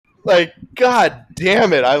Like, god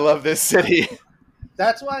damn it, I love this city.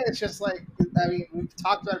 That's why it's just like, I mean, we've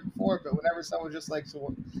talked about it before, but whenever someone just like,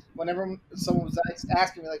 so whenever someone was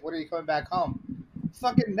asking me like, "When are you coming back home?"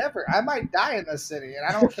 Fucking never. I might die in this city, and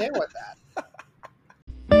I don't care what that.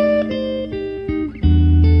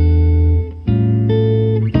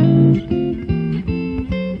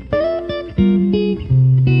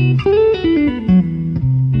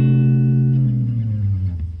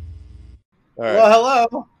 All right. Well,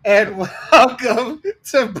 hello, and welcome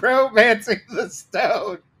to Bromancing the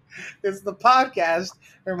Stone. It's the podcast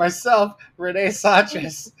where myself, Renee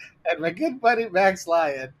Sanchez, and my good buddy Max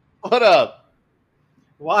Lyon What up?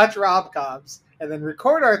 watch rom-coms and then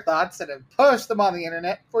record our thoughts and then post them on the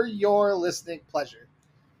internet for your listening pleasure.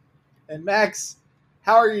 And Max,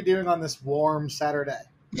 how are you doing on this warm Saturday?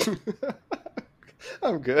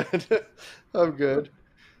 I'm good. I'm good.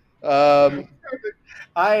 I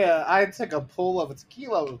took a pull of a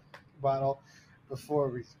tequila bottle before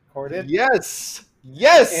we recorded. Yes.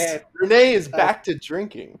 And- Renee is back to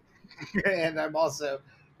drinking. And I'm also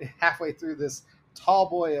halfway through this tall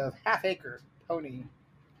boy of Half Acre Pony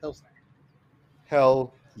Pilsner.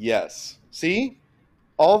 Hell yes. See?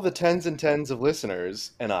 All the tens and tens of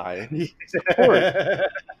listeners and I support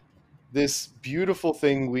this beautiful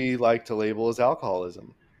thing we like to label as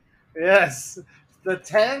alcoholism. Yes, the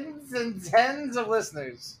tens and tens of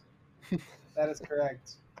listeners. That is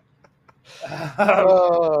correct.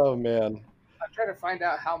 Oh, man. I'm trying to find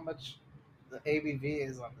out how much the ABV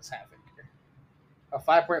is on this Half Acre.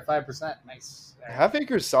 5.5%. Nice. Half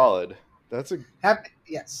Acre's solid. That's a.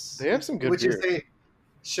 Yes. They have some good Which beer. is a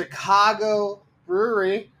Chicago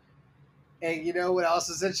brewery. And you know what else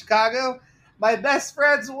is in Chicago? My best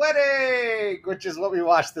friend's wedding, which is what we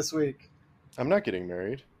watched this week. I'm not getting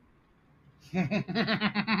married.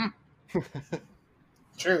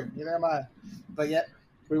 True, neither am I. But yet,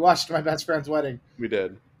 we watched my best friend's wedding. We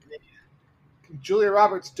did. Julia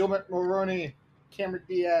Roberts, Dermot Mulroney, Cameron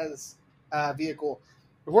Diaz vehicle.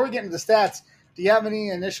 Before we get into the stats, do you have any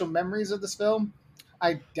initial memories of this film?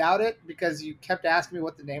 I doubt it because you kept asking me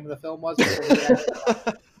what the name of the film was.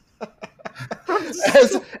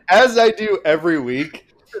 as I do every week,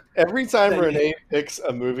 every time Renee picks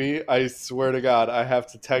a movie, I swear to God, I have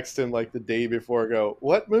to text him like the day before, go,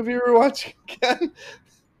 what movie are we watching again?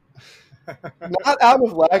 Not out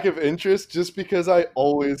of lack of interest, just because I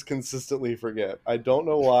always consistently forget. I don't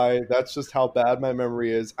know why. That's just how bad my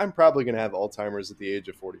memory is. I'm probably going to have Alzheimer's at the age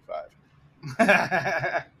of 45.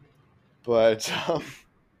 But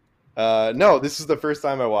no, this is the first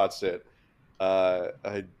time I watched it.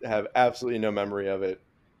 I have absolutely no memory of it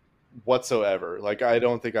whatsoever. Like, I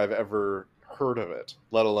don't think I've ever heard of it,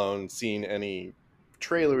 let alone seen any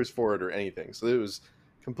trailers for it or anything. So it was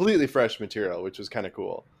completely fresh material, which was kind of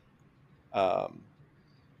cool.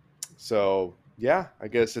 So yeah, I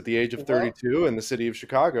guess at the age of 32 in the city of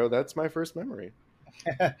Chicago, that's my first memory.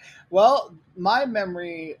 Well, my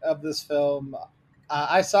memory of this film,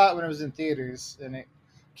 I saw it when it was in theaters, and it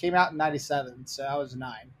came out in '97, so I was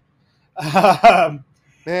 9.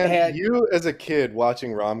 Man, you as a kid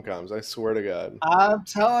watching rom-coms, I swear to God. I'm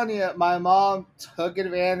telling you, my mom took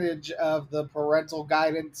advantage of the parental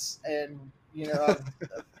guidance and, of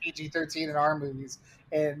PG-13 in our movies.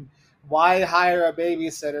 And why hire a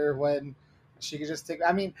babysitter when she could just take?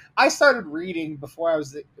 I mean, I started reading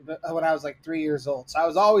when I was like 3 years old. So I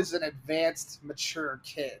was always an advanced, mature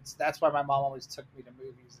kid. So that's why my mom always took me to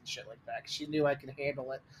movies and shit like that. 'Cause she knew I could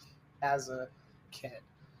handle it as a kid.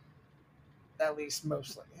 At least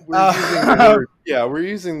mostly. We're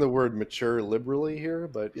using the word mature liberally here,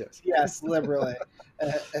 but yes. Yes, liberally.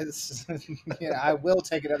 I will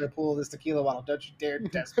take another pull of this tequila bottle. Don't you dare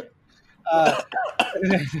test me.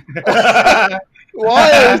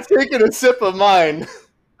 Why are you taking a sip of mine?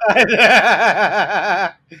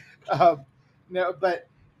 No, but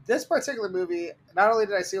this particular movie, not only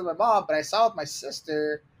did I see it with my mom, but I saw it with my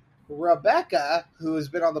sister, Rebecca, who has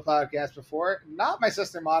been on the podcast before. Not my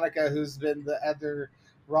sister Monica, who's been the other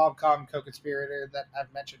rom-com co-conspirator that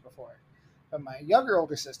I've mentioned before, but my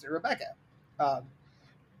older sister, Rebecca.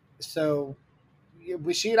 So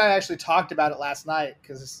she and I actually talked about it last night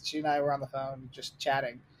because she and I were on the phone just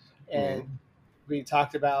chatting, and we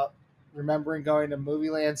talked about remembering going to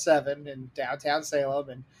Movieland 7 in downtown Salem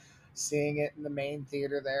and seeing it in the main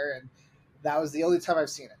theater there, and that was the only time I've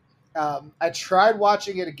seen it. I tried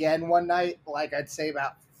watching it again one night, like I'd say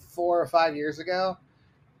about 4 or 5 years ago,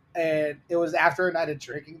 and it was after a night of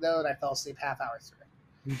drinking, though, and I fell asleep half hour through.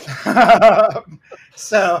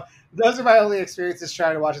 So those are my only experiences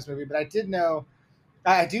trying to watch this movie, but I do know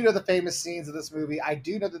the famous scenes of this movie. I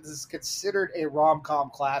do know that this is considered a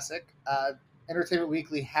rom-com classic. Entertainment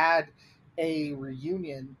Weekly had a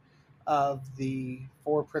reunion of the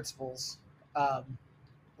four principals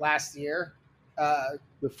last year.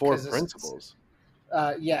 The four Because principals.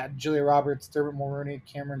 yeah, Julia Roberts, Dermot Mulroney,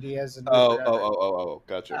 Cameron Diaz, and Oh, Rupert oh, Everett. oh, oh, oh,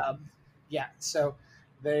 gotcha. Yeah, so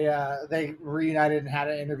they reunited and had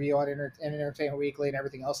an interview on Entertainment Weekly and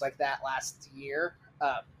everything else like that last year,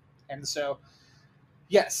 and so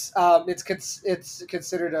yes, it's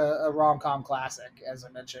considered a rom com classic, as I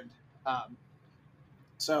mentioned. Um,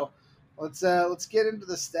 so let's get into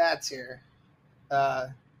the stats here. Uh,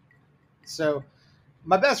 so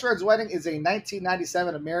My Best Friend's Wedding is a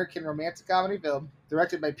 1997 American romantic comedy film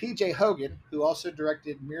directed by P.J. Hogan, who also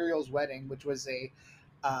directed Muriel's Wedding, which was a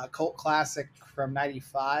cult classic from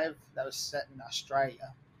 '95 that was set in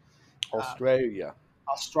Australia. Australia.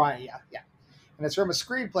 Australia, yeah. And it's from a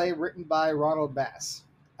screenplay written by Ronald Bass.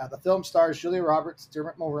 The film stars Julia Roberts,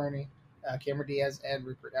 Dermot Mulroney, Cameron Diaz, and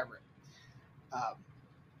Rupert Everett. Um,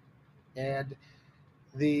 and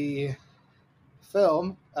the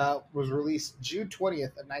film was released June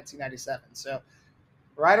 20th of 1997. So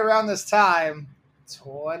right around this time,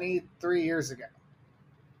 23 years ago.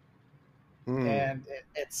 And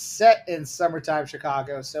it's set in summertime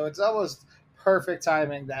Chicago. So it's almost perfect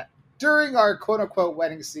timing that during our quote unquote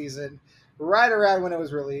wedding season, right around when it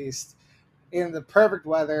was released, in the perfect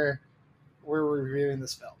weather, we're reviewing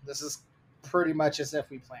this film. This is pretty much as if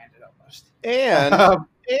we planned it almost.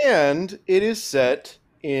 And it is set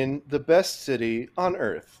in the best city on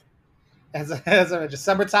earth. As I mentioned,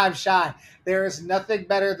 summertime shy. There is nothing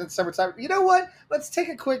better than summertime. You know what? Let's take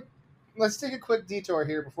a quick detour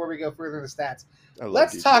here before we go further in the stats.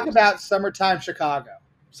 Let's talk about summertime Chicago.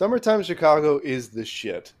 Summertime Chicago is the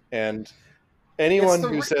shit, and anyone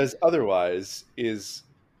who says otherwise is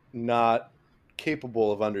not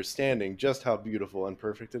capable of understanding just how beautiful and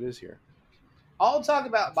perfect it is here. I'll talk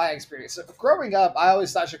about my experience. So, growing up, I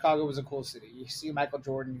always thought Chicago was a cool city. You see Michael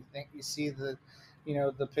Jordan, you see the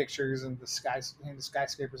pictures and the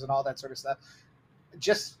skyscrapers and all that sort of stuff.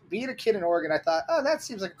 Just being a kid in Oregon, I thought, oh, that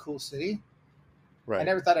seems like a cool city. Right. I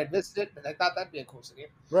never thought I'd visit it, but I thought that'd be a cool city.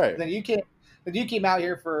 Right. Then you came out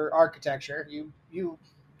here for architecture. You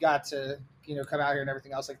got to come out here and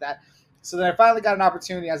everything else like that. So then I finally got an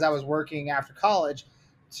opportunity as I was working after college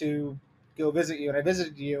to go visit you, and I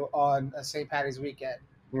visited you on a St. Patty's weekend,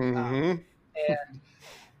 and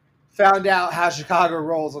found out how Chicago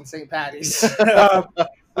rolls on St. Patty's,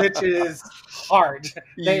 which is hard.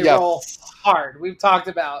 They roll hard. We've talked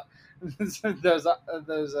about those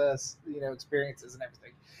experiences and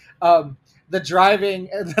everything. The driving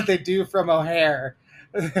that they do from O'Hare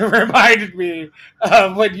reminded me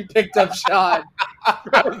of when you picked up Sean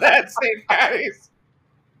from that St. Patty's.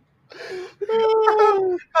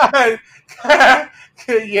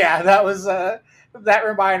 Yeah, that was that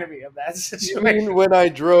reminded me of that situation. You mean when I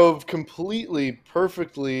drove completely,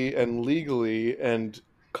 perfectly, and legally, and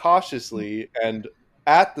cautiously, and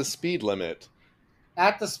at the speed limit?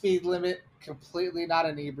 At the speed limit, completely not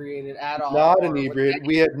inebriated at all. Not inebriated.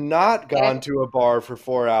 We had not gone to a bar for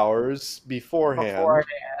 4 hours beforehand.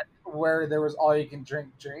 Where there was all you can drink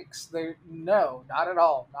drinks. No, not at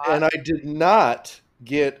all. And I did not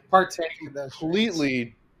get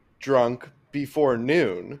completely drunk before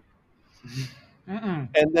noon.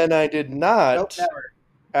 And then I did not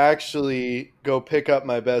actually go pick up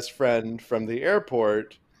my best friend from the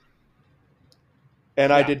airport.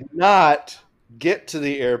 And I did not get to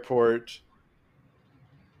the airport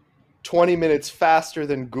 20 minutes faster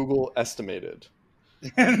than Google estimated.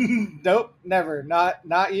 Nope, never.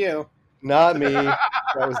 Not you. Not me.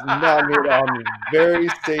 That was not me at all. I'm a very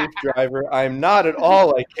safe driver. I'm not at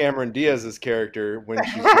all like Cameron Diaz's character when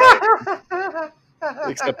she's driving.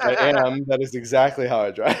 Except I am. That is exactly how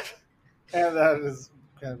I drive. And that is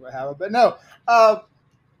kind of what happened. But no,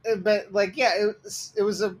 it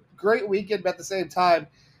was a great weekend, but at the same time,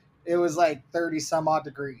 it was like 30 some odd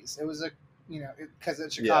degrees. It was because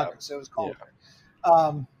it's Chicago, so it was cold.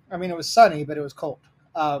 Yeah. I mean, it was sunny, but it was cold.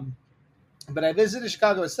 But I visited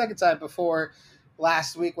Chicago a second time before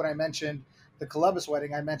last week when I mentioned the Columbus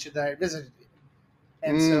wedding. I mentioned that I visited it.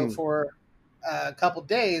 And so for a couple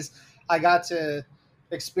days, I got to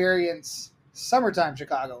experience summertime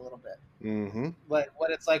Chicago a little bit. Mm-hmm. Like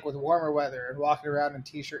what it's like with warmer weather and walking around in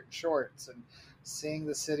t-shirt and shorts and seeing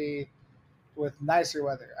the city with nicer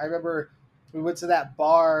weather. I remember we went to that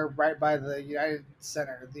bar right by the United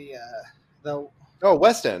Center, the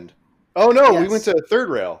West End. Oh no, yes. We went to Third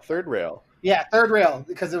Rail. Yeah, Third Rail,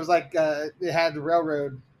 because it was like it had the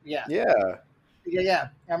railroad. Yeah. I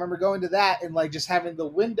remember going to that and like just having the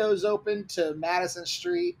windows open to Madison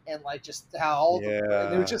Street and like just how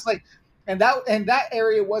and it was just like and that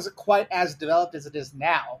area wasn't quite as developed as it is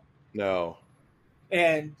now, No,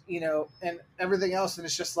 and and everything else, and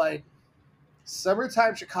it's just like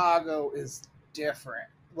summertime Chicago is different.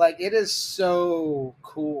 Like it is so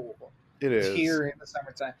cool it is. here in the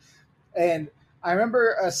summertime. And I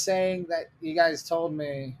remember a saying that you guys told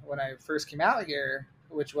me when I first came out here,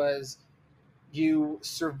 which was you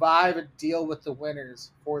survive and deal with the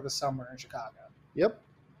winters for the summer in Chicago. Yep.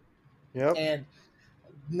 Yep. And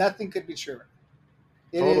nothing could be truer.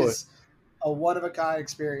 It Totally. is a one of a kind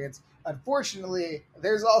experience. Unfortunately,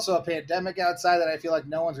 there's also a pandemic outside that I feel like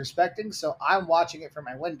no one's respecting, so I'm watching it from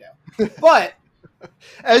my window. But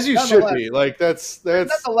As you should nonetheless, be. Like that's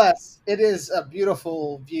nonetheless, it is a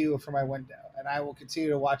beautiful view from my window, and I will continue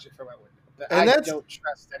to watch it from my window. But and I that's don't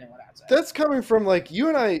trust anyone outside. that's coming from like you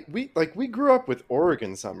and I. We grew up with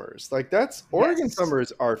Oregon summers. Like that's Oregon Yes,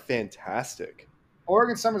 summers are fantastic.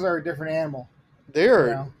 Oregon summers are a different animal. You They're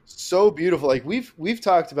know. so beautiful. Like we've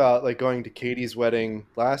talked about like going to Katie's wedding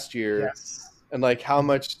last year Yes. and like how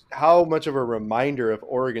much of a reminder of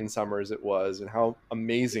Oregon summers it was and how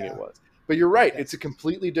amazing it Yeah. was. But you're right, Yes. it's a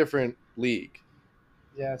completely different league.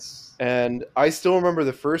 Yes. And I still remember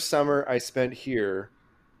the first summer I spent here.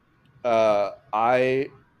 I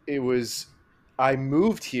it was I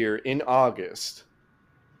moved here in August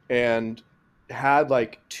and had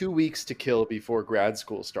like 2 weeks to kill before grad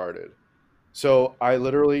school started. So I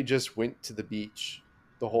literally just went to the beach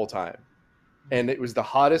the whole time. And it was the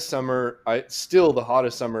hottest summer, still the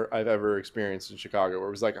hottest summer I've ever experienced in Chicago, where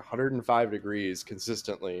it was like 105 degrees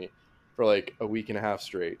consistently for like a week and a half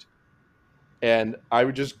straight. And I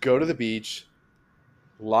would just go to the beach,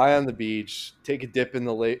 lie on the beach, take a dip in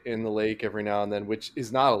the lake every now and then, which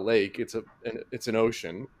is not a lake, it's an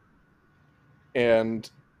ocean. And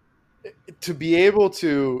to be able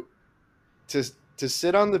to to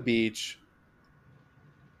sit on the beach,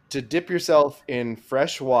 to dip yourself in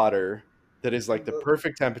fresh water that is like the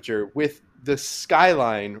perfect temperature with the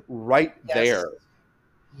skyline right Yes. there.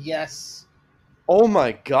 Yes. Oh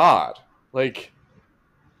my god. Like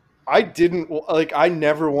I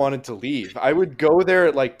never wanted to leave. I would go there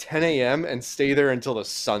at like 10 a.m. and stay there until the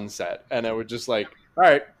sunset and I would just like, all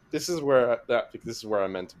right, this is where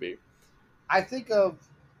I'm meant to be. I think of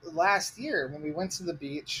last year when we went to the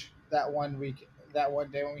beach that one week, that one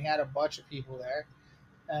day when we had a bunch of people there,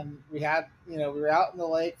 and we were out in the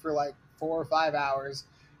lake for like 4 or 5 hours,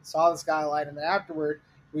 saw the skyline, and then afterward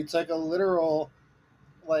we took a literal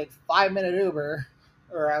like 5 minute Uber,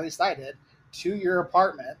 or at least I did, to your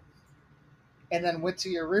apartment, and then went to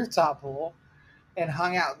your rooftop pool and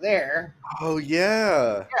hung out there. Oh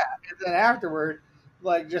yeah. And then afterward,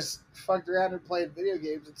 like just fucked around and played video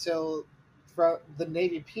games until the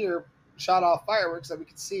Navy Pier shot off fireworks that we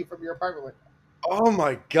could see from your apartment window. Oh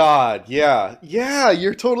my god. Yeah. Yeah,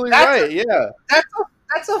 you're totally That's a, right. Yeah.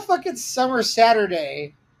 that's a fucking summer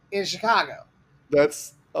Saturday in Chicago.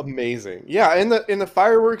 That's amazing. Yeah, and the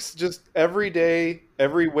fireworks just every day,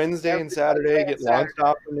 every Wednesday Every and Saturday Wednesday and get Saturday launched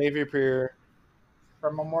off from Navy Pier.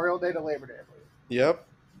 from Memorial Day to Labor Day, I believe, Yep.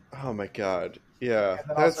 Oh my god. Yeah. and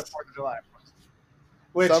then also That's 4th of July, of course.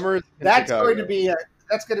 Which summers in that's going to Chicago. be a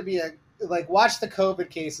that's going to be a like watch the COVID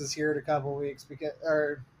cases here in a couple weeks because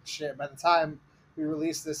or shit by the time we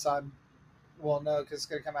release this on well no because it's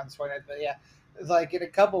going to come out on the 29th, but yeah, like in a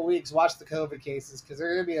couple weeks watch the COVID cases because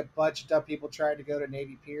there are going to be a bunch of dumb people trying to go to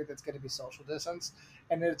Navy Pier that's going to be social distance,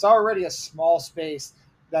 and it's already a small space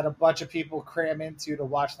that a bunch of people cram into to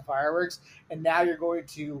watch the fireworks, and now you're going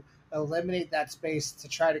to eliminate that space to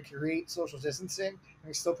try to create social distancing, and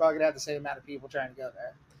you're still probably going to have the same amount of people trying to go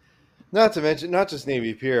there. Not to mention not just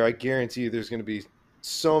Navy Pier, I guarantee you there's going to be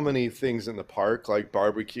so many things in the park like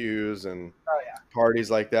barbecues and Oh yeah. parties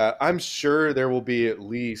like that. I'm sure there will be at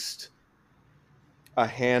least a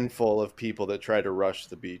handful of people that try to rush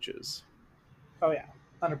the beaches. Oh yeah,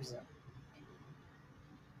 100%.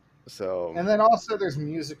 So, And then also there's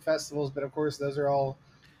music festivals, but of course those are all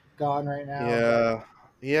gone right now. yeah.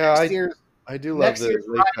 Yeah, Next year's I do love next the year's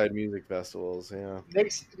lakeside music festivals. Yeah.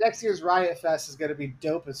 next year's Riot Fest is going to be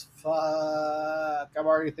dope as fuck. I'm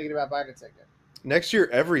already thinking about buying a ticket. Next year,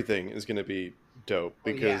 everything is going to be dope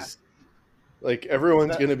Well, because like everyone's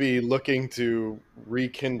But, going to be looking to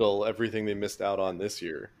rekindle everything they missed out on this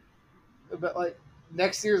year. but like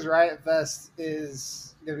next year's Riot Fest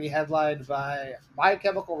is going to be headlined by My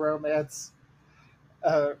Chemical Romance,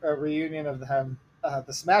 a reunion of them,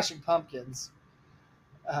 the Smashing Pumpkins,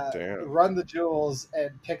 Damn. Run the Jewels, and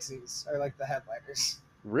Pixies are like the headliners.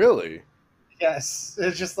 Really? Yes,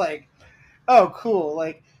 it's just like, oh, cool.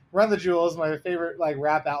 Like, Run the Jewels, my favorite like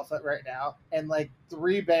rap outfit right now, and like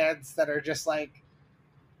 3 bands that are just like,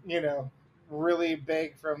 you know, really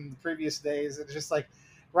big from the previous days. It's just like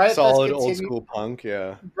Riot Fest Solid old school punk,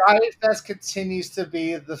 yeah. Riot Fest continues to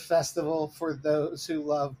be the festival for those who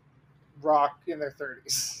love rock in their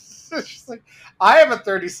 30s. It's just like, I am a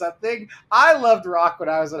 30-something. I loved rock when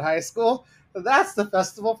I was in high school. That's the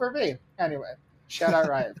festival for me. Anyway, shout out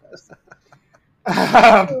Riot Fest.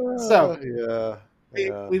 So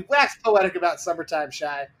we waxed poetic about Summertime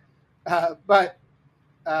Shy, but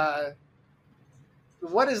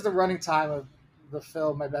what is the running time of the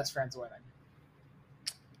film My Best Friend's Wedding?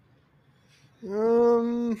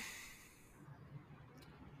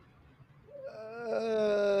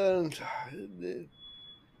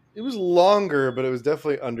 It was longer, but it was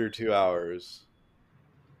definitely under 2 hours.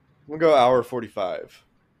 I'm gonna go hour 45.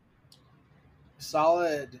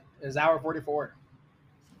 Solid is hour 44.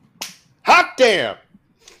 Hot damn!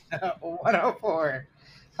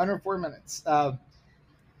 104 minutes. The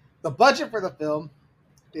budget for the film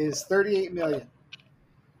is $38 million.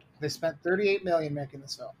 They spent $38 million making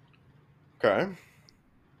this film. Okay.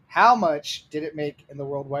 How much did it make in the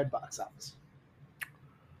worldwide box office?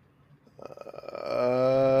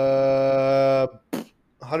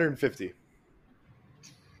 150.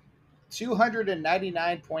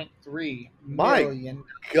 299.3 My million.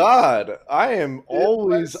 God, I am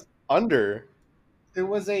always under. It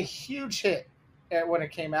was a huge hit when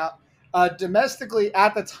it came out. Domestically,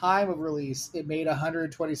 at the time of release, it made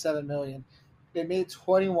 127 million. It made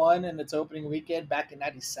 21 in its opening weekend back in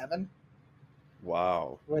 '97.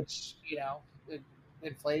 Wow. Which,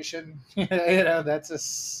 inflation, that's a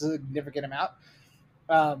significant amount.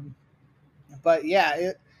 But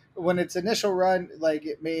yeah, when its initial run, like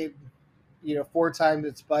it made, 4 times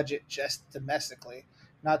its budget just domestically.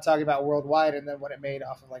 Not talking about worldwide, and then what it made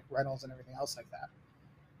off of like rentals and everything else like that.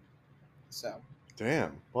 So.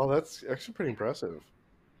 Damn. Well, that's actually pretty impressive.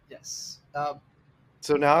 Yes.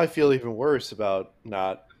 So now I feel even worse about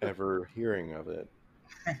not ever hearing of it.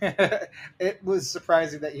 It was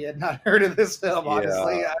surprising that you had not heard of this film,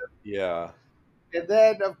 honestly. Yeah. And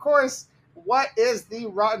then, of course, what is the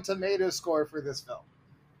Rotten Tomatoes score for this film?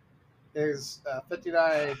 There's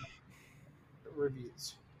 59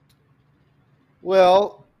 reviews.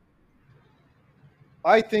 Well,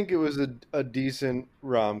 I think it was a decent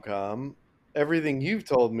rom-com. Everything you've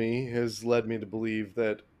told me has led me to believe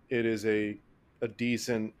that it is a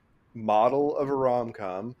decent model of a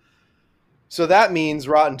rom-com. So that means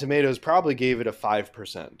Rotten Tomatoes probably gave it a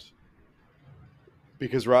 5%.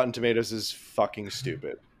 Because Rotten Tomatoes is fucking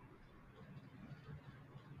stupid.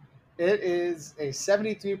 It is a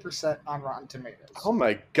 73% on Rotten Tomatoes. Oh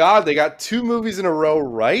my God, they got 2 movies in a row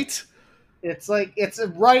right? It's like, it's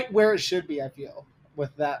right where it should be, I feel,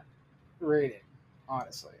 with that rating,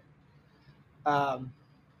 honestly.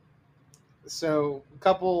 So a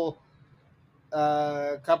couple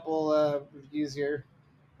reviews here.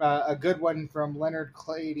 A good one from Leonard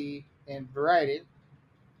Clady in Variety.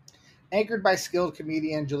 Anchored by skilled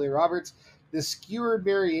comedian Julia Roberts, this skewered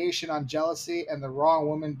variation on jealousy and the wrong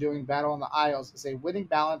woman doing battle in the aisles is a winning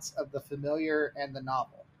balance of the familiar and the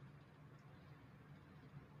novel.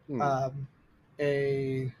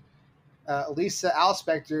 Lisa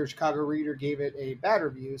Alspector, Chicago Reader, gave it a bad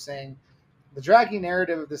review, saying, "The dragging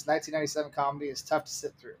narrative of this 1997 comedy is tough to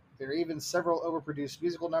sit through. There are even several overproduced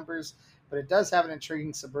musical numbers, but it does have an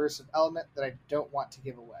intriguing subversive element that I don't want to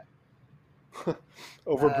give away."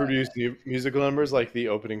 Overproduced musical numbers like the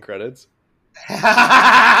opening credits.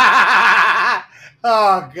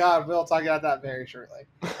 Oh God, we'll talk about that very shortly.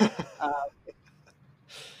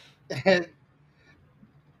 And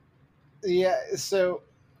yeah, so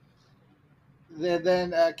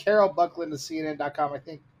then Carol Buckland of CNN.com, I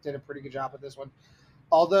think, did a pretty good job with this one.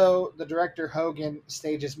 Although the director Hogan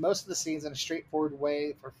stages most of the scenes in a straightforward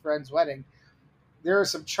way for Friend's Wedding, there are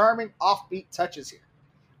some charming offbeat touches here.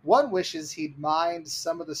 One wishes he'd mind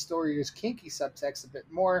some of the story's kinky subtext a bit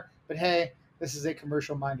more, but hey, this is a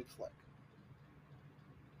commercial-minded flick.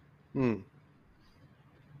 And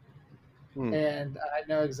I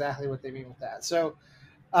know exactly what they mean with that. So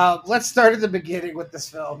let's start at the beginning with this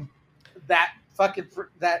film. That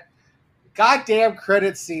goddamn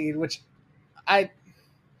credit scene, which I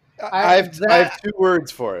have 2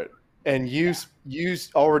 words for it, and you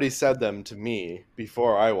already said them to me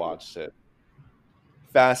before I watched it.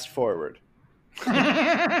 Fast forward.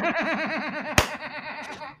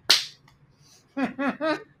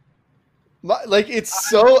 Like, it's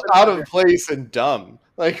so out of place and dumb.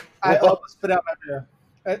 Like, I almost put out my beer.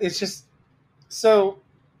 It's just so.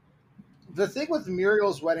 The thing with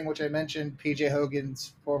Muriel's Wedding, which I mentioned, PJ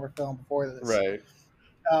Hogan's former film before this, right?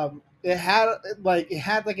 It had like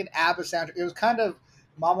an ABBA soundtrack. It was kind of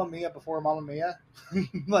Mamma Mia before Mamma Mia.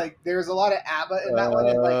 Like there's a lot of ABBA in that one,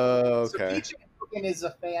 and like so Okay. PJ Morgan is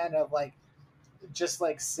a fan of like just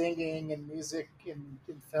like singing and music and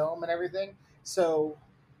film and everything. So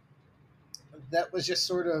that was just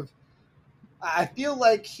sort of. I feel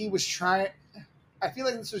like he was trying. I feel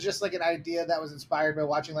like this was just like an idea that was inspired by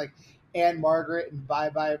watching like Anne Margaret and Bye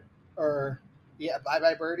Bye or yeah Bye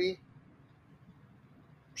Bye Birdie.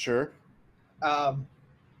 Sure. Um,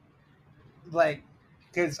 like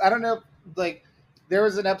because I don't know like there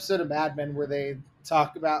was an episode of Mad Men where they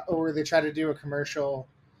talk about or where they try to do a commercial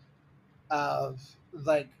of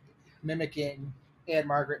like mimicking Anne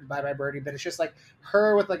Margaret and Bye Bye Birdie, but it's just like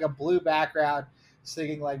her with like a blue background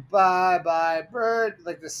singing like Bye Bye Bird,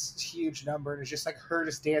 like this huge number, and it's just like her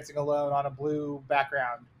just dancing alone on a blue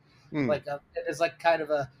background. Hmm. Like it's like kind of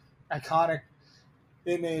a iconic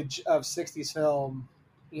image of 60s film,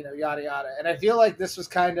 you know, yada yada. And I feel like this was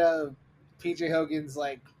kind of PJ Hogan's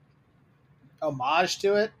like homage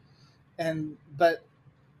to it. And but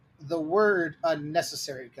the word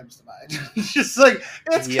unnecessary comes to mind. Just like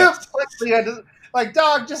it's Yes. completely like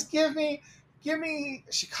dog. Just give me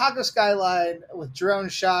Chicago skyline with drone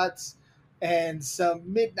shots and some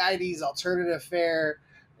mid '90s alternative fare.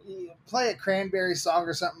 Play a Cranberry song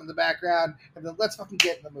or something in the background, and then let's fucking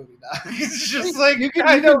get in the movie, dog. It's just like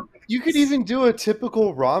You could even do a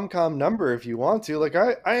typical rom-com number if you want to. Like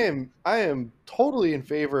I am totally in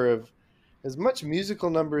favor of as much musical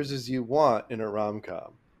numbers as you want in a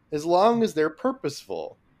rom-com, as long as they're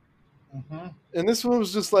purposeful. Mm-hmm. And this one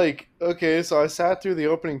was just like, okay, so I sat through the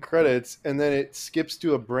opening credits and then it skips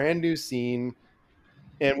to a brand new scene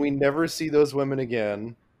and we never see those women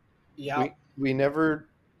again. Yeah. We never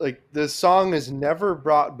like the song is never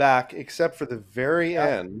brought back except for the very Yep.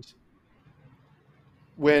 end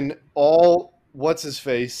when all what's his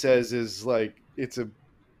face says is like it's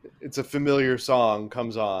a familiar song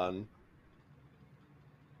comes on.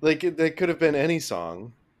 Like they could have been any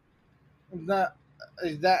song. Not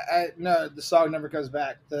that I no, the song never comes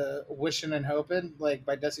back. The Wishing and Hoping, like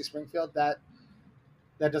by Dusty Springfield, that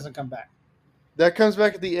doesn't come back. That comes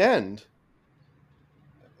back at the end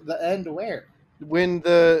The end where? when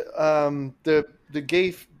the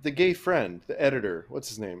gay friend, the editor, what's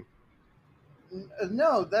his name?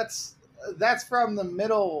 No, that's from the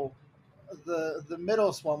middle, the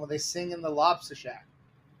middle one when they sing in the Lobster Shack.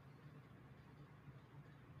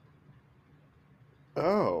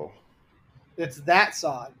 Oh, It's that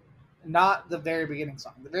song, not the very beginning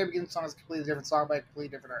song. The very beginning song is a completely different song by a completely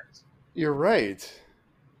different artist. you're right.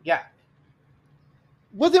 Yeah.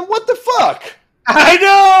 Well, then what the fuck? I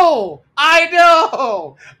know! I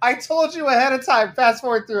know! I told you ahead of time, fast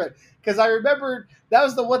forward through it. Because I remembered, that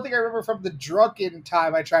was the one thing I remember from the drunken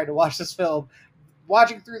time I tried to watch this film.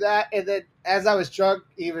 Watching through that, and then as I was drunk,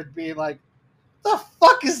 even being like, the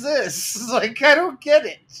fuck is this? Like, I don't get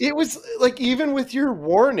it. It was like, even with your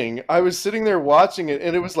warning, I was sitting there watching it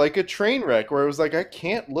and it was like a train wreck where it was like, I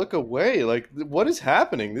can't look away. Like, what is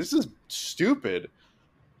happening? This is stupid.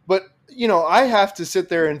 But, you know, I have to sit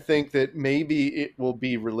there and think that maybe it will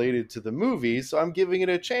be related to the movie. So I'm giving it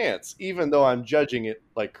a chance, even though I'm judging it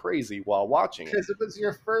like crazy while watching it. Because it was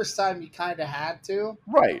your first time, you kind of had to.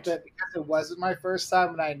 Right. But because it wasn't my first time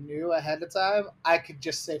and I knew ahead of time, I could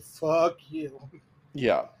just say, fuck you.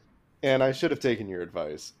 Yeah. And I should have taken your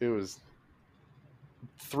advice. It was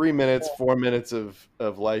 3 minutes, 4 minutes of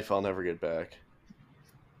life I'll never get back.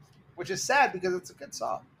 Which is sad because it's a good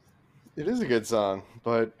song. It is a good song,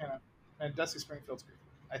 but You know, and Dusty Springfield's good.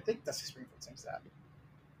 I think Dusty Springfield sings that.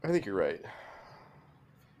 I think you're right.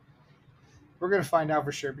 We're going to find out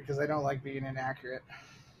for sure because I don't like being inaccurate.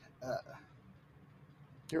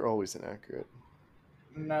 You're always inaccurate.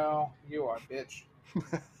 No, you are, bitch.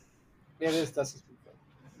 It is Dusty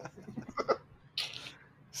Springfield.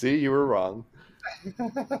 See, you were wrong.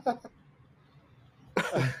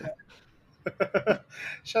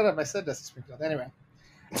 Shut up! I said Dusty Springfield. Anyway,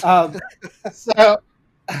 so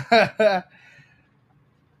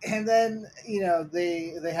and then you know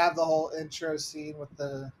they have the whole intro scene with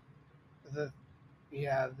the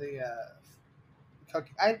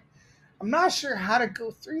cooking. I'm not sure how to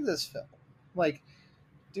go through this film. Like,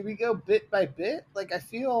 do we go bit by bit? Like, I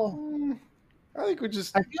feel I think we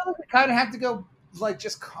just. like we kind of have to go like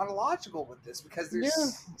just chronological with this because there's Yeah.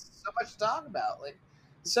 so much to talk about. Like,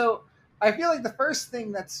 so I feel like the first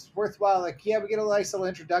thing that's worthwhile, like, yeah, we get a nice little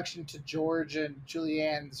introduction to George and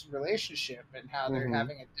Julianne's relationship and how they're Mhm.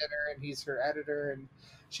 having a dinner and he's her editor and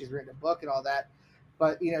she's written a book and all that.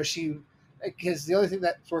 But you know, because the only thing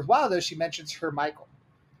that's worthwhile though, she mentions her Michael.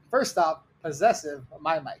 First off, possessive of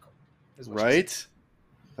my Michael. Is what she says.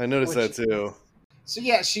 Right? I noticed that Which too. So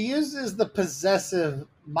yeah, she uses the possessive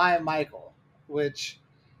 "my Michael," which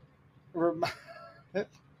rem- and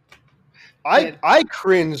I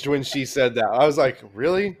cringed when she said that. I was like,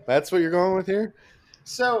 really? That's what you're going with here?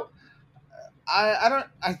 so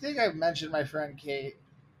I think I've mentioned my friend Kate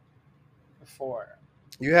before.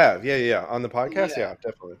 You have, yeah. On the podcast, Yeah, yeah,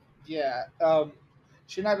 definitely. yeah.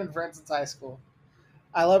 She and I have been friends since high school.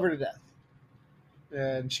 I love her to death,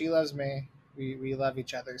 and she loves me. We love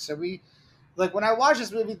each other. So we like when I watch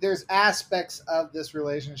this movie. There's aspects of this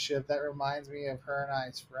relationship that reminds me of her and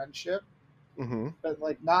I's friendship, Hmm. but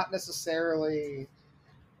like not necessarily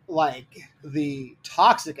like the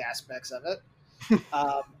toxic aspects of it.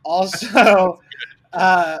 Also,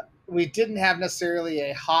 we didn't have necessarily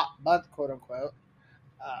a hot month, quote unquote.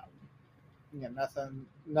 Um,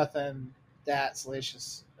 nothing that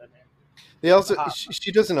salacious. They also Hot.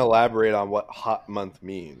 she doesn't elaborate on what hot month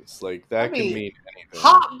means. Like I that can mean, mean anything.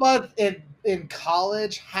 hot month in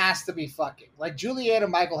college has to be fucking. Like Juliet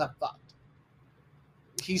and Michael have fucked.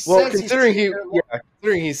 He Well, says he's seen her.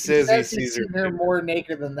 considering he He says he says he's sees her. seen her more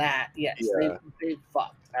naked than that. Yes, Yeah. they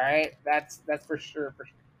fucked. All right, that's for sure. For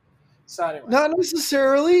sure. So anyway, Not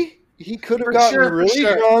necessarily. He could have For gotten sure, for really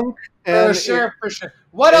sure. drunk. for And sure, for sure.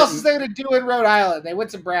 What else is there to do in Rhode Island? They went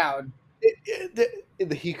to Brown.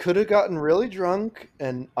 he could have gotten really drunk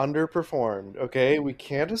and underperformed. Okay, we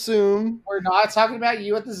can't assume. We're not talking about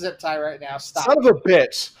you at the zip tie right now. Stop. Son of a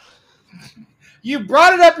bitch. You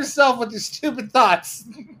brought it up yourself with your stupid thoughts.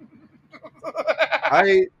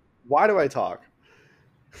 Why do I talk?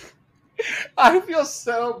 I feel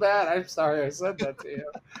so bad. I'm sorry I said that to you.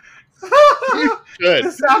 Good.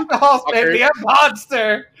 This alcohol's made me a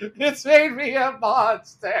monster. It's made me a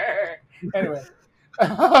monster. Anyway.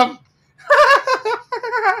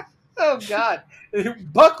 Oh, God.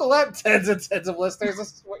 Buckle up, tens and tens of listeners.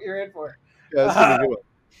 This is what you're in for. Yeah, that's gonna be a good one.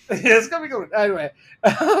 It's going to be good. Anyway.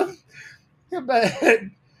 But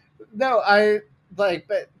no, but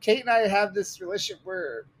Kate and I have this relationship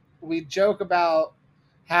where we joke about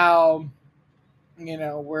how,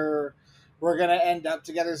 we're gonna end up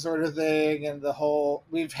together sort of thing, and the whole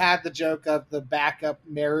we've had the joke of the backup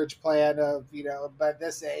marriage plan of by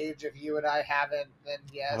this age if you and I haven't, then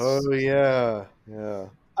yes. Oh yeah.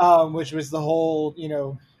 Which was the whole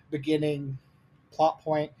beginning plot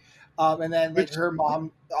point, and then like her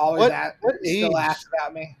mom always still asks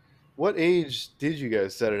about me. What age did you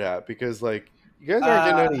guys set it at? Because like you guys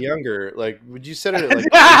aren't getting any younger. Like, would you set it at like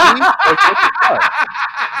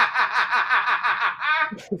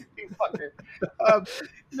 80? You fucker.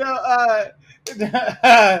 No,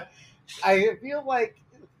 I feel like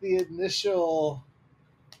the initial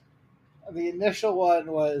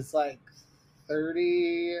one was like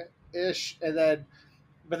 30-ish,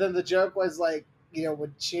 but then the joke was like,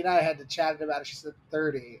 when she and I had to chat about it, she said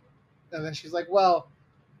 30, and then she's like, well,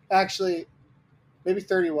 actually, maybe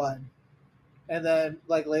 31. And then,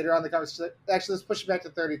 like, later on the conversation, like, actually, let's push it back to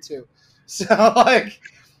 32. So, like,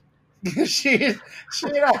 she and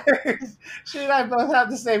I both have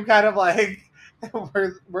the same kind of, like,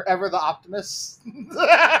 we're ever the optimists.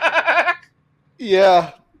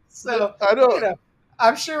 Yeah. So, I don't.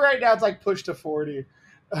 I'm sure right now it's, like, pushed to 40.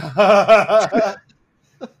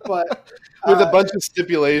 But with a bunch of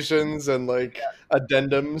stipulations and like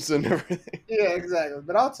addendums and everything. Yeah, exactly.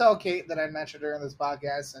 But I'll tell Kate that I mentioned her in this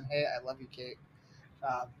podcast, and hey, I love you, Kate.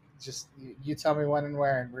 Just you tell me when and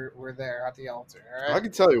where, and we're there at the altar. All right? I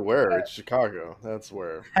can tell you where. It's Chicago. That's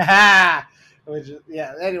where.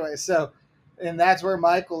 Anyway, so and that's where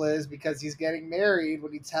Michael is because he's getting married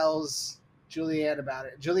when he tells Juliet about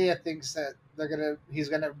it. Juliet thinks that he's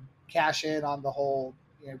gonna cash in on the whole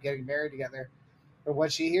getting married together. But when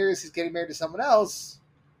she hears he's getting married to someone else,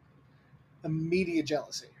 immediate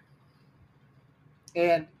jealousy.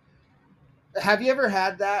 And have you ever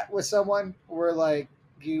had that with someone where like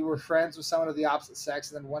you were friends with someone of the opposite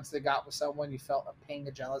sex, and then once they got with someone, you felt a pang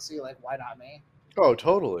of jealousy? Like, why not me? Oh,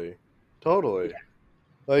 totally. Yeah.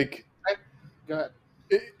 Like, go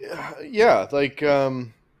ahead. Yeah, like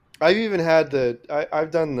I've even had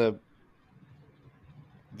I've done the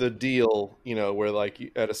deal, where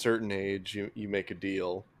like at a certain age you make a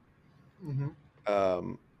deal.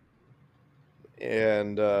 Mm-hmm.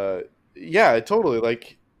 And yeah, totally,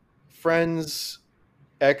 like friends,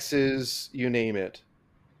 exes, you name it,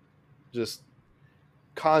 just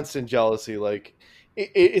constant jealousy. Like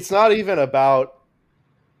it's not even about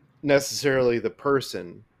necessarily the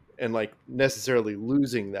person and like necessarily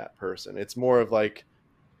losing that person. It's more of like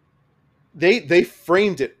they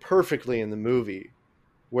framed it perfectly in the movie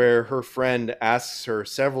where her friend asks her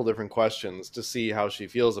several different questions to see how she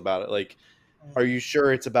feels about it. Like, are you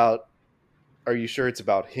sure it's about are you sure it's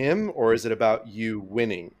about him or is it about you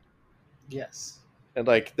winning? Yes. And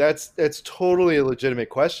like that's totally a legitimate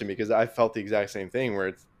question because I felt the exact same thing where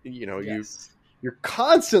it's Yes. you're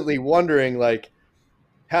constantly wondering like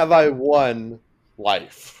have I won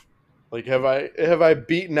life? Like have I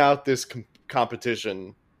beaten out this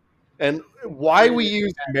competition? And why we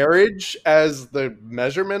use marriage as the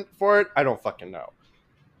measurement for it, I don't fucking know.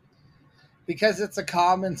 Because it's a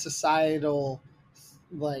common societal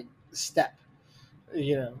like step.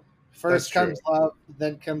 You know, That's first true. comes love,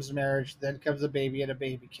 then comes marriage, then comes a baby and a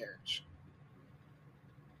baby carriage.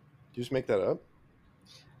 Did you just make that up?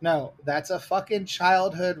 No, that's a fucking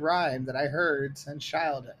childhood rhyme that I heard since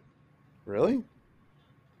childhood. Really?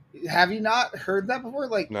 Have you not heard that before?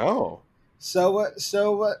 Like, No. so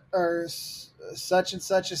what, or such and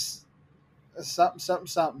such is something, something,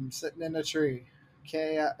 something sitting in a tree.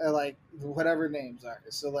 Okay, like whatever names are.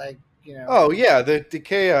 So like, you know, Oh yeah, the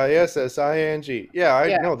Kissing. Yeah, I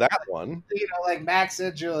yeah, know that one. like Max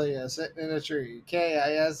and Julia sitting in a tree.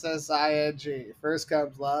 Kissing. First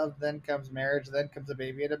comes love, then comes marriage, then comes a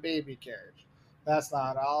baby and a baby carriage. That's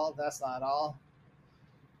not all. That's not all.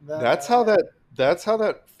 That's The, how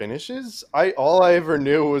that finishes. All I ever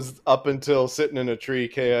knew was up until sitting in a tree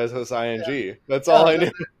yeah. Kissing. That's all No, I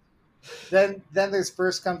knew. then there's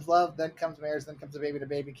first comes love, then comes marriage, then comes a baby and a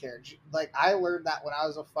baby carriage. Like I learned that when I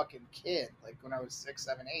was a fucking kid, like when I was 6,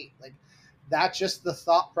 7, 8. Like that's just the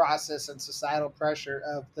thought process and societal pressure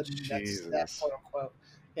of the next step, Jesus. quote unquote,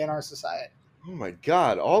 in our society. Oh my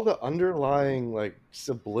god, all the underlying like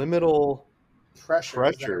subliminal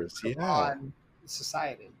Pressures that are pressures. put Yeah. on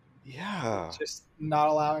society. Yeah. Just not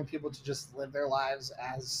allowing people to just live their lives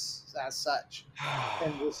as such.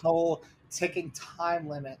 And this whole ticking time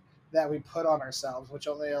limit that we put on ourselves, which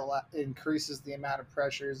only increases the amount of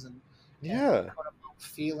pressures and Yeah. quote unquote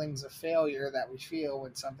feelings of failure that we feel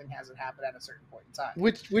when something hasn't happened at a certain point in time.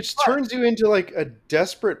 Which But turns you into like a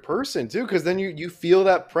desperate person too, because then you feel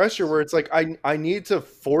that pressure where it's like I need to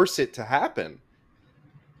force it to happen.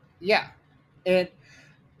 yeah, and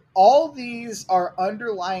all these are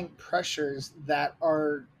underlying pressures that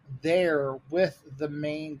are there with the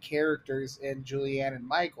main characters in Julianne and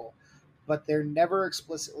Michael, but they're never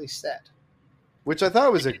explicitly said. Which I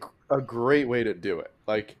thought was a great way to do it.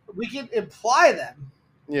 Like, We can imply them,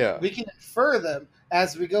 yeah, we can infer them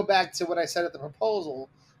as we go back to what I said at the proposal.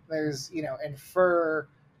 There's, infer,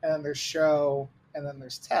 and then there's show, and then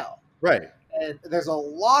there's tell. right. And there's a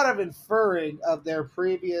lot of inferring of their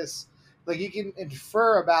previous, like you can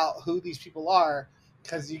infer about who these people are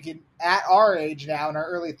because you can, at our age now, in our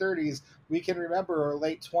early 30s, we can remember our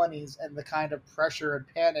late 20s and the kind of pressure and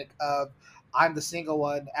panic of I'm the single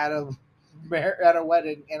one at a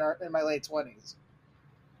wedding in my late 20s.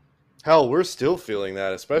 Hell, we're still feeling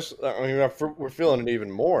that, especially. I mean, we're feeling it even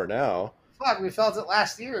more now. Fuck, we felt it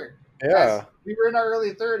last year. As Yeah, we were in our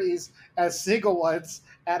early 30s as single ones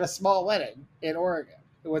at a small wedding in Oregon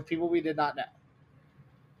with people we did not know.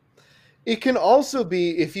 it can also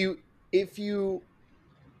be if you.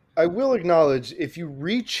 I will acknowledge if you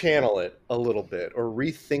rechannel it a little bit or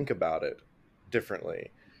rethink about it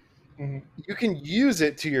differently, Mm-hmm. you can use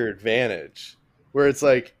it to your advantage. Where it's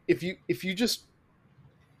like if you just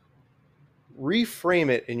reframe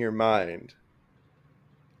it in your mind,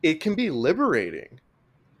 it can be liberating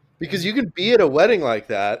because you can be at a wedding like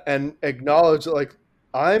that and acknowledge like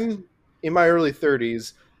I'm in my early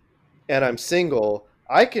 30s and I'm single.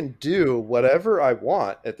 I can do whatever I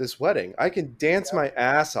want at this wedding. I can dance my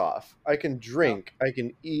ass off. I can drink. I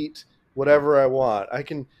can eat whatever I want. I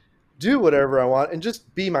can do whatever I want and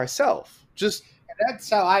just be myself. Just And that's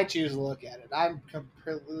how I choose to look at it. I'm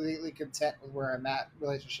completely content with where I'm at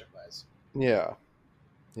relationship wise. yeah.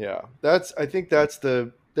 Yeah. I think that's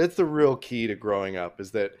the real key to growing up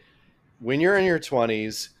is that when you're in your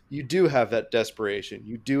 20s, you do have that desperation.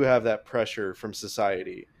 You do have that pressure from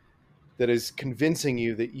society that is convincing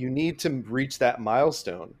you that you need to reach that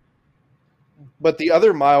milestone. But the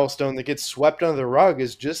other milestone that gets swept under the rug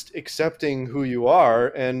is just accepting who you are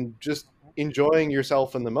and just enjoying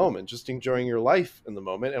yourself in the moment, just enjoying your life in the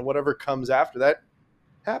moment, and whatever comes after that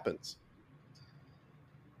happens.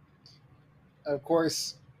 Of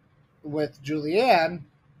course, with Julianne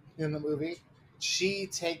in the movie, she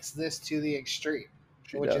takes this to the extreme,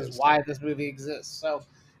 She which is does. why this movie exists. So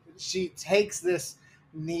she takes this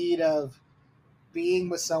need of being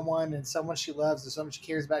with someone and someone she loves and someone she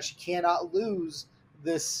cares about. She cannot lose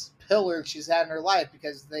this pillar she's had in her life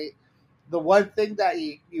because the one thing that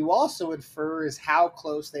you also infer is how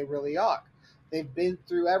close they really are. They've been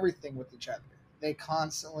through everything with each other. They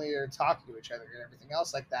constantly are talking to each other and everything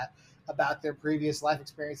else like that about their previous life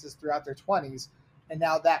experiences throughout their 20s. and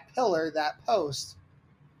now that pillar, that post,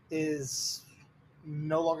 is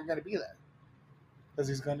no longer going to be there because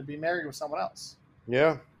he's going to be married with someone else.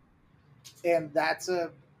 Yeah. And that's a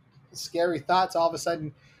scary thought to all of a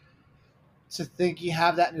sudden to think you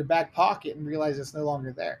have that in your back pocket and realize it's no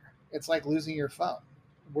longer there. It's like losing your phone.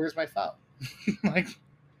 Where's my phone? Like,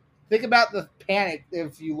 think about the panic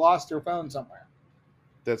if you lost your phone somewhere.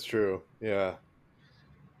 That's true. Yeah.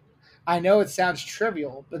 I know it sounds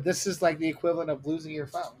trivial, but this is like the equivalent of losing your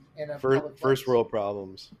phone in a public place. First world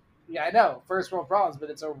problems. Yeah, I know. First world problems, but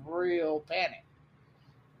it's a real panic.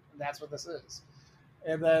 And that's what this is.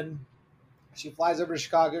 And then she flies over to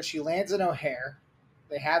Chicago. She lands in O'Hare.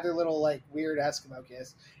 They have their little, like, weird Eskimo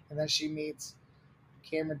kiss. And then she meets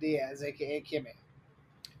Cameron Diaz, a.k.a. Kimmy.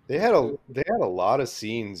 They had a lot of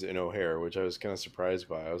scenes in O'Hare, which I was kind of surprised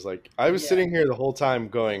by. I was sitting here the whole time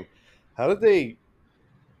going, how much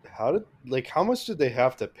did they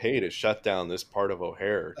have to pay to shut down this part of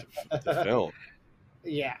O'Hare to film?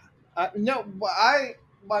 Yeah. No, I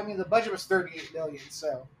mean, the budget was $38 million,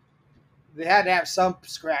 so they had to have some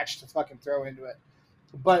scratch to fucking throw into it.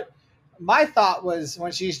 But my thought was,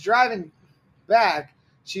 when she's driving back,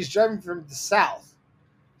 she's driving from the south.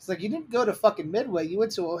 It's like, you didn't go to fucking Midway, you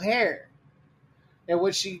went to O'Hare. And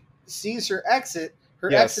when she sees her exit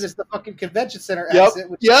is the fucking convention center exit,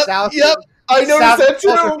 which is south. Yep, I noticed that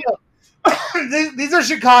too. These are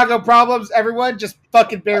Chicago problems, everyone. Just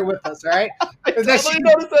fucking bear with us, all right? I totally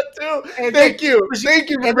noticed that too. Thank you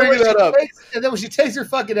for bringing that up. And then when she takes her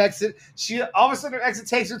fucking exit, all of a sudden her exit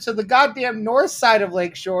takes her to the goddamn north side of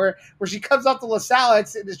Lakeshore, where she comes off the LaSalle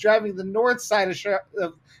exit and is driving the north side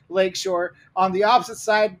of Lakeshore on the opposite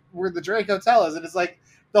side where the Drake Hotel is. And it's like,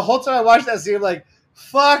 the whole time I watched that scene, I'm like,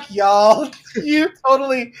 fuck y'all. You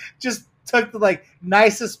totally just took the like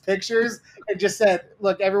nicest pictures and just said,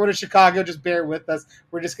 look, everyone in Chicago, just bear with us.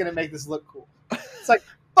 We're just going to make this look cool. It's like,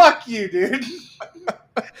 fuck you, dude.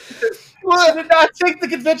 Well, did not take the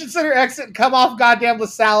convention center exit and come off goddamn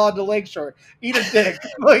LaSalle onto Lakeshore. Eat a dick.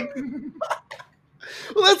 Like,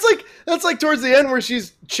 well, that's like towards the end where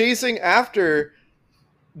she's chasing after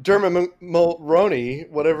Dermot Mulroney,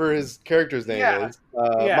 whatever his character's name is.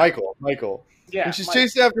 Michael. Yeah. And she's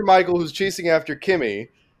chasing after Michael, who's chasing after Kimmy.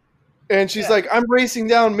 And she's like, I'm racing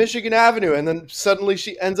down Michigan Avenue. And then suddenly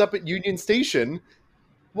she ends up at Union Station.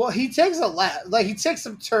 Well, he takes a left. Like, he takes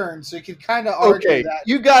some turns, so you could kind of argue that.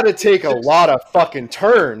 You got to take a lot of fucking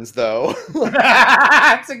turns, though.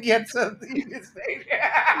 To get to the Union Station.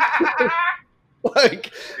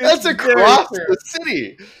 Like, that's across the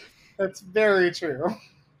city. That's very true.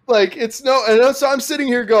 Like, and so I'm sitting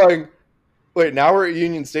here going, wait, now we're at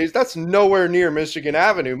Union Station? That's nowhere near Michigan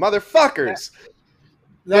Avenue, motherfuckers.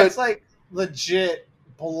 That's like legit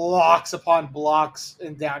blocks upon blocks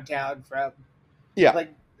in downtown from. Yeah.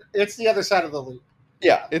 Like, it's the other side of the loop.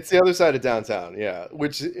 Yeah, it's the other side of downtown, yeah.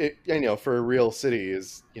 Which, for a real city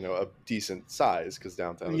is, a decent size because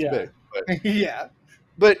downtown is big. But, yeah.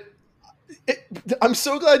 But I'm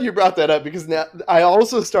so glad you brought that up because now I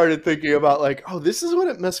also started thinking about like, oh, this is what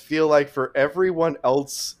it must feel like for everyone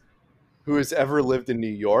else who has ever lived in New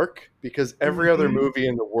York, because every other movie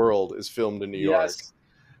in the world is filmed in New York.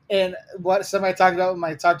 And what somebody talked about when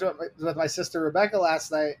I talked with my sister Rebecca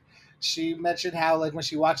last night, she mentioned how, like, when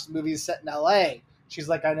she watched the movies set in L.A., she's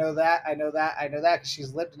like, I know that, because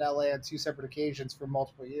she's lived in L.A. on 2 separate occasions for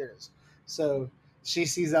multiple years. So she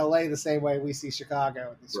sees L.A. the same way we see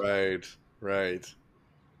Chicago. Right.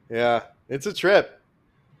 Yeah, it's a trip.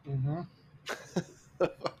 Mm-hmm.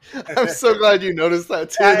 I'm so glad you noticed that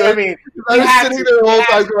too. I mean, I was sitting there the whole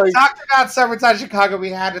time going, talked about Summertime Chicago. We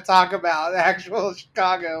had to talk about actual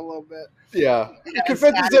Chicago a little bit. Yeah. The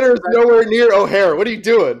convention center is nowhere near O'Hare. What are you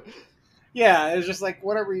doing? Yeah, it's just like,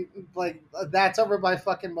 what are we, like, that's over by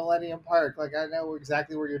fucking Millennium Park. Like, I know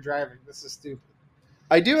exactly where you're driving. This is stupid.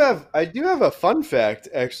 I do have a fun fact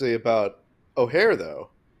actually about O'Hare though.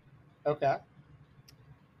 Okay.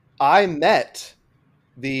 I met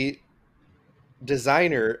the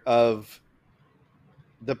designer of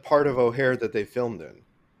the part of O'Hare that they filmed in.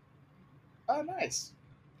 Oh, nice.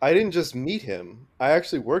 I didn't just meet him. I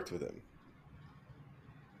actually worked with him.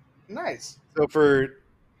 Nice. So for,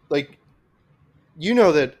 like,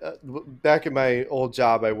 that back at my old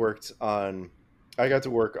job, I got to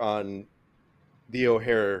work on the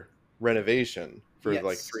O'Hare renovation for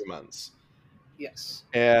like 3 months. Yes.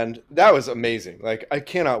 And that was amazing. Like, I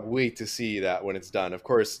cannot wait to see that when it's done. Of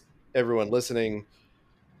course, everyone listening,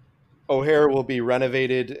 O'Hare will be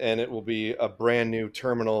renovated and it will be a brand new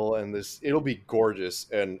terminal, and it'll be gorgeous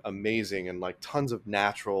and amazing, and like tons of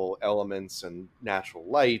natural elements and natural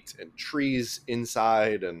light and trees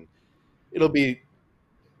inside, and it'll be,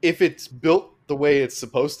 if it's built the way it's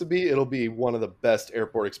supposed to be, it'll be one of the best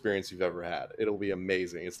airport experience you've ever had. It'll be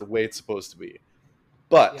amazing. It's the way it's supposed to be.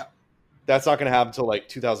 But that's not going to happen until like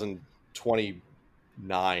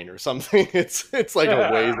 2029 or something. It's like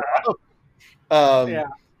a ways off.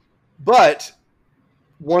 But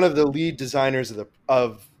one of the lead designers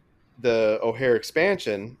of the O'Hare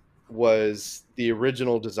expansion was the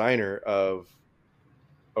original designer of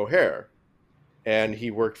O'Hare, and he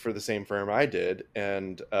worked for the same firm I did,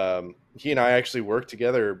 and he and I actually worked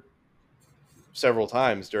together several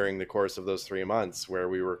times during the course of those 3 months where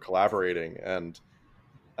we were collaborating, and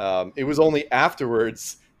it was only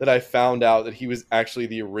afterwards that I found out that he was actually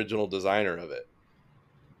the original designer of it.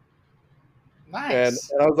 Nice.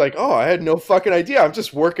 And I was like, oh, I had no fucking idea. I'm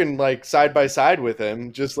just working like side by side with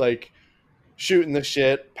him, just like shooting the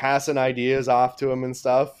shit, passing ideas off to him and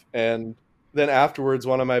stuff. And then afterwards,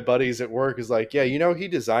 one of my buddies at work is like, yeah, he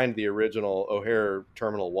designed the original O'Hare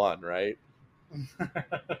Terminal 1, right?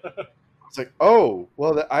 It's like, oh,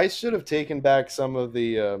 well, I should have taken back some of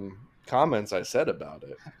the comments I said about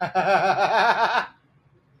it.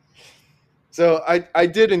 So I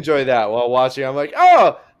did enjoy that while watching. I'm like,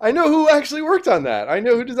 oh, I know who actually worked on that. I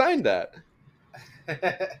know who designed that.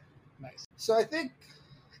 Nice. So I think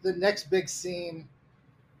the next big scene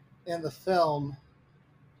in the film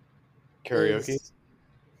karaoke.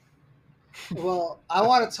 Well, I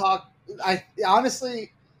want to talk. I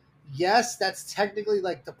honestly, yes, that's technically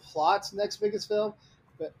like the plot's next biggest film.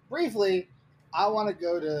 But briefly, I want to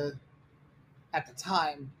go to, at the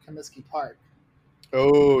time, Comiskey Park.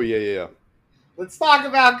 Oh yeah. Let's talk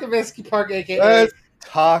about Comiskey Park, aka. Let's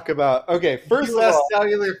talk about first US of all,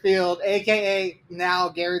 Cellular Field, aka now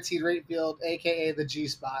Guaranteed Rate Field, aka the G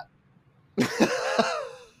Spot.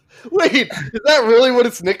 Wait, is that really what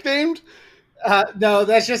it's nicknamed? No,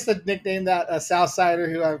 that's just a nickname that a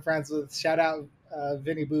Southsider who I'm friends with, shout out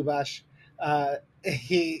Vinny Bubash,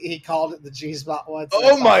 he called it the G Spot once.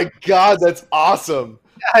 Oh my god, that's awesome!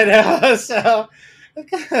 I know. So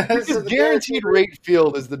because Guaranteed Rate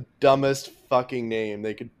Field is the dumbest fucking name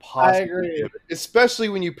they could possibly give it, especially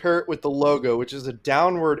when you pair it with the logo, which is a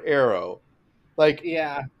downward arrow. Like,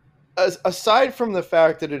 yeah. Aside from the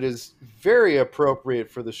fact that it is very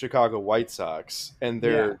appropriate for the Chicago White Sox and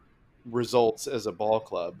their results as a ball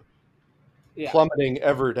club, plummeting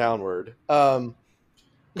ever downward.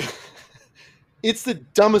 It's the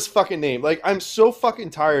dumbest fucking name. Like, I'm so fucking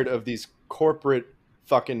tired of these corporate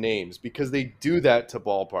fucking names because they do that to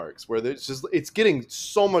ballparks where it's getting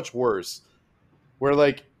so much worse. Where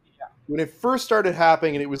like when it first started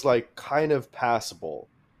happening and it was like kind of passable,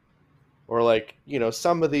 or like,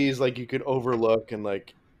 some of these like you could overlook and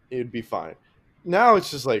like it'd be fine. Now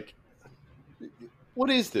it's just like,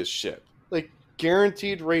 what is this shit? Like,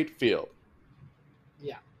 Guaranteed Rate Field.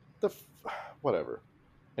 Yeah. Whatever.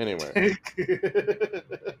 Anyway.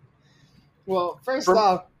 Well, first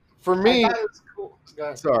off, for me, I thought it was cool. Go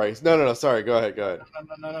ahead. Sorry. No. Sorry. Go ahead.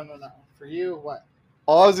 No. For you, what?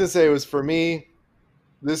 All I was gonna say was, for me,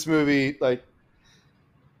 this movie, like,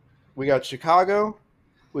 we got Chicago,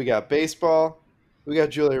 we got baseball, we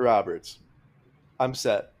got Julia Roberts. I'm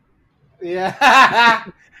set. Yeah.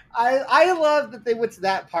 I love that they went to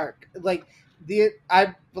that park. Like,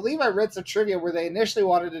 I believe I read some trivia where they initially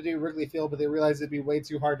wanted to do Wrigley Field, but they realized it'd be way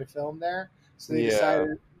too hard to film there. So they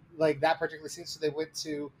decided, like, that particular scene, so they went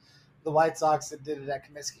to the White Sox and did it at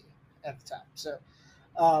Comiskey at the time. So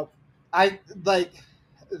I like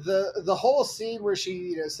the whole scene where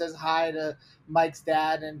she says hi to Mike's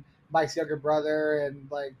dad and Mike's younger brother and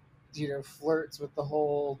like flirts with the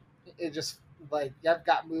whole. It just like, I've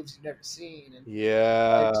got moves you've never seen, and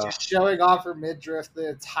like, just showing off her midriff the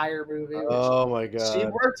entire movie. Oh my god! She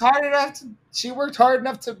worked hard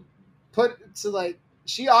enough to put to like.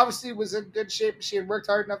 She obviously was in good shape. She had worked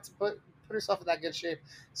hard enough to put herself in that good shape,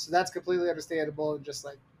 so that's completely understandable. And just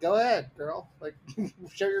like, go ahead, girl, like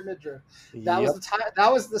show your midriff. That was the time.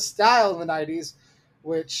 That was the style in the '90s,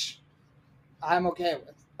 which I'm okay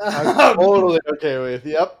with. I'm totally okay with.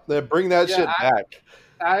 Yep, they bring that shit back.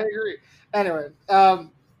 I agree. Anyway,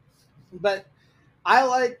 but I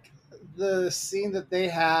like the scene that they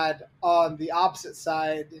had on the opposite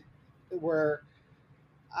side, where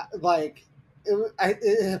like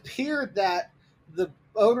it appeared that the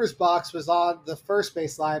owner's box was on the first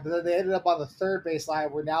base line, but then they ended up on the third base line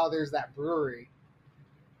where now there's that brewery.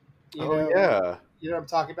 You know what I'm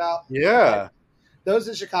talking about? Yeah. Like, those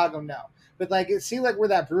in Chicago know. But like, it seemed like where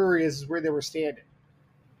that brewery is where they were standing.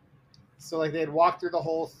 So like, they had walked through the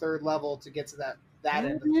whole third level to get to that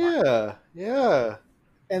end of the park. Yeah.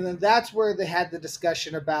 And then that's where they had the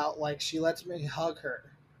discussion about like, she lets me hug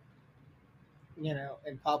her,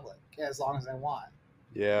 in public as long as I want.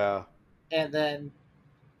 Yeah. and then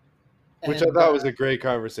Which I thought was a great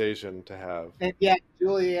conversation to have. And yeah,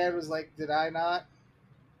 Julianne was like, "Did I not?"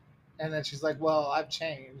 And then she's like, "Well, I've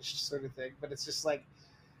changed," sort of thing. But it's just like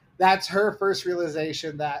that's her first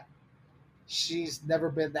realization that she's never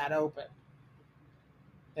been that open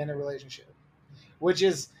in a relationship, which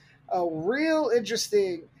is a real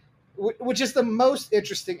interesting, which is the most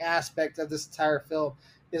interesting aspect of this entire film,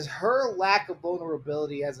 is her lack of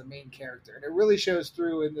vulnerability as a main character, and it really shows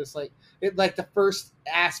through in this like the first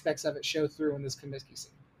aspects of it show through in this Comiskey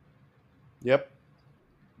scene. Yep.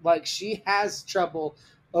 Like she has trouble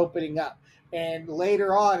opening up, and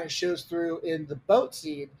later on it shows through in the boat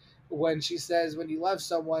scene when she says, "When you love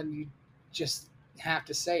someone, you just have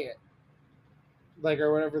to say it." Like,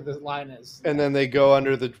 or whatever the line is. And then they go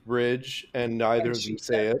under the bridge and neither of them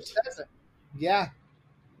say it. Yeah.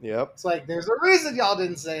 Yep. It's like, there's a reason y'all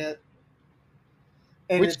didn't say it.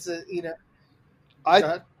 And Which, it's a, you know.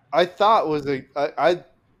 I thought was I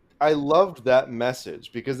loved that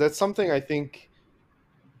message because that's something I think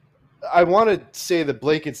I want to say the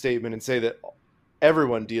blanket statement and say that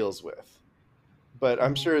everyone deals with. But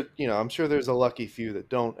I'm sure, I'm sure there's a lucky few that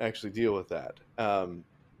don't actually deal with that.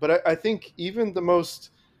 But I think even the most,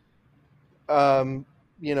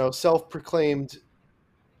 self-proclaimed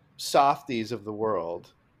softies of the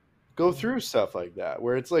world go through stuff like that,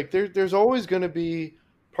 where it's like there's always going to be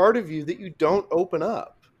part of you that you don't open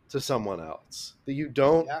up to someone else, that you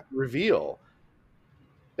don't reveal.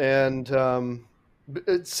 And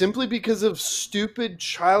it's simply because of stupid,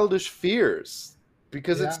 childish fears,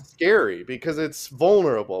 because it's scary, because it's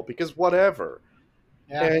vulnerable, because whatever.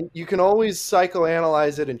 Yeah. And you can always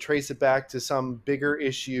psychoanalyze it and trace it back to some bigger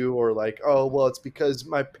issue, or like, oh, well, it's because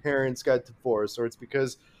my parents got divorced, or it's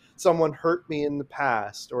because someone hurt me in the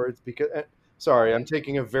past, or it's because sorry, I'm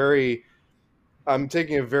taking a very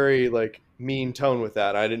like mean tone with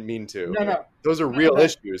that. I didn't mean to. No. Those are real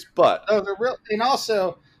issues, but those are real. And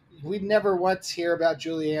also, we never once hear about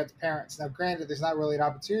Julianne's parents. Now, granted, there's not really an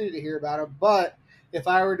opportunity to hear about them, but if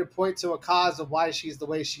I were to point to a cause of why she's the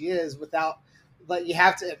way she is without, like, you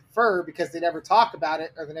have to infer because they never talk about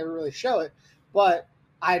it or they never really show it, but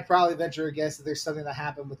I'd probably venture a guess that there's something that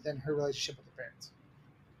happened within her relationship with her parents.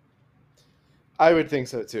 I would think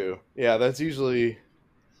so too. Yeah, that's usually,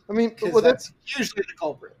 that's usually the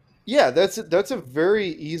culprit. Yeah, that's a very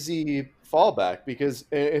easy fallback because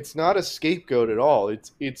it's not a scapegoat at all.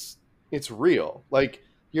 It's real. Like,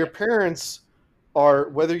 your parents are,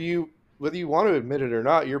 whether you want to admit it or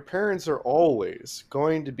not, your parents are always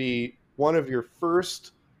going to be one of your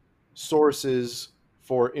first sources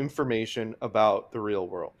for information about the real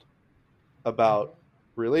world, about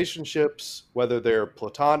relationships, whether they're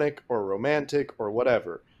platonic or romantic or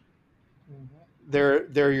whatever.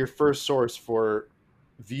 Mm-hmm. They're your first source for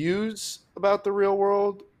views about the real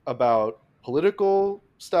world, about political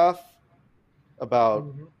stuff,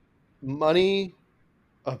 about money,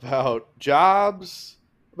 about jobs,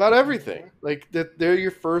 about everything. Like, that they're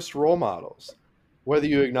your first role models, whether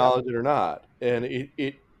you acknowledge it or not. And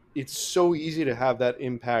it's so easy to have that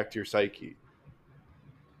impact your psyche.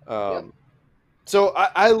 So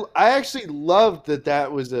I actually loved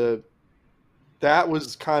that was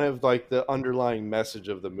kind of like the underlying message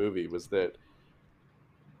of the movie, was that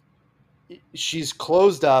she's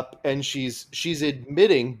closed up and she's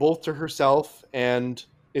admitting both to herself and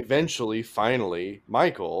eventually, finally,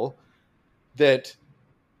 Michael, that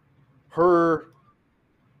her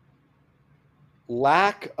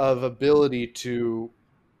lack of ability to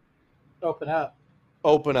open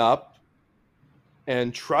up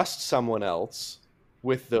and trust someone else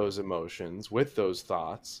with those emotions, with those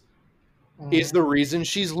thoughts, is the reason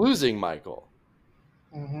she's losing Michael.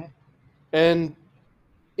 And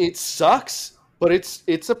it sucks, but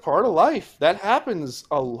it's a part of life. That happens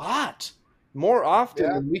a lot more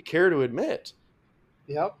often than we care to admit.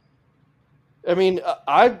 Yep. I mean,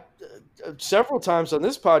 I've several times on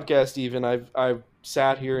this podcast, even I've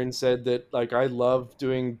sat here and said that, like, I love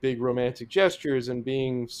doing big romantic gestures and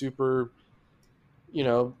being super,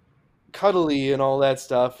 cuddly and all that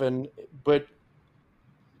stuff. But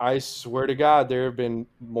I swear to God, there have been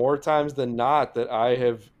more times than not that I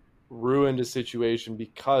have ruined a situation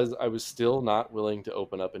because I was still not willing to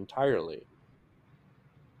open up entirely.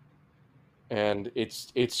 And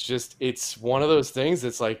it's one of those things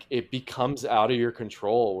that's like, it becomes out of your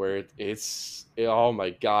control, where oh my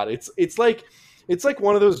God, it's like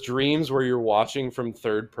one of those dreams where you're watching from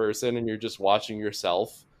third person and you're just watching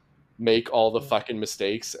yourself make all the fucking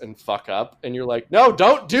mistakes and fuck up, and you're like, no,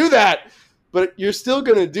 don't do that, but you're still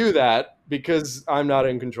gonna do that because I'm not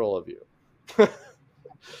in control of you.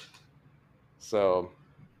 So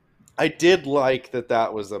I did like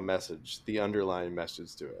that was a message, the underlying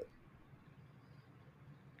message to it.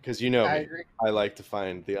 Because you know I me, agree. I like to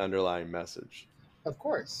find the underlying message. Of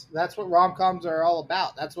course, that's what rom coms are all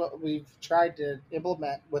about. That's what we've tried to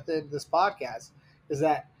implement within this podcast. Is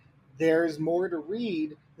that there's more to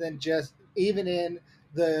read than just even in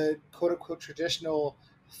the quote unquote traditional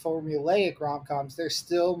formulaic rom coms. There's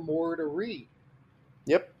still more to read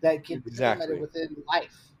Yep, that can be implemented exactly, within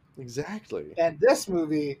life. exactly. And this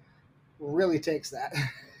movie really takes that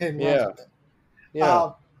and runs Yeah, with it. yeah,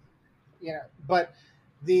 Um, but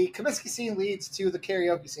the Comiskey scene leads to the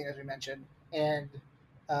karaoke scene, as we mentioned, and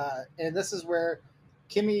this is where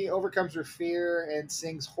Kimmy overcomes her fear and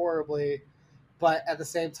sings horribly, but at the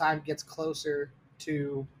same time gets closer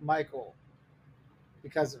to Michael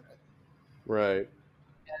because of it. right.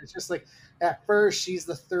 And it's just like at first she's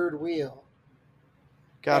the third wheel,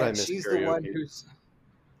 God, I and miss she's the one karaoke. who's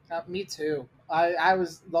me too. I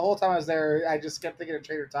was the whole time I was there. I just kept thinking of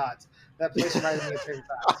Trader Todd's. That place reminded me of Trader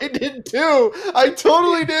Todd's. I did too. I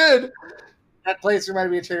totally did. That place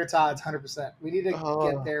reminded me of Trader Todd's, 100%. We need to get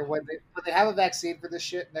Oh, there when they have a vaccine for this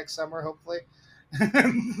shit next summer, hopefully.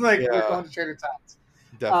 Like we're yeah, going to Trader Todd's.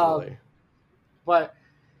 definitely. But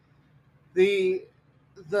the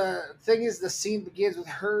thing is, the scene begins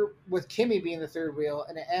with Kimmy being the third wheel,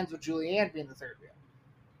 and it ends with Julianne being the third wheel.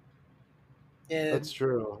 That's And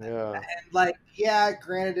true. Yeah. like, yeah,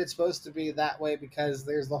 granted, it's supposed to be that way because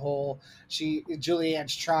there's the whole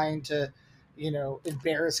Julianne's trying to,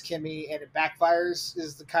 embarrass Kimmy, and it backfires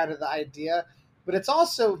is the kind of the idea, but it's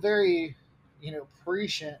also very,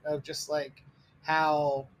 prescient of just like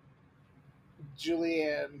how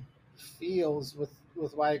Julianne feels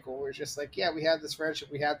with Michael. We're just like, yeah, we have this friendship,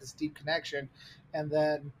 we have this deep connection, and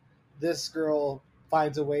then this girl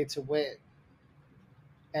finds a way to win,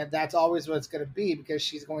 and that's always what it's going to be because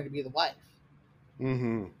she's going to be the wife.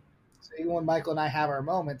 Mm-hmm. So even when Michael and I have our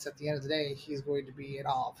moments, at the end of the day, he's going to be in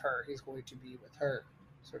awe of her. He's going to be with her,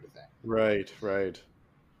 sort of thing. Right, right.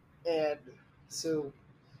 And so,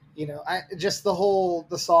 I just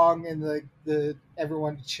the song and the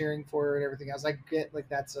everyone cheering for her and everything else. I get like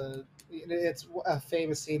it's a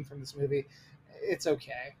famous scene from this movie. It's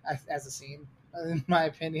okay as a scene, in my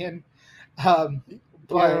opinion. Um,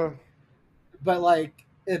 but Yeah. but like,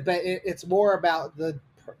 it's more about the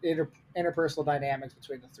interpersonal dynamics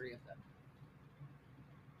between the three of them.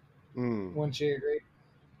 Mm. Wouldn't you agree?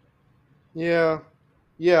 Yeah.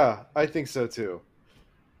 Yeah, I think so too.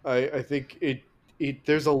 I think it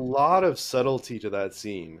there's a lot of subtlety to that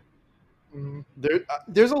scene. Mm-hmm.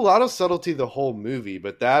 There's a lot of subtlety the whole movie,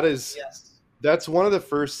 but Yes. that's one of the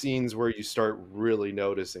first scenes where you start really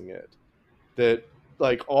noticing it. That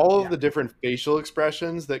like all of Yeah. the different facial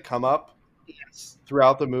expressions that come up Yes.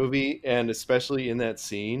 throughout the movie and especially in that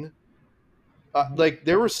scene. Mm-hmm. Like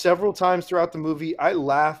there were several times throughout the movie I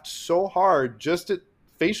laughed so hard just at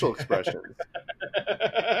facial expressions.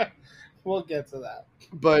 We'll get to that.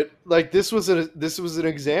 But like this was an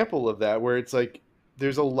example of that where it's like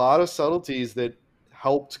there's a lot of subtleties that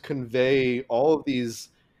helped convey all of these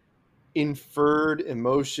inferred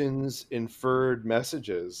emotions, inferred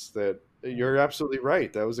messages that you're absolutely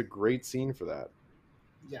right. That was a great scene for that.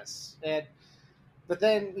 Yes. But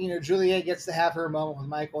then, Juliet gets to have her moment with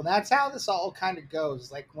Michael, and that's how this all kind of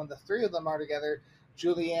goes. Like when the three of them are together,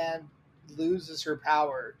 Julianne loses her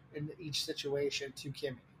power in each situation to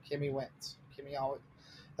Kimmy. Kimmy wins. Kimmy always,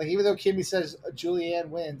 like, even though Kimmy says Julianne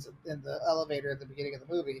wins in the elevator at the beginning of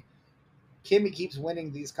the movie, Kimmy keeps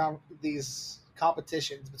winning these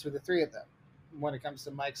competitions between the three of them when it comes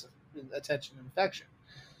to Mike's attention and affection.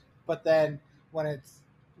 But then when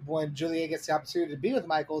when Juliet gets the opportunity to be with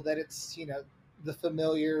Michael, that it's the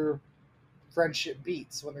familiar friendship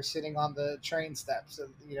beats when they're sitting on the train steps of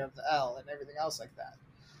the L and everything else like that.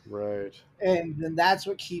 Right. And then that's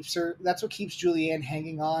what keeps Julianne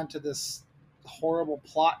hanging on to this horrible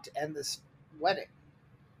plot to end this wedding.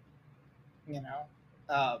 You know,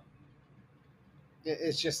 uh,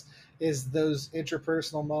 it's just is those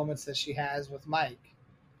interpersonal moments that she has with Mike,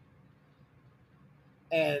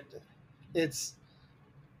 and it's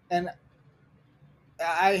and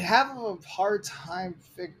I have a hard time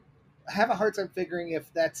figuring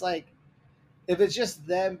if that's like if it's just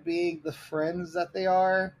them being the friends that they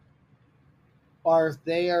are, or if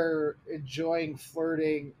they are enjoying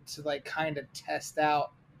flirting to like kind of test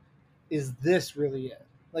out, is this really it?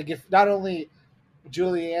 Like if not only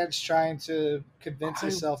Julianne's trying to convince I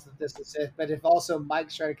herself that this is it, but if also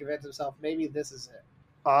Mike's trying to convince himself maybe this is it.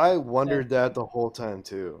 I And wondered that the whole time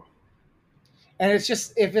too. and it's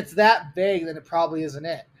just if it's that vague, then it probably isn't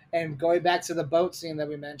it. And going back to the boat scene that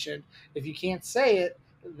we mentioned, if you can't say it,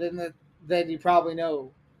 then you probably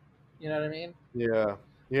know You know what I mean? Yeah.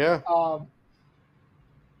 Yeah. Um,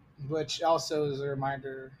 which also is a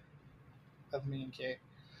reminder of me and Kate.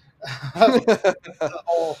 The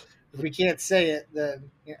whole, if we can't say it, then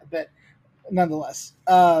but nonetheless,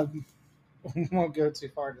 we won't go too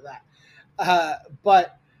far into that.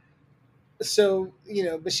 But so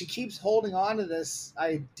but she keeps holding on to this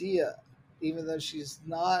idea, even though she's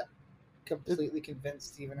not completely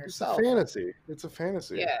convinced even It's a herself. fantasy. It's a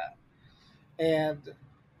fantasy. Yeah, and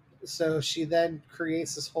so she then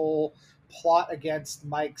creates this whole plot against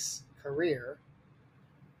Mike's career,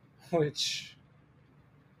 which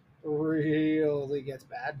really gets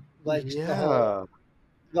bad. Like Yeah.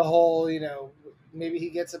 the whole, maybe he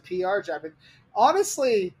gets a PR job. And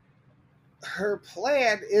honestly, her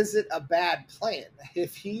plan isn't a bad plan.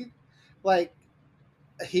 If like,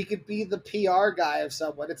 he could be the PR guy of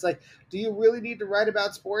someone. It's like, do you really need to write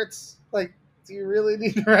about sports? Like, do you really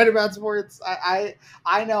need to write about sports? I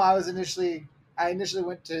know I initially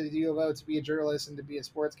went to the U of O to be a journalist and to be a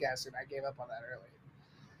sportscaster, and I gave up on that early.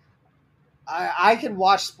 I can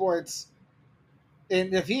watch sports,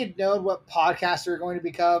 and if he had known what podcasts are going to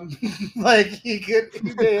become, like he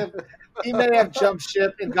may have jumped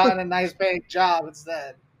ship and gotten a nice paying job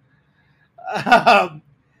instead. Um,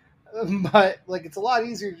 but like, it's a lot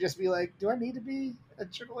easier to just be like, do I need to be a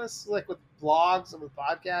journalist, like with blogs and with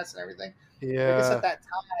podcasts and everything? I guess at Yeah. that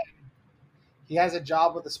time he has a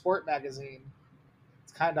job with a sport magazine.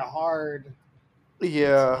 It's kind of hard to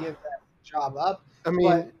Yeah. give that job up. I But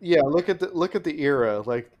mean, yeah, look at the era.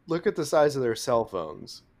 Like, look at the size of their cell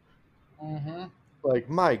phones. mm-hmm. Like,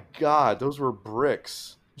 my God, those were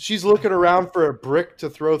bricks. She's looking around for a brick to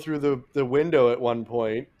throw through the window at one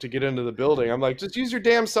point to get into the building. I'm like, just use your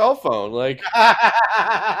damn cell phone. Like,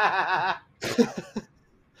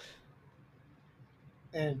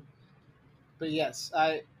 and but yes,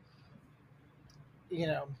 I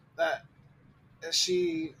that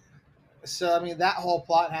she. So I mean, that whole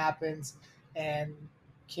plot happens, and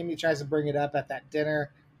Kimmy tries to bring it up at that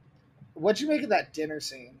dinner. What'd you make of that dinner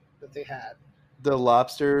scene that they had? the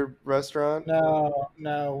lobster restaurant.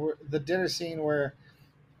 No, the dinner scene where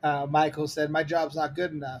Michael said, "My job's not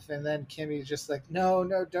good enough," and then Kimmy's just like, "No,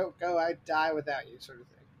 no, don't go. I'd die without you," sort of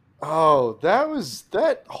thing. Oh,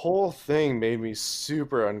 that whole thing made me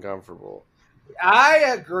super uncomfortable. I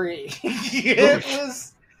agree. It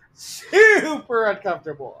was super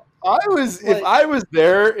uncomfortable. If Like, I was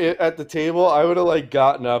there at the table, I would have like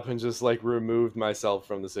gotten up and just like removed myself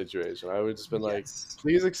from the situation. I would have just been like, yes,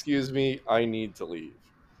 "Please excuse me, I need to leave."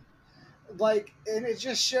 and it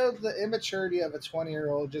just showed the immaturity of a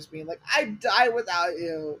 20-year-old just being like, "I die without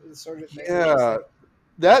you," sort of thing. It's just Yeah, like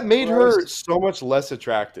that made her gross. so much less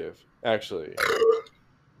attractive, actually.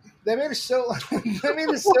 They made her so. They made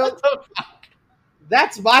her What so. the-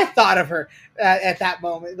 That's my thought of her at that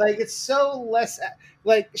moment. Like, it's so less.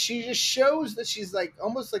 Like, she just shows that she's like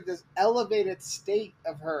almost like this elevated state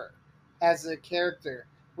of her as a character,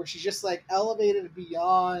 where she's just like elevated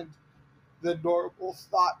beyond the normal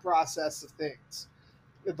thought process of things.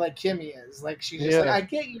 Like Kimmy is. Like, she's just like, Yeah, I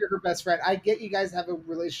get you're her best friend. I get you guys have a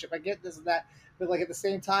relationship. I get this and that. But like, at the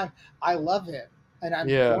same time, I love him, and I'm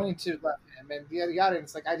yeah, going to love him, and yada yada. And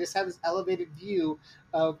it's like, I just have this elevated view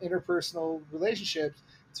of interpersonal relationships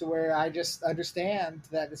to where I just understand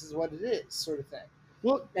that this is what it is, sort of thing.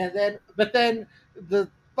 well, And then, but then the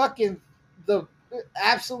fucking the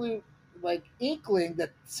absolute like inkling that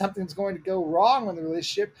something's going to go wrong in the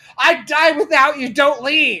relationship. I die without you. Don't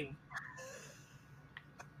leave.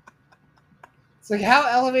 It's like, how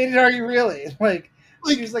elevated are you really? Like,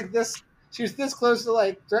 she like was like this. She was this close to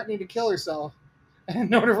like threatening to kill herself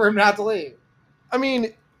in order for him not to leave. I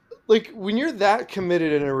mean, like when you're that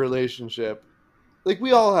committed in a relationship, like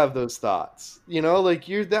we all have those thoughts, like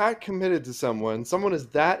you're that committed to someone is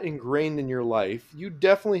that ingrained in your life, you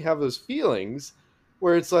definitely have those feelings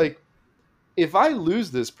where it's like, if I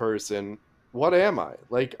lose this person, what am I?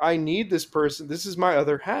 Like, I need this person. This is my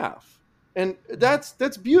other half. And that's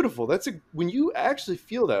beautiful. When you actually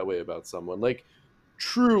feel that way about someone, like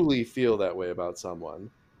truly feel that way about someone,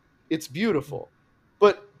 it's beautiful.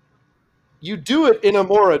 But you do it in a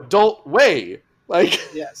more adult way. Like,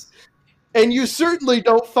 Yes. and you certainly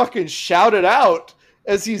don't fucking shout it out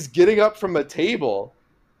as he's getting up from a table.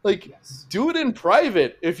 Like, Yes. do it in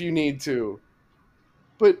private if you need to.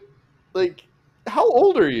 But, like, how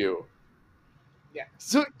old are you? Yeah.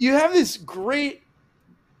 So you have this great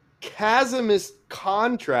chasmous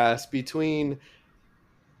contrast between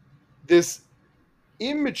this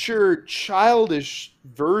immature, childish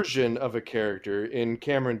version of a character in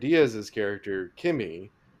Cameron Diaz's character, Kimmy,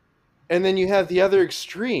 and then you have the other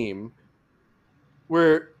extreme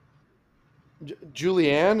where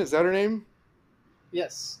Julianne, is that her name?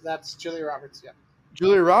 Yes, that's Julia Roberts. Yeah.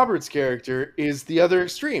 Julia Roberts' character is the other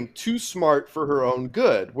extreme, too smart for her own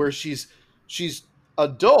good, where she's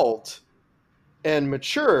adult and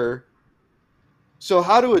mature. So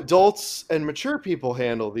how do adults and mature people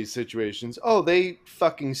handle these situations? Oh, they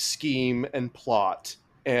fucking scheme and plot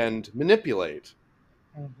and manipulate.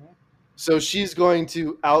 Mm-hmm. So she's going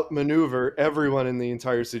to outmaneuver everyone in the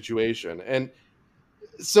entire situation. And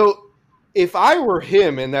so if I were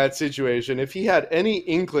him in that situation, if he had any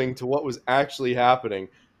inkling to what was actually happening,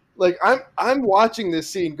 like I'm watching this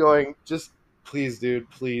scene going, just please, dude,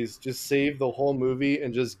 please just save the whole movie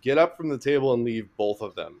and just get up from the table and leave both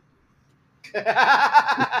of them.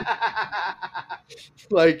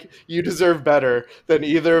 Like, you deserve better than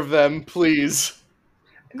either of them, please.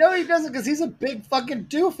 No, he doesn't, because he's a big fucking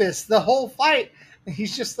doofus. The whole fight,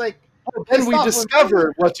 he's just like Then pissed we off.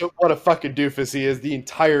 discover what a fucking doofus he is the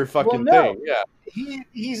entire Well, fucking no, thing. Yeah.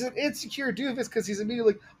 he's an insecure doofus because he's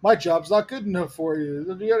immediately like, my job's not good enough for you.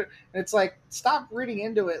 And it's like, stop reading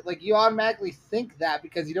into it. Like, you automatically think that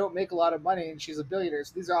because you don't make a lot of money and she's a billionaire.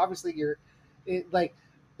 So these are obviously like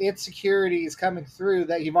insecurities coming through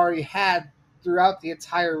that you've already had throughout the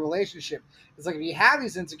entire relationship. It's like, if you have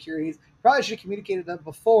these insecurities, you probably should have communicated them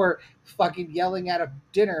before fucking yelling at a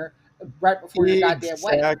dinner right before your goddamn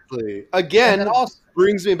wedding. Exactly. And Again, then also,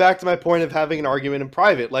 brings me back to my point of having an argument in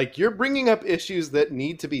private. Like, you're bringing up issues that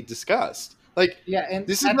need to be discussed. Like, yeah, and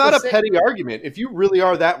this is at not the a same, petty argument. If you really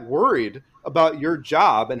are that worried about your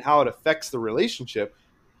job and how it affects the relationship,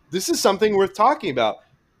 this is something worth talking about.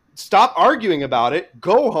 Stop arguing about it,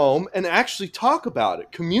 go home and actually talk about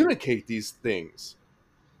it. Communicate these things.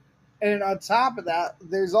 and on top of that,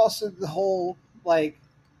 there's also the whole, like,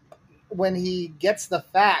 when he gets the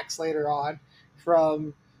facts later on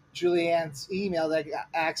from Julianne's email that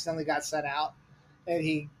accidentally got sent out, and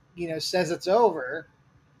he, says it's over,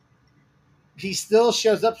 he still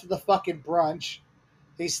shows up to the fucking brunch.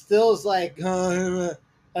 He still is like, and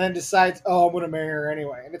then decides, oh, I'm going to marry her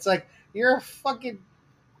anyway. And it's like, you're a fucking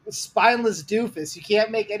spineless doofus. You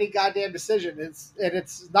can't make any goddamn decision.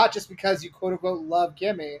 It's not just because you quote unquote love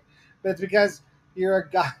Kimmy, but it's because you're a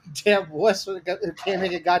goddamn wuss who can't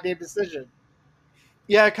make a goddamn decision.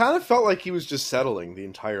 Yeah, it kind of felt like he was just settling the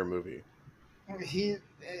entire movie. He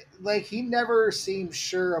never seemed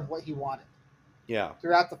sure of what he wanted Yeah.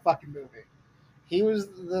 throughout the fucking movie. He was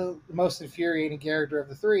the most infuriating character of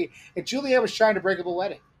the three, and Juliet was trying to break up a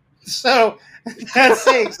wedding. So that's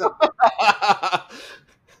saying something.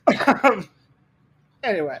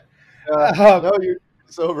 Anyway, no, you're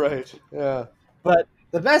so right. Yeah. but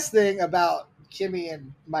the best thing about Kimmy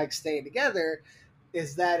and Mike staying together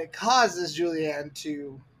is that it causes Julianne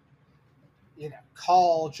to,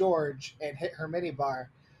 call George and hit her minibar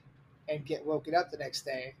and get woken up the next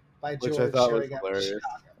day by George Which I thought was showing up. hilarious.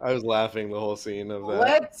 I was laughing the whole scene of that.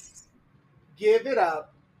 Let's give it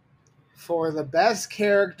up for the best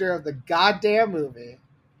character of the goddamn movie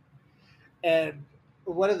and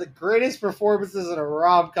one of the greatest performances in a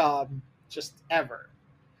rom-com just ever.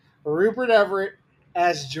 Rupert Everett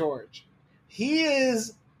as George. He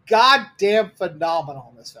is goddamn phenomenal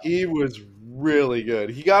in this film. He was really good.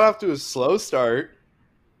 He got off to a slow start,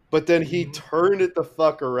 but then he turned it the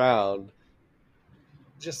fuck around.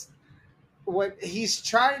 Just when he's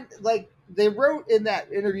trying, like, they wrote in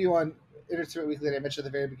that interview on Entertainment Weekly that I mentioned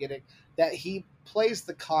at the very beginning that he plays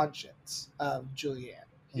the conscience of Julianne.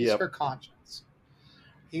 He's her conscience.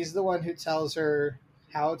 He's the one who tells her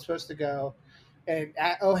how it's supposed to go. And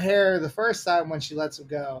at O'Hare, the first time when she lets him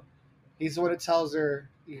go, he's the one who tells her,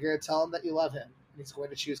 you're going to tell him that you love him. And he's going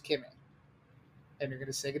to choose Kimmy. And you're going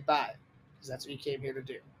to say goodbye. Because that's what you came here to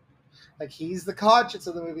do. Like, he's the conscience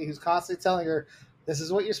of the movie who's constantly telling her, this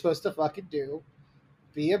is what you're supposed to fucking do.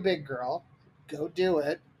 Be a big girl. Go do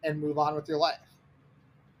it. And move on with your life.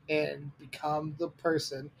 And become the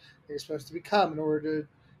person that you're supposed to become in order to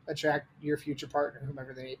attract your future partner,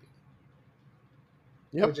 whomever they may be.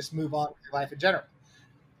 Yep. Or just move on with your life in general.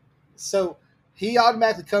 So he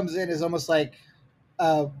automatically comes in as almost like,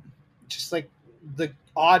 just like the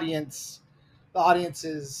audience's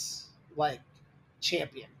like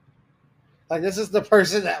champion. Like, this is the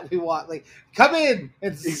person that we want. Like, come in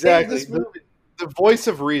and save this movie. The voice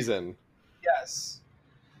of reason. Yes.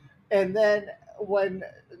 And then when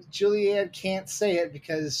Julianne can't say it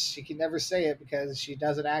because she can never say it because she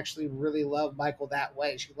doesn't actually really love Michael that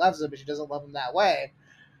way. She loves him, but she doesn't love him that way.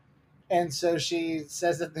 And so she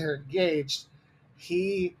says that they're engaged.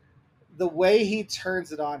 The way he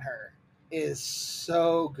turns it on her is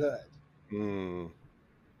so good.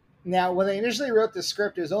 Now, when they initially wrote the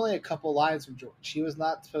script, it was only a couple lines from George. He was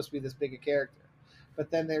not supposed to be this big a character. but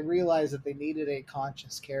then they realized that they needed a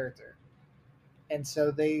conscious character, and so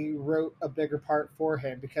they wrote a bigger part for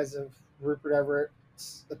him because of Rupert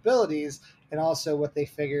Everett's abilities and also what they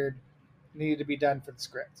figured needed to be done for the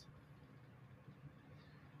script.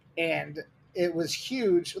 And it was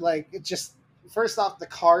huge. Like, it just, first off, the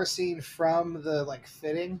car scene from the like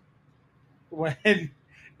fitting when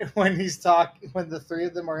he's talking, when the three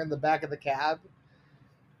of them are in the back of the cab,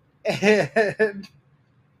 and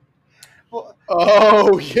well,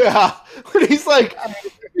 Oh yeah, when he's like,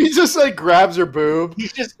 he just like grabs her boob.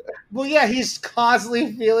 he's just, well, yeah, he's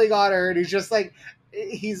constantly feeling on her, and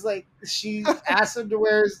he's like, she asked him to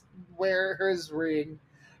wear his ring,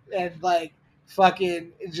 and like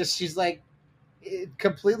fucking just, she's like, it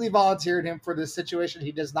completely volunteered him for this situation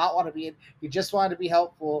he does not want to be in. He just wanted to be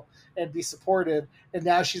helpful and be supportive, and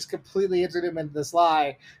now she's completely entered him into this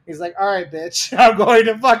lie. He's like, all right, bitch, I'm going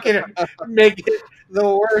to fucking make it the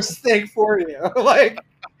worst thing for you. Like,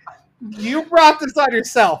 you brought this on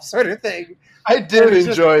yourself, sort of thing. I did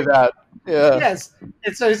enjoy that. Yeah. Yes.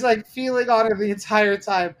 And so he's like feeling on her the entire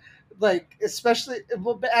time. Like, especially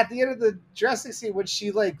at the end of the dressing scene when she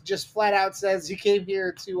like just flat out says, you came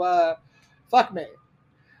here to fuck me,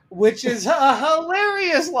 which is a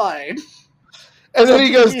hilarious line. And then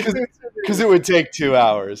he goes, because it would take 2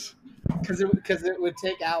 hours. Because it would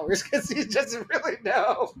take hours, because he doesn't really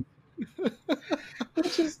know.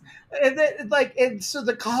 Which is, and then, like, and so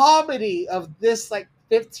the comedy of this like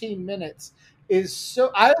 15 minutes is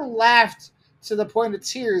so, I laughed to the point of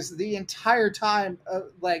tears the entire time.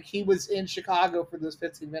 Like, he was in Chicago for those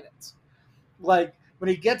 15 minutes. Like, when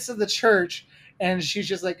he gets to the church and she's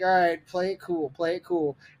just like, all right, play it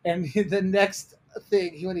cool. And the next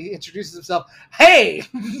thing, when he introduces himself, hey,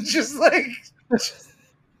 just like,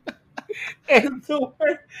 and the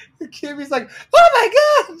way Kimmy's like, oh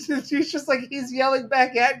my God! And she's just like, he's yelling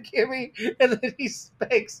back at Kimmy, and then he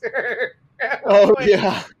spanks her. Oh,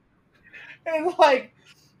 yeah. And like,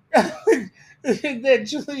 and then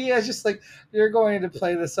Julia's just like, you're going to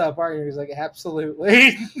play this up, aren't you? He's like,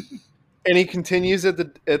 absolutely. And he continues at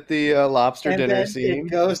the lobster and dinner then scene.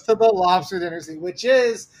 It goes to the lobster dinner scene, which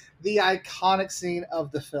is the iconic scene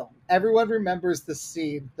of the film. Everyone remembers the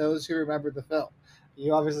scene, those who remember the film.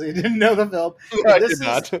 You obviously didn't know the film. I did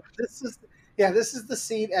not. This is the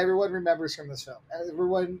scene everyone remembers from this film.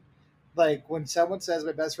 Everyone, like, when someone says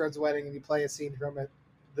My Best Friend's Wedding and you play a scene from it,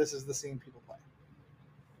 this is the scene people play.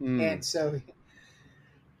 And so,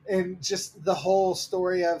 and just the whole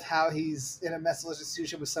story of how he's in a mental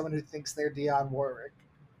institution with someone who thinks they're Dionne Warwick.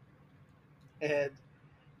 And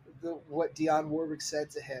what Dionne Warwick said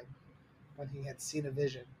to him when he had seen a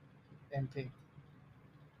vision in Pink.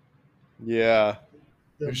 Yeah.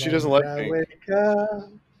 She doesn't like Pink. Wake up.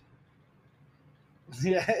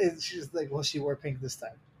 Yeah, and she's like, well, she wore pink this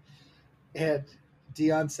time. And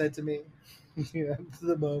Dionne said to me,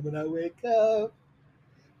 the moment I wake up,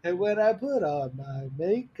 and when I put on my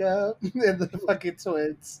makeup, and the fucking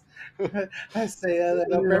twins, I say a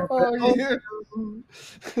little prayer for you.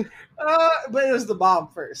 But it was the mom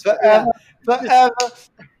first. Forever.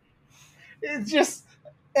 It's just,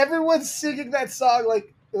 everyone's singing that song,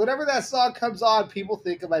 like, whenever that song comes on, people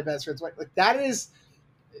think of My Best Friend's Wedding. Like, that is,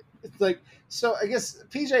 it's like, so I guess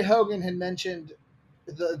PJ Hogan had mentioned,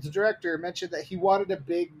 the director mentioned that he wanted a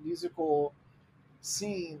big musical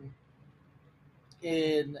scene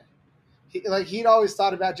in, he'd always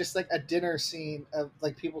thought about just like a dinner scene of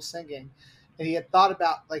like people singing. And he had thought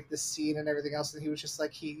about like the scene and everything else. And he was just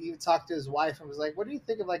like, he talked to his wife and was like, what do you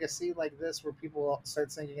think of like a scene like this where people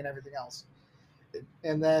start singing and everything else?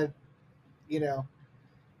 And then,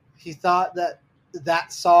 he thought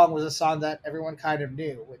that song was a song that everyone kind of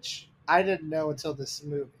knew, which I didn't know until this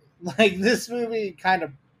movie. Like, this movie kind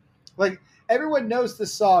of, like, everyone knows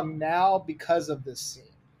this song now because of this scene.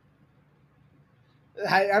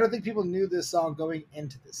 I don't think people knew this song going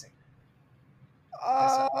into the scene.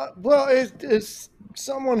 Well, it's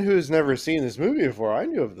someone who's never seen this movie before. I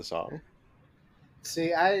knew of the song.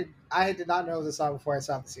 See, I did not know the song before I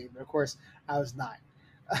saw the scene, but of course I was 9.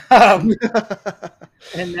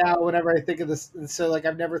 And now whenever I think of this, so like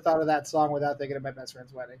I've never thought of that song without thinking of My Best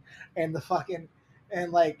Friend's Wedding. And the fucking,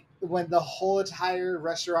 and like when the whole entire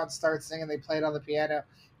restaurant starts singing, they play it on the piano,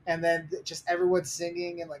 and then just everyone's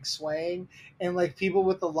singing and like swaying, and like people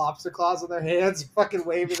with the lobster claws on their hands fucking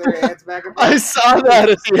waving their hands back and forth. I saw that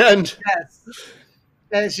at the end. Yes.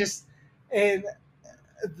 And it's just, and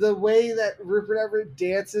the way that Rupert Everett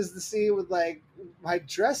dances the scene with like my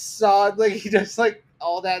dress on, like he does like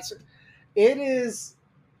all that. It is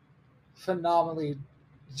phenomenally,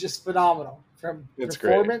 just phenomenal, from it's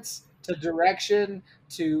performance to direction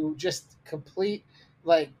to just complete,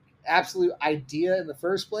 like, absolute idea in the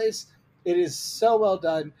first place. It is so well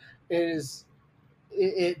done.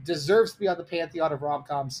 It deserves to be on the pantheon of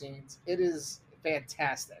rom-com scenes. It is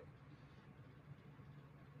fantastic.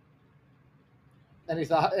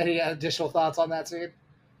 Any additional thoughts on that scene?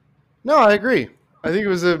 No, I agree. I think it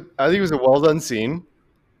was a well done scene,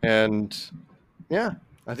 and yeah,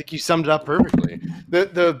 I think you summed it up perfectly.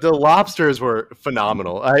 The lobsters were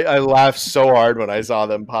phenomenal. I laughed so hard when I saw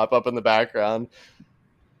them pop up in the background.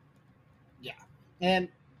 Yeah. And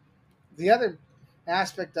the other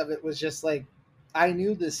aspect of it was just like I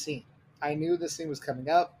knew this scene. I knew this scene was coming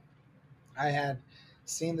up. I had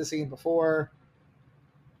seen the scene before,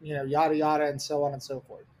 yada yada, and so on and so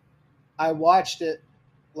forth. I watched it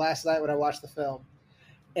last night when I watched the film,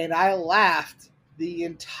 and I laughed the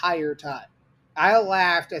entire time. I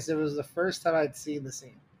laughed as if it was the first time I'd seen the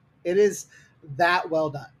scene. It is that well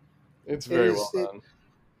done. It's very well done.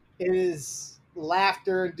 It is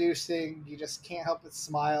laughter inducing. You just can't help but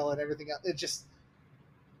smile and everything else. It just,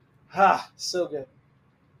 so good.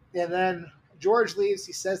 And then George leaves.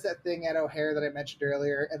 He says that thing at O'Hare that I mentioned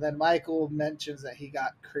earlier, and then Michael mentions that he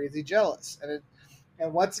got crazy jealous.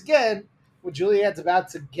 And once again, when Juliet's about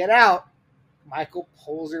to get out, Michael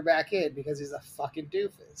pulls her back in because he's a fucking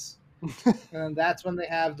doofus. And that's when they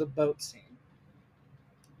have the boat scene,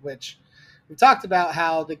 which we talked about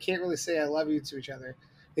how they can't really say "I love you" to each other.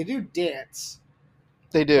 They do dance.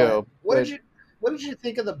 They do. What did you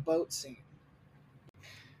think of the boat scene?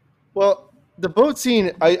 Well, the boat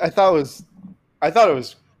scene, I thought it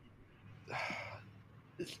was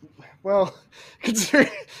well, considering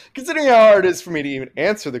how hard it is for me to even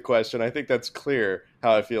answer the question, I think that's clear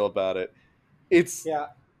how I feel about it.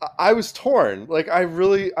 I was torn. Like I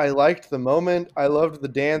liked the moment. I loved the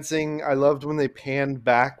dancing. I loved when they panned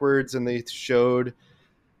backwards and they showed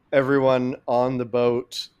everyone on the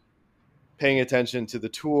boat paying attention to the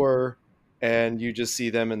tour, and you just see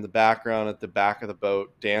them in the background at the back of the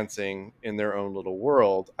boat dancing in their own little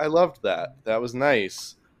world. I loved that. That was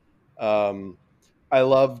nice. I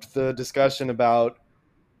loved the discussion about,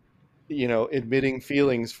 admitting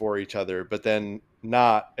feelings for each other, but then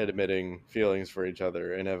not admitting feelings for each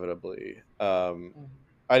other inevitably. I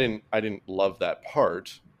didn't love that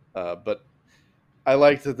part, but I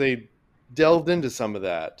liked that they delved into some of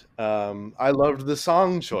that. I loved the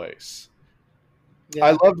song choice. Yeah.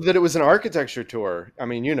 I loved that it was an architecture tour. I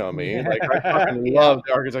mean, you know me. Like I fucking love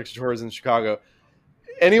the architecture tours in Chicago.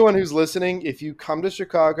 Anyone who's listening, if you come to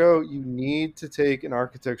Chicago, you need to take an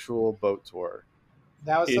architectural boat tour.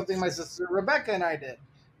 That was something my sister Rebecca and I did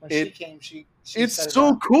when she came. She it's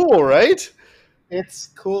so cool, right?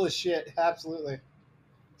 It's cool as shit. Absolutely.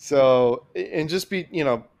 So, and just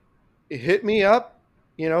hit me up.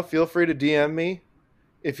 Feel free to DM me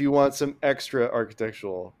if you want some extra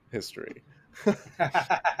architectural history.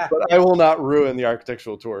 But I will not ruin the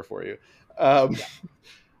architectural tour for you.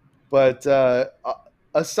 But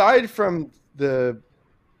aside from the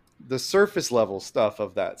surface level stuff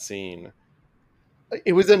of that scene,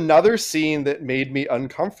 it was another scene that made me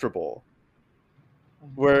uncomfortable,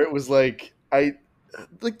 where it was like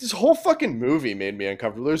this whole fucking movie made me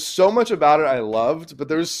uncomfortable. There's so much about it I loved, but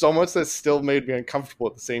there's so much that still made me uncomfortable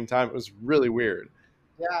at the same time. It was really weird.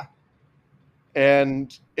 Yeah.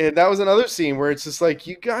 And that was another scene where it's just like,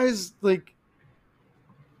 you guys,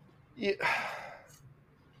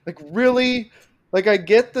 really, I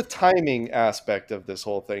get the timing aspect of this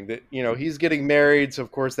whole thing that, he's getting married. So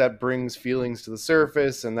of course that brings feelings to the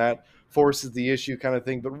surface and that forces the issue kind of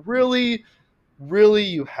thing. But really,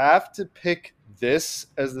 you have to pick this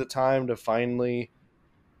as the time to finally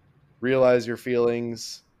realize your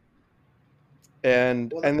feelings.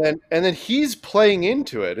 And then he's playing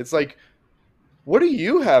into it. It's like, what do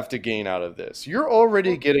you have to gain out of this? You're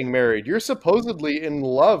already getting married. You're supposedly in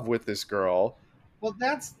love with this girl. Well,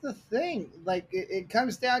 that's the thing. Like, it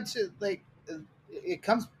comes down to, it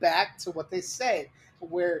comes back to what they say,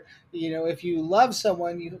 where, if you love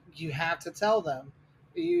someone, you have to tell them.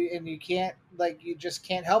 You can't, you just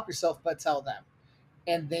can't help yourself but tell them.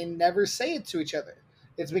 And they never say it to each other.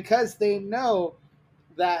 It's because they know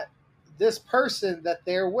that this person that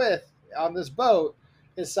they're with on this boat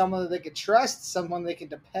is someone that they can trust, someone they can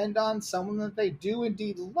depend on, someone that they do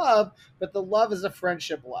indeed love, but the love is a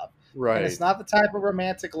friendship love. Right. And it's not the type of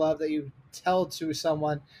romantic love that you tell to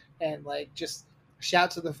someone and just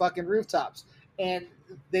shout to the fucking rooftops. And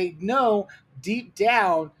they know deep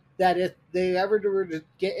down that if they ever were to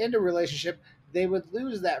get into a relationship, they would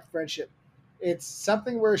lose that friendship. It's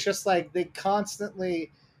something where it's just they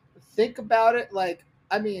constantly think about it.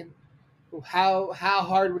 How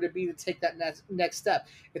hard would it be to take that next step?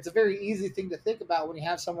 It's a very easy thing to think about when you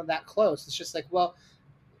have someone that close. It's just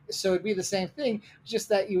So it'd be the same thing, just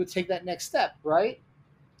that you would take that next step, right?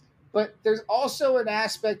 But there's also an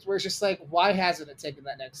aspect where it's just like, why hasn't it taken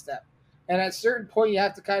that next step? And at a certain point, you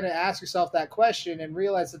have to kind of ask yourself that question and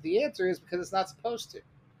realize that the answer is because it's not supposed to.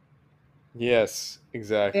 Yes, And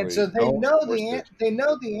exactly. so they Don't know force it. they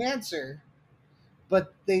know the answer,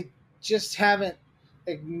 but they just haven't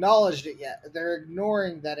acknowledged it yet. They're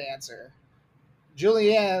ignoring that answer.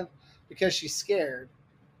 Julianne because she's scared,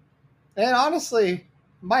 and honestly,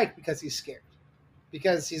 Mike because he's scared,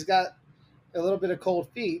 because he's got a little bit of cold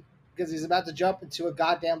feet because he's about to jump into a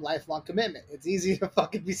goddamn lifelong commitment. It's easy to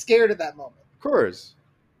fucking be scared at that moment. Of course.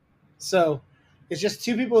 So it's just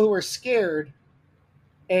two people who are scared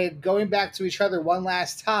and going back to each other one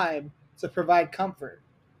last time to provide comfort.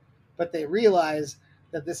 But they realize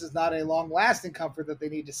that this is not a long lasting comfort that they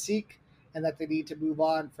need to seek, and that they need to move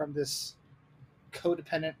on from this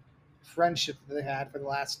codependent friendship that they had for the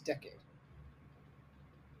last decade.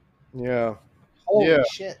 Yeah. Holy Yeah.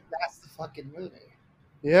 shit, that's the fucking movie.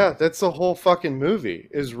 Yeah, that's the whole fucking movie,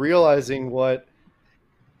 is realizing what,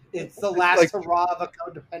 It's the last like, hurrah of a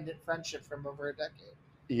codependent friendship from over a decade.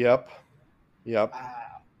 yep. Yep.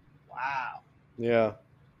 Wow. Wow. Yeah.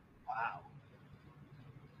 Wow.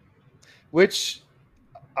 Which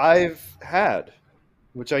I've had,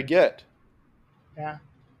 which I get. Yeah.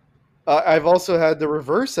 I've also had the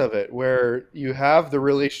reverse of it, where you have the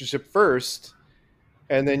relationship first,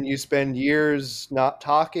 and then you spend years not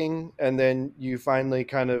talking, and then you finally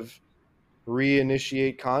kind of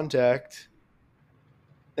reinitiate contact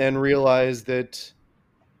and realize that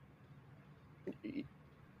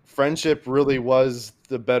friendship really was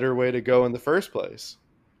the better way to go in the first place.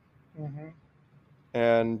 Mm-hmm.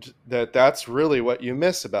 And that's really what you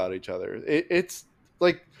miss about each other. It's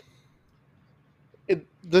like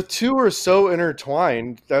the two are so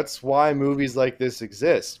intertwined. That's why movies like this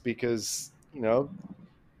exist, because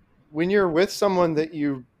when you're with someone that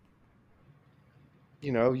you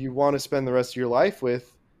want to spend the rest of your life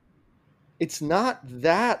with, it's not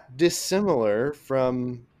that dissimilar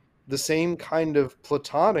from the same kind of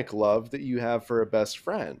platonic love that you have for a best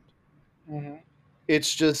friend. Mm-hmm.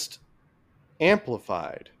 It's just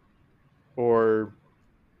amplified, or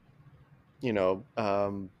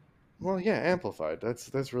well, yeah, amplified.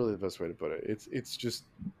 That's really the best way to put it.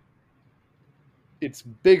 It's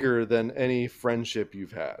bigger than any friendship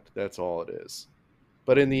you've had. That's all it is.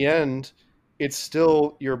 But in the end, it's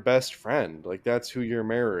still your best friend. Like, that's who you're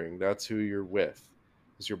marrying. That's who you're with.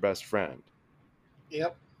 Is your best friend.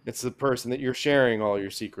 Yep. It's the person that you're sharing all your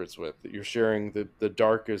secrets with, that you're sharing the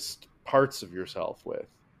darkest parts of yourself with.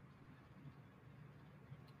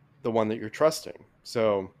 The one that you're trusting.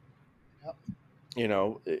 So, Yep.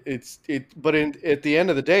 but at the end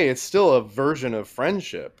of the day, it's still a version of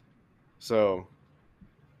friendship. So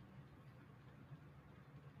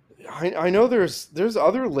I know there's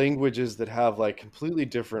other languages that have like completely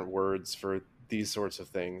different words for these sorts of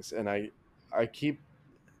things, and I keep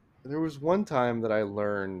there was one time that I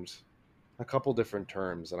learned a couple different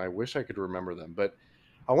terms, and I wish I could remember them, but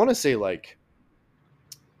I want to say like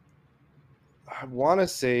I want to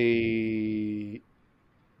say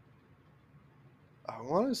I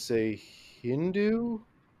want to say Hindu,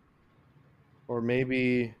 or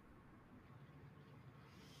maybe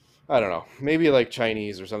I don't know, maybe like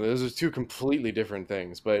Chinese or something. Those are two completely different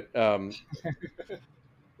things, but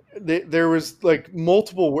there was like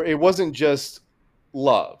multiple. It wasn't just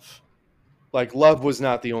love. Like, love was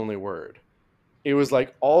not the only word. It was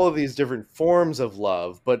like all of these different forms of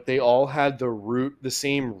love, but they all had the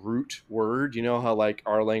same root word. You know how like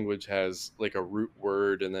our language has like a root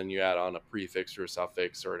word, and then you add on a prefix or a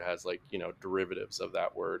suffix, or it has like derivatives of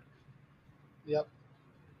that word. Yep.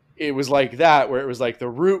 It was like that, where it was like the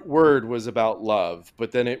root word was about love,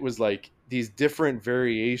 but then it was like these different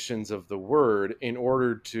variations of the word in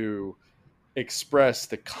order to express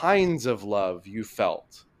the kinds of love you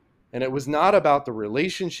felt. And it was not about the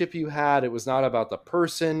relationship you had, it was not about the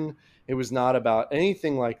person, it was not about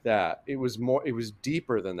anything like that. It was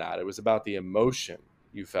deeper than that. It was about the emotion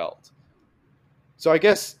you felt. So I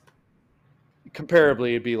guess comparably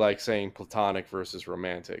it'd be like saying platonic versus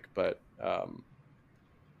romantic, but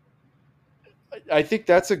I think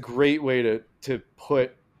that's a great way to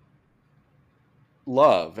put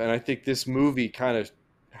love, and I think this movie kind of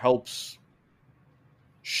helps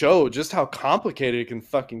show just how complicated it can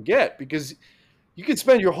fucking get, because you can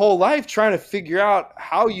spend your whole life trying to figure out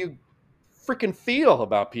how you freaking feel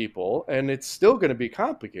about people, and it's still going to be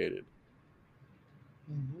complicated.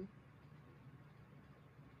 Mm-hmm.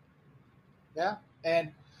 Yeah.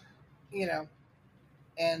 And you know,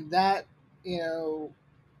 and that you know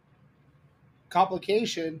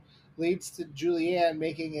complication leads to Julianne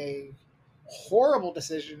making a horrible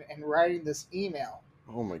decision and writing this email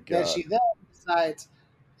Oh my that god. she then decides,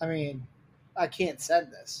 I mean, I can't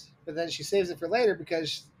send this. But then she saves it for later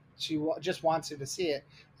because she just wants you to see it.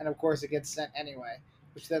 And of course, it gets sent anyway,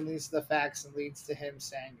 which then leads to the facts and leads to him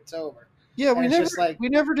saying it's over. Yeah, And it's just like, we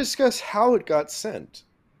never discuss how it got sent.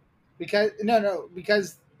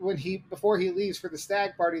 because when before he leaves for the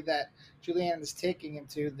stag party that Julianne is taking him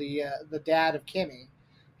to, the dad of Kimmy,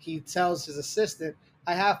 he tells his assistant,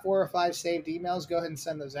 "I have 4 or 5 saved emails. Go ahead and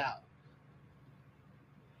send those out."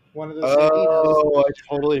 One of those saved emails. Oh, I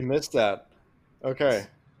totally missed that. Okay.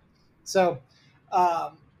 So,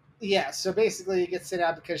 yeah. So basically, it gets sent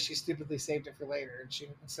out because she stupidly saved it for later, and she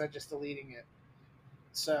instead of just deleting it.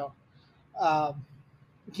 So,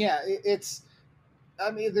 yeah, it's. I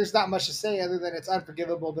mean, there's not much to say other than it's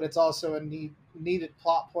unforgivable, but it's also a needed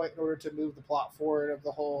plot point in order to move the plot forward of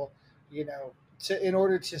the whole, in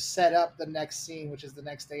order to set up the next scene, which is the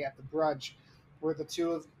next day at the brunch,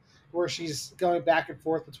 where she's going back and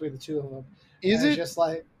forth between the two of them. Is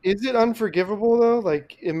it unforgivable though?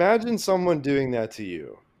 Like, imagine someone doing that to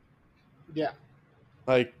you. Yeah.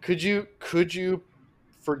 Like, could you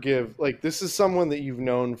forgive? Like, this is someone that you've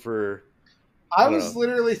known for. I was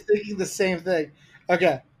literally thinking the same thing.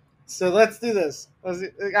 Okay, so let's do this.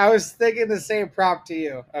 I was thinking the same prompt to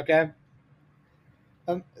you. Okay,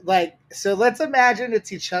 so let's imagine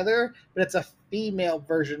it's each other, but it's a female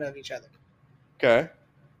version of each other. Okay.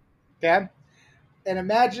 Okay, and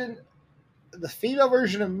imagine the female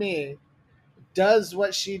version of me does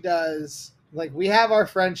what she does. Like, we have our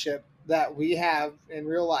friendship that we have in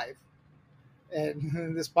real life, and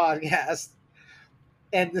in this podcast,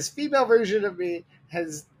 and this female version of me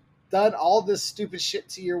has done all this stupid shit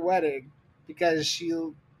to your wedding because she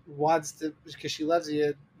loves you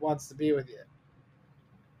and wants to be with you.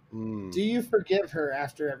 Do you forgive her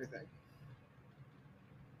after everything?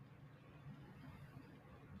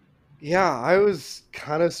 Yeah, I was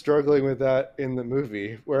kind of struggling with that in the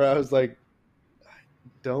movie where I was like, I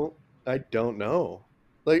don't know.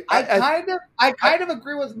 Like, I kind of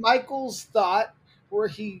agree with Michael's thought where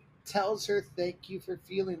he tells her, "Thank you for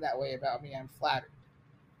feeling that way about me. I'm flattered."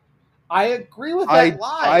 I agree with that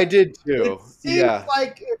line. I did too.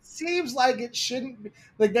 It seems like it shouldn't be,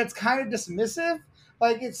 like, that's kind of dismissive.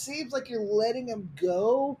 Like, it seems like you're letting him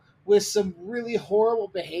go with some really horrible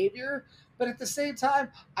behavior, but at the same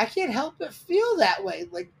time, I can't help but feel that way.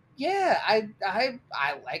 Like, yeah, I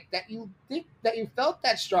like that you think that you felt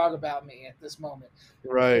that strong about me at this moment.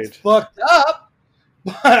 Right. It's fucked up,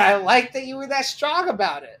 but I like that you were that strong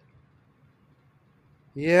about it.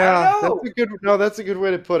 Yeah, that's a good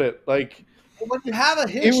way to put it. Like, when you have a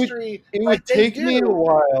history, it would take me a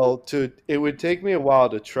while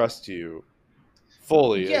to trust you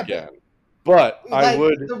fully again. But I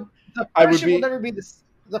would. The friendship will never be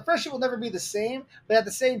the friendship will never be the same. But at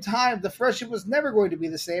the same time, the friendship was never going to be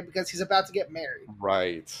the same because he's about to get married.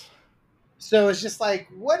 Right. So it's just like,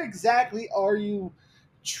 what exactly are you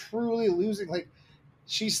truly losing? Like,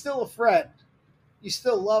 she's still a friend. You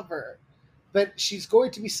still love her. But she's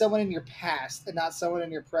going to be someone in your past and not someone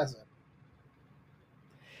in your present.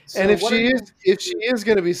 So and if she is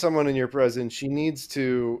going to be someone in your present, she needs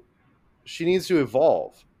to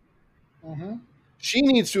evolve. Mm-hmm. She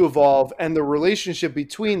needs to evolve, and the relationship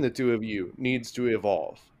between the two of you needs to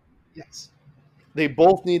evolve. Yes. They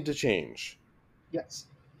both need to change. Yes.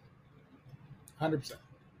 100%.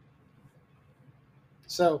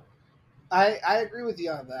 So, I agree with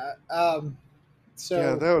you on that.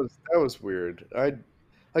 Yeah, that was weird.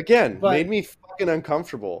 Made me fucking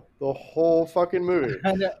uncomfortable the whole fucking movie.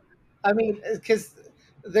 I mean, because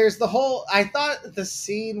there's the whole. I thought the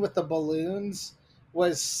scene with the balloons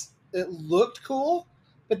it looked cool,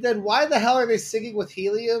 but then why the hell are they singing with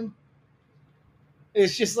helium?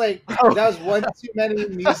 It's just like that was one too many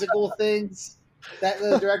musical things that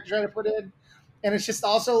the director tried to put in, and it's just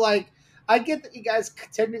also like, I get that you guys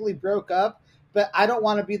technically broke up, but I don't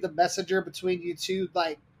want to be the messenger between you two,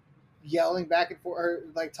 like yelling back and forth, or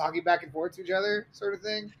like talking back and forth to each other, sort of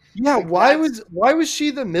thing. Yeah, like why was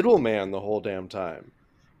she the middleman the whole damn time?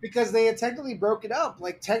 Because they had technically broken up.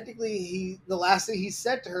 Like, technically, the last thing he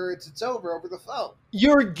said to her, it's over the phone.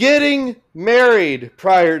 You're getting married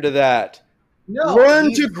prior to that. No,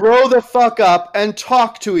 learn to grow the fuck up and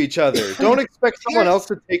talk to each other. Don't expect someone else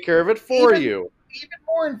to take care of it for you. Even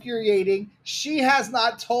more infuriating, she has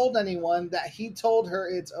not told anyone that he told her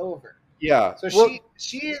it's over. Yeah. So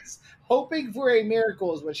she is hoping for a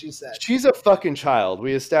miracle, is what she said. She's a fucking child.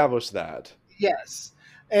 We established that. Yes.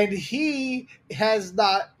 And he has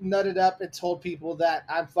not nutted up and told people that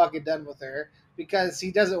I'm fucking done with her, because he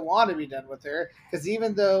doesn't want to be done with her. Because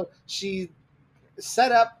even though she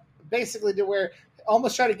set up basically to where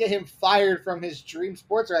almost try to get him fired from his dream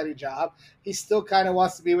sports writing job, he still kind of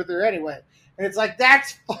wants to be with her anyway. And it's like,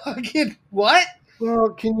 that's fucking what? Well,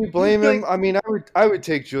 can you blame him? I mean, I would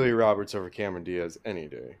take Julia Roberts over Cameron Diaz any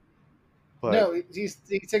day. But no, he's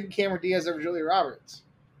taking Cameron Diaz over Julia Roberts.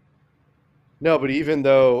 No, but even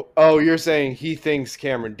though, you're saying he thinks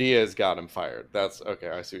Cameron Diaz got him fired. That's okay.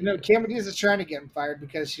 I see. No, Cameron Diaz is trying to get him fired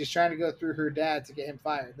because she's trying to go through her dad to get him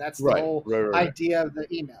fired. That's the whole idea of the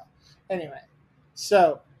email. Anyway,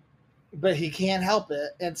 so, but he can't help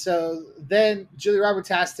it. And so then Julia Roberts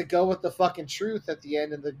has to go with the fucking truth at the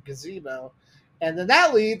end of the gazebo. And then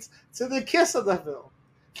that leads to the kiss of the film.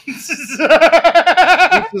 This is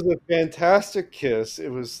a fantastic kiss. It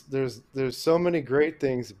was there's so many great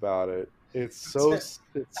things about it. It's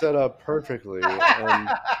set up perfectly, and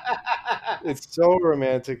it's so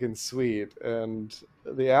romantic and sweet. And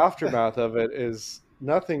the aftermath of it is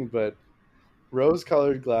nothing but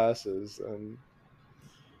rose-colored glasses. And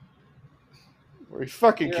are you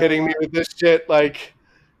fucking kidding me with this shit? Like,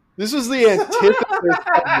 this was the antithesis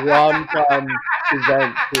of rom-com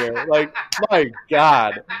events here. Like, my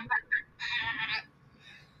God.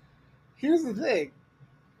 Here's the thing.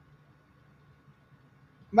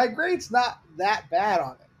 My grade's not that bad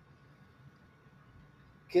on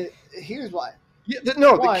it. Here's why.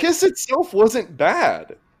 The kiss itself wasn't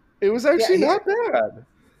bad. It was actually not bad.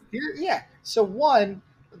 So one,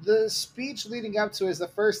 the speech leading up to it is the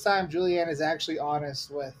first time Julianne is actually honest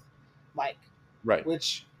with Mike. Right.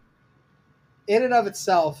 Which, in and of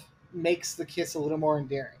itself, makes the kiss a little more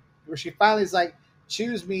endearing. Where she finally is like,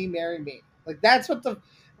 choose me, marry me. Like, that's what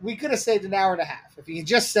we could have saved an hour and a half if he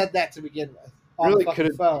just said that to begin with. Really could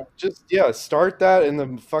have just start that in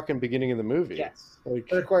the fucking beginning of the movie. Yes,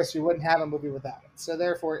 but of course we wouldn't have a movie without it. So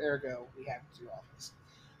therefore, ergo, we have to do all this.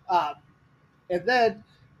 And then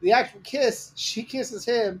the actual kiss, she kisses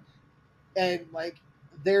him, and like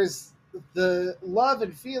there's the love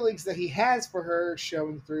and feelings that he has for her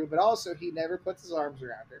showing through, but also he never puts his arms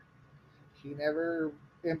around her. He never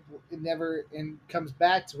comes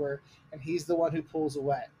back to her, and he's the one who pulls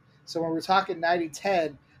away. So when we're talking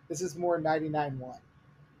 90-10. This is more 99-1.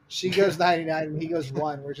 She goes 99 and he goes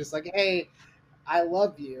 1. We're just like, hey, I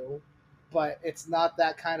love you, but it's not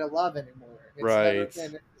that kind of love anymore. It's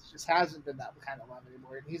and it just hasn't been that kind of love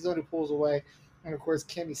anymore. And he's the one who pulls away. And, of course,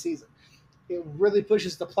 Kimmy sees it. It really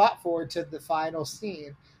pushes the plot forward to the final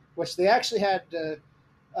scene, which they actually had to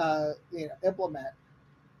implement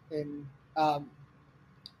some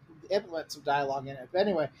dialogue in it. But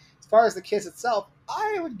anyway, as far as the kiss itself,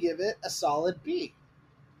 I would give it a solid B.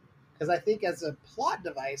 Because I think as a plot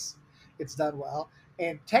device, it's done well.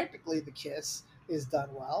 And technically the kiss is done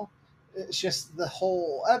well. It's just the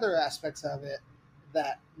whole other aspects of it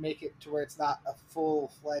that make it to where it's not a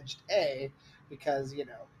full-fledged A because,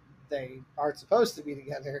 they aren't supposed to be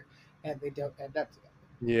together and they don't end up together.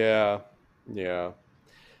 Yeah.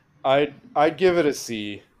 I'd give it a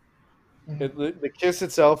C. Mm-hmm. The kiss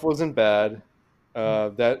itself wasn't bad.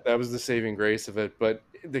 That was the saving grace of it. But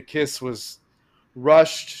the kiss was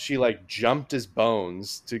rushed. She jumped his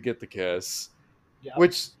bones to get the kiss,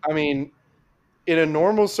 which I mean, in a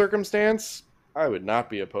normal circumstance, I would not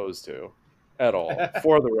be opposed to at all.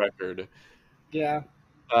 For the record,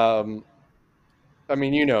 I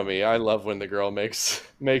mean, you know me. I love when the girl makes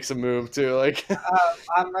a move too.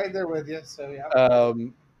 I'm right there with you. So yeah.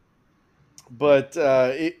 But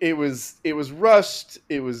it was rushed.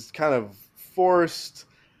 It was kind of forced.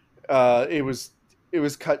 It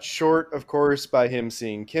was cut short, of course, by him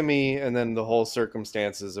seeing Kimmy, and then the whole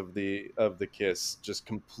circumstances of the kiss just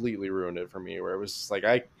completely ruined it for me. Where it was just like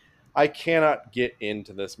I cannot get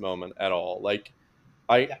into this moment at all. Like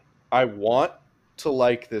I want to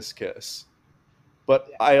like this kiss, but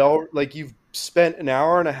you've spent an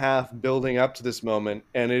hour and a half building up to this moment,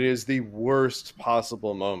 and it is the worst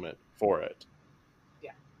possible moment for it.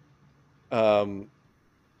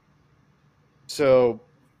 So,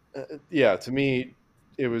 to me,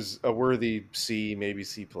 it was a worthy C, maybe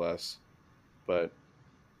C+. But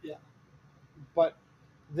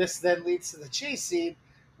this then leads to the chase scene,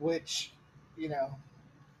 which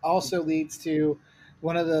also leads to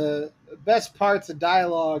one of the best parts of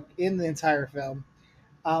dialogue in the entire film,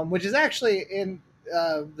 which is actually in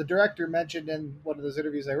the director mentioned in one of those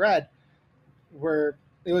interviews I read, where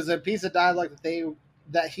it was a piece of dialogue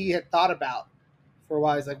that he had thought about for a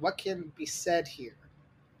while. He's like, what can be said here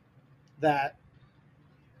that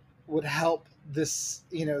would help this,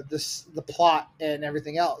 the plot and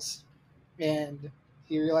everything else. And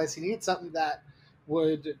he realized he needed something that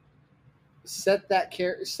would set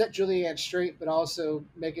Julianne straight, but also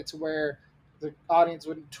make it to where the audience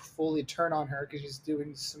wouldn't fully turn on her because she's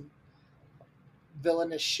doing some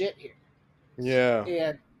villainous shit here. Yeah.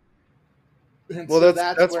 And Well, so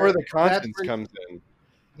that's where the conscience comes in.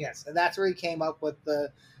 yes, and that's where he came up with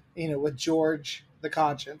the, with George the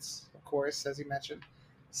conscience, of course, as he mentioned,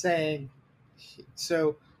 saying,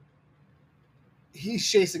 so he's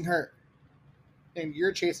chasing her, and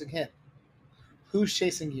you're chasing him. Who's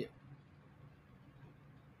chasing you?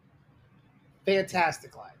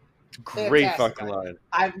 Fantastic line. Great Fantastic fucking line.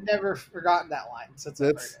 I've never forgotten that line since I've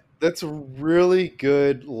heard it. That's really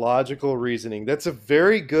good logical reasoning. That's a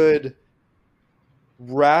very good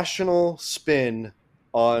rational spin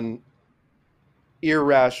on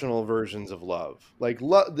irrational versions of love. Like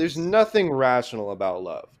there's nothing rational about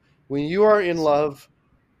love. When you are in love,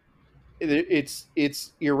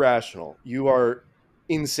 it's irrational. You are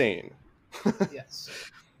insane. Yes.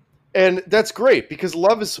 And that's great because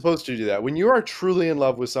love is supposed to do that. When you are truly in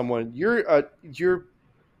love with someone,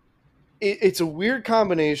 it's a weird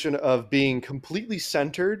combination of being completely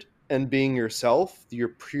centered and being yourself, your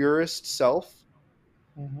purest self,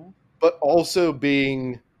 but also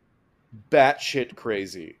being batshit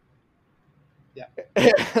crazy. Yeah.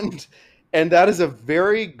 And that is a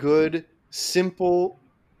very good, simple,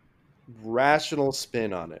 rational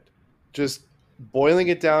spin on it. Just boiling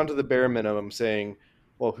it down to the bare minimum, saying,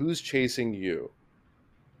 well, who's chasing you?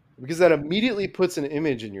 Because that immediately puts an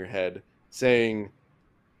image in your head saying,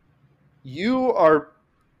 you are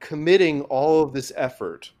committing all of this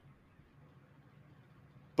effort,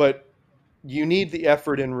 but you need the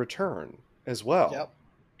effort in return as well. Yep.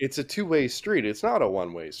 It's a two-way street. It's not a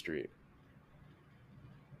one-way street.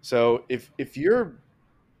 So if you're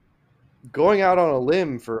going out on a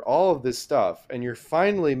limb for all of this stuff and you're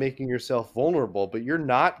finally making yourself vulnerable, but you're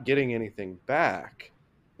not getting anything back,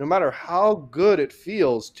 no matter how good it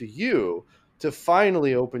feels to you to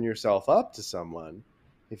finally open yourself up to someone,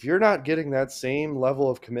 if you're not getting that same level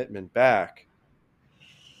of commitment back,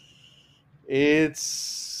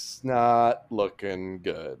 it's not looking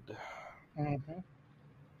good. Mm-hmm.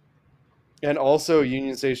 And also,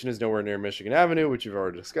 Union Station is nowhere near Michigan Avenue, which you've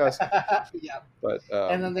already discussed. Yeah. But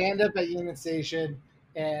and then they end up at Union Station,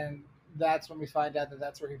 and that's when we find out that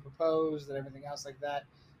that's where he proposed and everything else like that.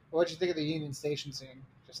 What did you think of the Union Station scene,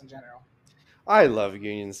 just in general? I love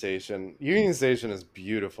Union Station. Union Station is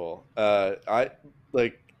beautiful.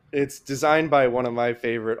 It's designed by one of my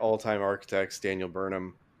favorite all-time architects, Daniel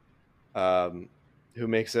Burnham, who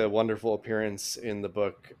makes a wonderful appearance in the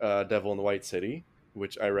book Devil in the White City,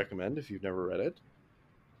 which I recommend if you've never read it.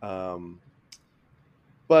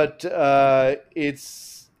 But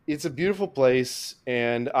it's a beautiful place,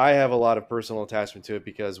 and I have a lot of personal attachment to it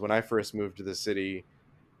because when I first moved to the city,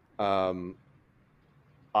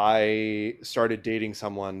 I started dating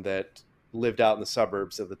someone that lived out in the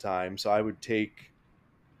suburbs at the time. So I would take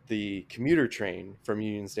the commuter train from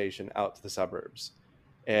Union Station out to the suburbs,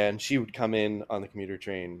 and she would come in on the commuter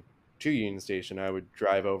train to Union Station. I would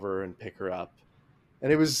drive over and pick her up,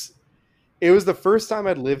 and it was the first time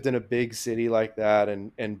I'd lived in a big city like that,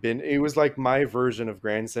 and it was like my version of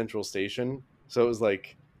Grand Central Station. So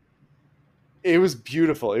it was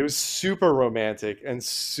beautiful. It was super romantic and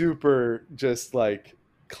super just like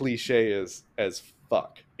cliche as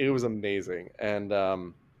fuck. It was amazing. And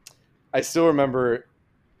I still remember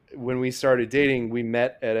when we started dating, we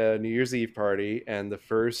met at a New Year's Eve party, and the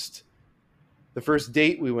first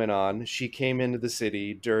date we went on, she came into the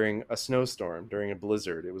city during a snowstorm, during a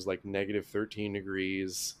blizzard. It was like negative 13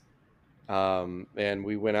 degrees. And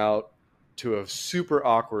we went out to a super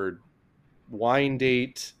awkward wine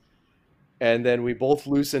date. And then we both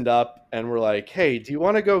loosened up and were like, hey, do you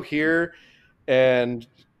want to go here? And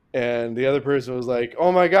the other person was like,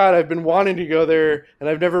 oh my God, I've been wanting to go there and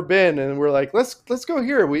I've never been. And we're like, let's go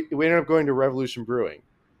here. We ended up going to Revolution Brewing,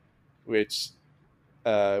 which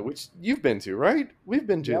you've been to, right? We've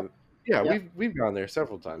been to. Yep. Yeah, yep. We've gone there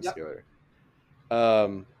several times together.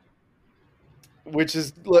 Which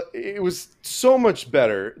is, it was so much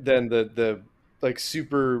better than the like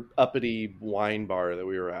super uppity wine bar that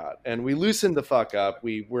we were at. And we loosened the fuck up.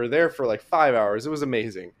 We were there for like 5 hours. It was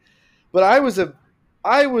amazing. But I was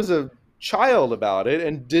a child about it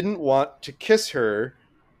and didn't want to kiss her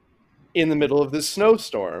in the middle of this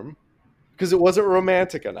snowstorm because it wasn't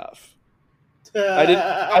romantic enough. I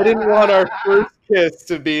didn't want our first kiss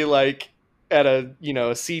to be like at a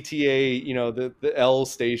CTA, the L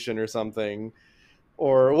station or something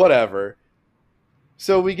or whatever.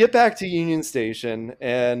 So we get back to Union Station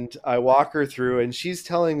and I walk her through and she's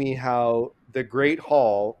telling me how the Great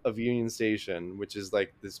Hall of Union Station, which is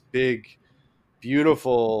like this big,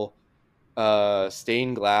 beautiful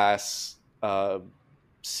stained glass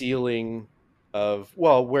ceiling of,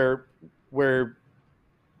 well, where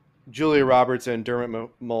Julia Roberts and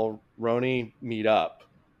Dermot Mulroney meet up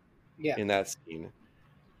Yeah. in that scene.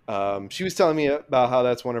 She was telling me about how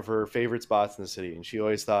that's one of her favorite spots in the city, and she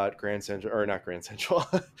always thought Grand Central, or not Grand Central,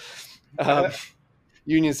 um,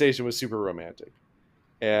 Union Station was super romantic.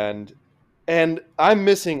 And I'm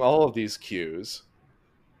missing all of these cues.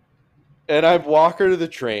 And I walk her to the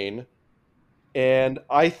train, and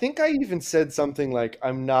I think I even said something like,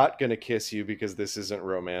 "I'm not gonna kiss you because this isn't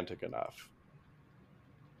romantic enough."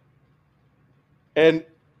 And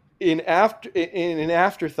in an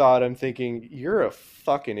afterthought, I'm thinking, "You're a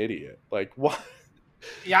fucking idiot." Like, what?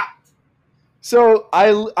 Yeah. So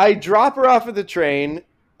I drop her off at the train.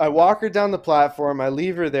 I walk her down the platform. I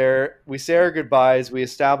leave her there. We say our goodbyes. We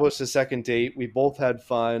establish a second date. We both had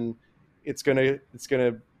fun. It's gonna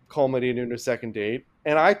culminate into a second date.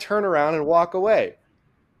 And I turn around and walk away.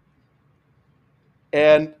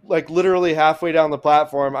 And like literally halfway down the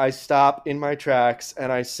platform, I stop in my tracks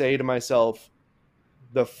and I say to myself,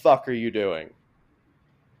 "The fuck are you doing?"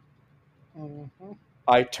 Mm-hmm.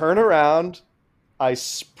 I turn around. I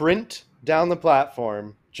sprint down the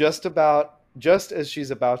platform just as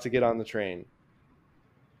she's about to get on the train.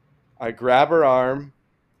 I grab her arm,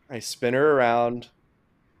 I spin her around,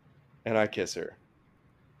 and I kiss her.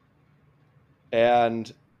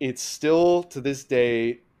 And it's still to this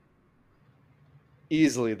day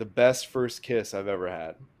easily the best first kiss I've ever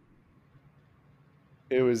had.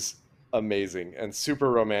 It was amazing and super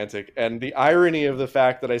romantic. And the irony of the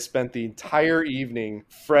fact that I spent the entire evening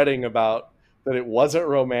fretting about that it wasn't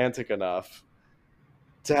romantic enough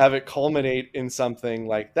to have it culminate in something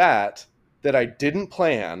like that I didn't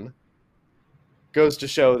plan, goes to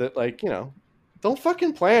show that, like, don't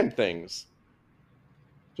fucking plan things.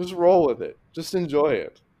 Just roll with it. Just enjoy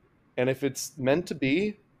it. And if it's meant to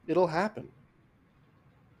be, it'll happen.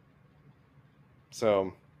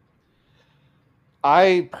 So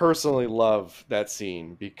I personally love that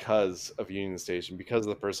scene because of Union Station, because of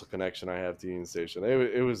the personal connection I have to Union Station.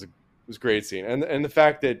 It was a great scene, and the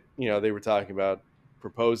fact that they were talking about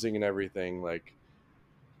proposing and everything, like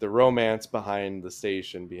the romance behind the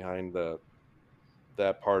station, behind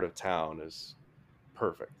that part of town is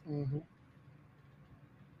perfect. Mm-hmm.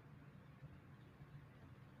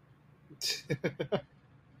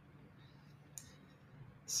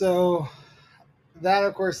 So that,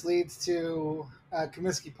 of course, leads to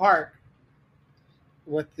Comiskey Park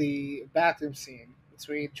with the bathroom scene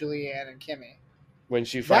between Julianne and Kimmy. When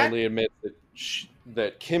she That finally admits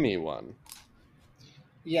that Kimmy won.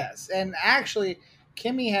 Yes, and actually,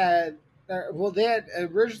 Kimmy had well, they had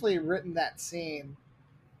originally written that scene.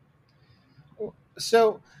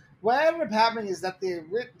 So what ended up happening is that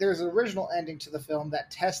there's an original ending to the film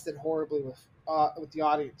that tested horribly with the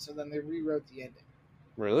audience, so then they rewrote the ending.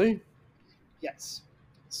 Really? Yes.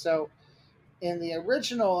 So in the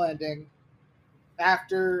original ending,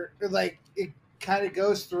 after like it kind of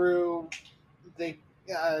goes through, they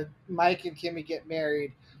Mike and Kimmy get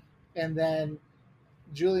married, and then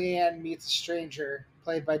Julianne meets a stranger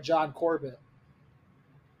played by John Corbett,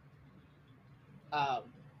 um,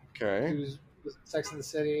 Okay. who's was in Sex and the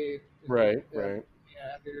City, Right.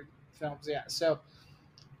 other films. Yeah, so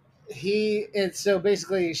so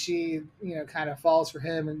basically she kind of falls for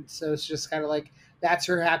him, and so it's just kind of like that's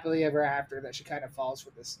her happily ever after, that she kind of falls for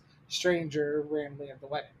this stranger randomly at the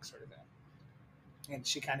wedding sort of thing, and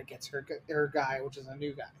she kind of gets her guy, which is a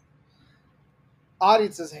new guy.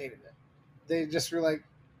 Audiences hated it. They just were like,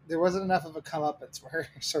 there wasn't enough of a comeuppance for her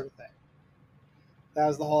sort of thing. That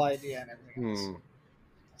was the whole idea and everything else.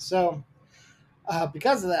 So,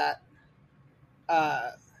 because of that,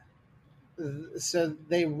 so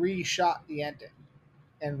they reshot the ending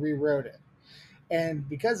and rewrote it. And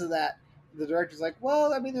because of that, the director's like,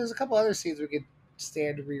 well, I mean, there's a couple other scenes we could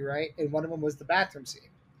stand to rewrite, and one of them was the bathroom scene.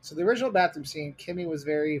 So the original bathroom scene, Kimmy was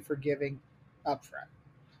very forgiving up front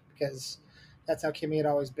because that's how Kimmy had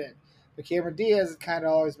always been. But Cameron Diaz kind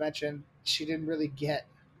of always mentioned she didn't really get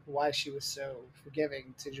why she was so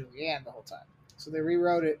forgiving to Julianne the whole time. So they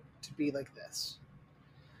rewrote it to be like this,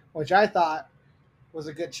 which I thought was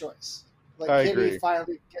a good choice. Like Kimmy agree.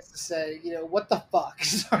 finally gets to say, what the fuck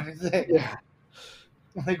sort of thing. Yeah.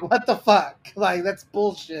 Like, what the fuck? Like, that's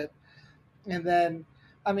bullshit. And then,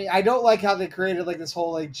 I mean, I don't like how they created like this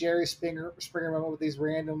whole like Jerry Springer moment with these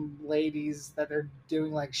random ladies that they're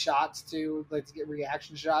doing like shots to, like to get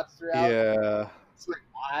reaction shots throughout. Yeah. It's like,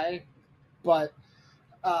 why? But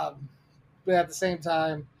at the same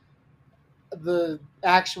time, the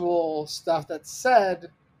actual stuff that's said,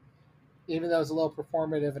 even though it's a little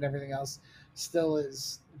performative and everything else, still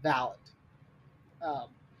is valid. um,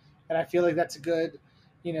 and I feel like that's a good,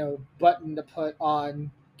 button to put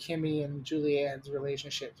on Kimmy and Julianne's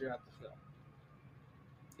relationship throughout the film.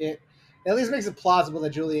 It at least makes it plausible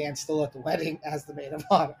that Julianne's still at the wedding as the maid of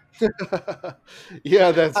honor.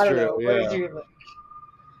 Yeah, that's I don't true. know. What did Yeah. you like?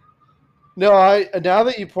 No, I now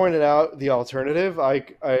that you pointed out the alternative, I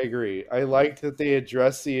agree. I liked that they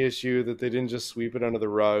addressed the issue, that they didn't just sweep it under the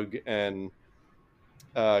rug, and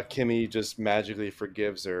Kimmy just magically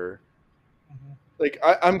forgives her. Mhm. Like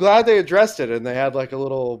I'm glad they addressed it, and they had like a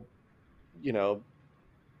little, you know,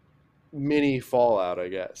 mini fallout, I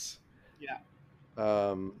guess. Yeah.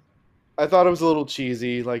 Um, I thought it was a little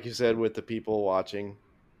cheesy, like you said, with the people watching.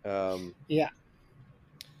 Um, Yeah.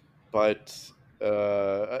 but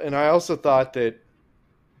and I also thought that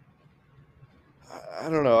I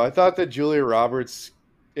don't know. I thought that Julia Roberts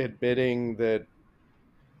admitting that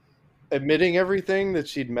admitting everything that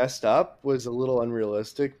she'd messed up was a little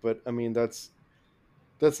unrealistic. But I mean, that's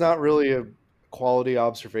not really a quality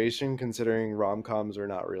observation considering rom coms are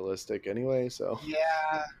not realistic anyway. So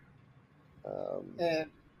Yeah. um, And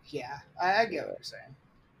yeah, I get yeah, what you're saying.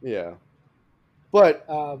 yeah. But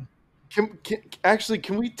Um,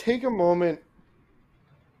 can we take a moment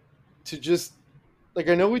to just like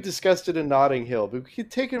I know we discussed it in Notting Hill, but we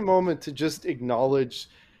could take a moment to just acknowledge,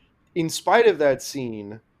 in spite of that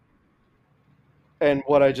scene and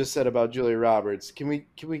what I just said about Julia Roberts, can we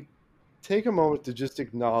take a moment to just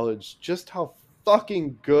acknowledge just how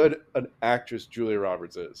fucking good an actress Julia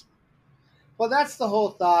Roberts is? well, that's the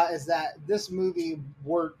whole thought is that this movie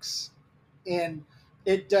works and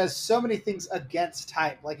it does so many things against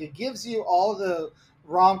type. Like it gives you all the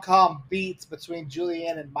rom com beats between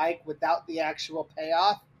Julianne and Mike without the actual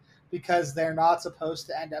payoff because they're not supposed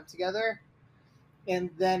to end up together.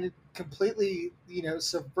 And then it completely,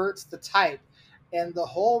 subverts the type. And the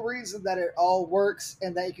whole reason that it all works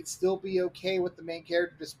and that you can still be okay with the main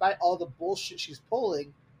character despite all the bullshit she's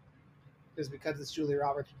pulling is because it's Julia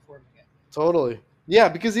Roberts performing it. Totally. Yeah,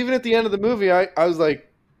 because even at the end of the movie, I was like,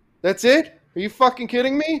 that's it? Are you fucking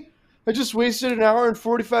kidding me? I just wasted an hour and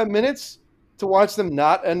 45 minutes to watch them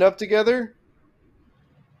not end up together?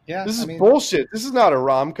 Yeah, This I is mean, bullshit. This is not a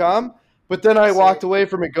rom com. But then I same. walked away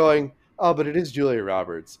from it going, oh, but it is Julia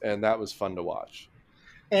Roberts, and that was fun to watch.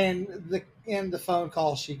 And the phone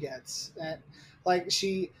call she gets, and like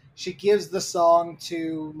she gives the song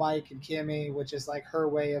to Mike and Kimmy, which is like her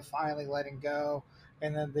way of finally letting go.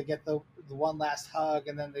 And then they get the one last hug,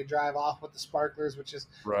 and then they drive off with the sparklers, which is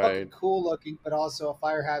fucking Right. cool looking, but also a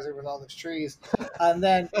fire hazard with all those trees. And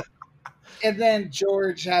then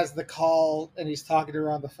George has the call, and he's talking to her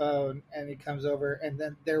on the phone, and he comes over, and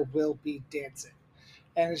then there will be dancing,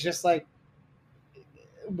 and it's just like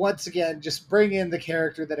once again, just bring in the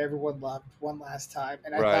character that everyone loved one last time.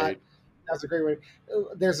 And I thought Right. that was a great way.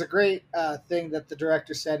 There's a great thing that the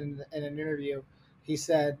director said in an interview. He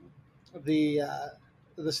said the uh,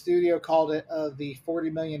 the studio called it the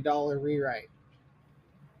 $40 million rewrite,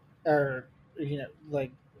 or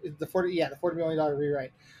like the $40 million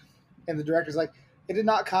rewrite. And the director's like, it did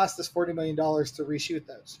not cost us $40 million to reshoot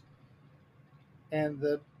those. And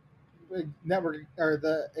the network or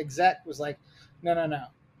the exec was like, no, no, no,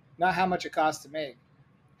 not how much it costs to make,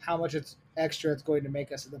 how much it's extra it's going to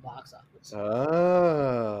make us at the box office.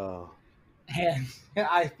 Oh. And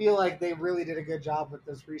I feel like they really did a good job with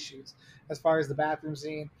those reshoots as far as the bathroom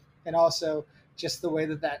scene and also just the way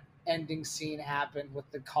that ending scene happened with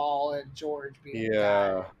the call and George being the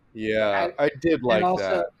guy. Yeah. Yeah. I, I did and like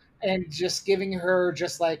also, that. and just giving her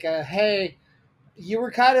just like a, hey, you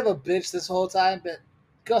were kind of a bitch this whole time, but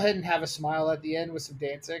go ahead and have a smile at the end with some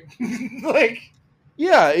dancing. Like,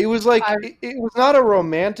 Yeah, it was like I it was not a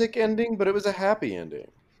romantic ending, but it was a happy ending.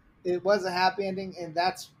 it was a happy ending, and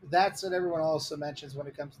that's what everyone also mentions when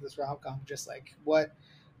it comes to this rom com. Just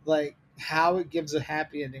like how it gives a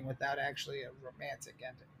happy ending without actually a romantic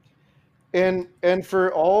ending. And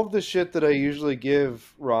for all of the shit that I usually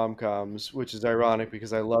give rom-coms, which is ironic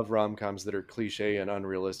because I love rom-coms that are cliche and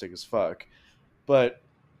unrealistic as fuck, but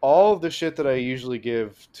all of the shit that I usually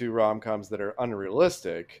give to rom-coms that are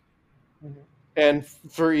unrealistic, Mm-hmm. and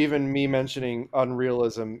for even me mentioning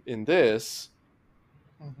unrealism in this,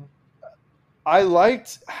 Mm-hmm. I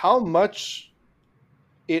liked how much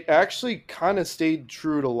it actually kind of stayed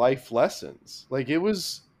true to life lessons. Like it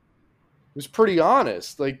was pretty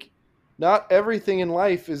honest. Like not everything in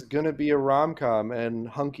life is going to be a rom-com and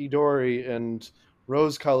hunky dory and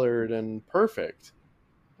rose colored and perfect.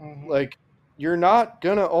 Mm-hmm. Like you're not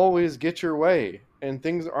going to always get your way and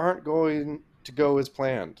things aren't going to go as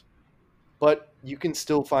planned. But you can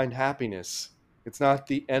still find happiness. It's not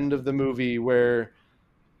the end of the movie where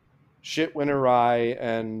shit went awry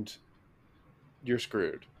and you're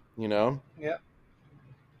screwed. You know, Yeah.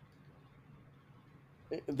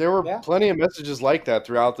 there were Yeah. plenty of messages like that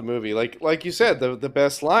throughout the movie. Like you said, the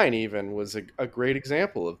best line even was a great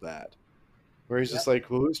example of that, where he's just Yep. like,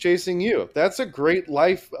 well, "Who's chasing you?" That's a great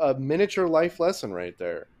miniature life lesson right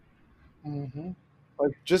there. Mm-hmm.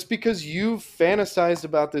 Like, just because you've fantasized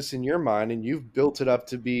about this in your mind and you've built it up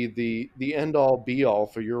to be the end all be all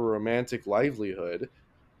for your romantic livelihood,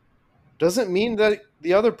 doesn't mean that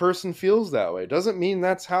the other person feels that way. Doesn't mean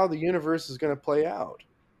that's how the universe is going to play out.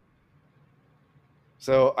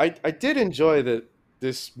 So I did enjoy that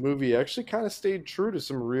this movie actually kind of stayed true to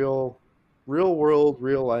some real world,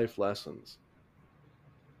 real life lessons.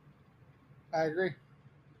 I agree.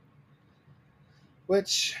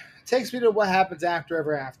 Which takes me to what happens after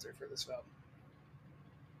Ever After for this film.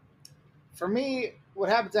 For me, what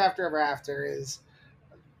happens after Ever After is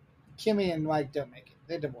Kimmy and Mike don't make it.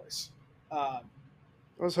 They divorce. Um,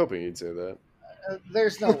 I was hoping you'd say that.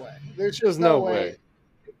 there's no way. There's There's just no no way. way.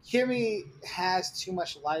 Kimmy has too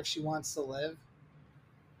much life she wants to live,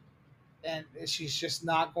 and she's just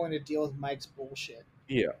not going to deal with Mike's bullshit.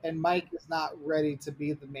 Yeah. And Mike is not ready to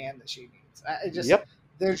be the man that she needs. Yep.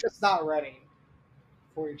 They're just not ready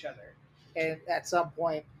for each other, and at some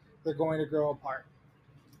point, they're going to grow apart.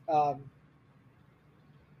 Um,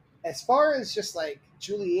 as far as just like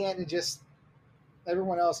Julianne and just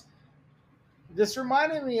everyone else, this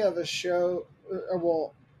reminded me of a show,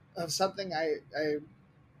 well, of something I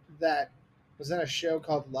that was in a show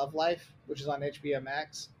called Love Life, which is on HBO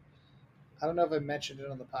Max. I don't know if I mentioned it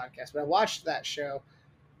on the podcast, but I watched that show.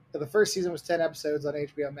 The first season was 10 episodes on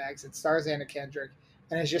HBO Max. It stars Anna Kendrick,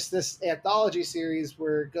 and it's just this anthology series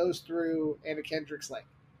where it goes through Anna Kendrick's like,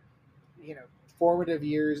 you know, formative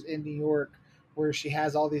years in New York, where she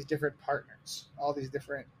has all these different partners, all these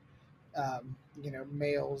different,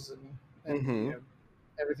 males and Mm-hmm.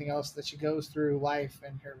 everything else that she goes through life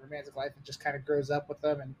and her romantic life, and just kind of grows up with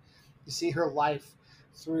them, and you see her life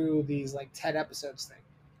through these like 10 episodes thing.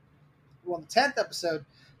 Well, the 10th episode,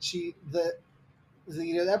 she the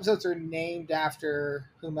episodes are named after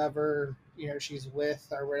whomever she's with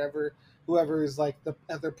or whatever, whoever is like the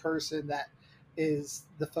other person that is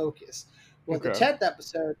the focus. Well, the Okay. 10th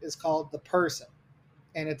episode is called The Person,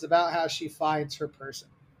 and it's about how she finds her person,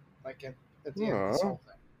 like at the end of this Aw. whole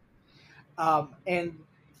thing. And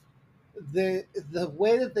the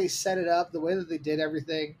way that they set it up, the way that they did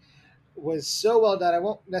everything was so well done. I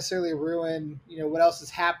won't necessarily ruin what else has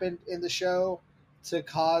happened in the show to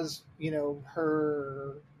cause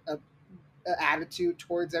her attitude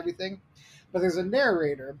towards everything, but there's a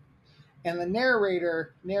narrator, and the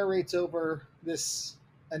narrator narrates over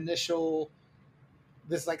initial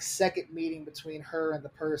this like second meeting between her and the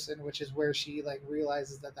person, which is where she like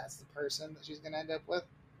realizes that that's the person that she's going to end up with,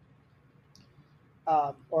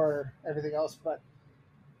 or everything else. But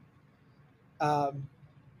um,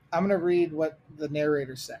 I'm going to read what the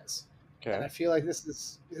narrator says, and I Okay. feel like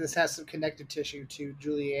this has some connective tissue to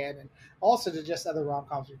Julianne and also to just other rom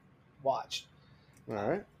coms we've watched. All Um,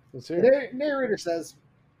 right. Let's the hear it. narrator says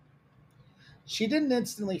she didn't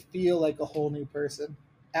instantly feel like a whole new person,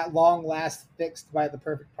 at long last fixed by the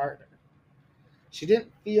perfect partner. She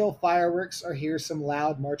didn't feel fireworks or hear some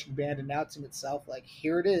loud marching band announcing itself like,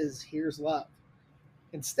 here it is, here's love.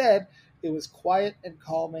 Instead, it was quiet and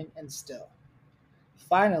calming and still.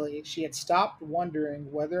 Finally, she had stopped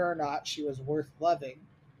wondering whether or not she was worth loving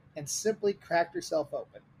and simply cracked herself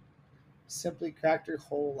open. Simply cracked her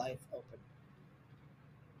whole life open.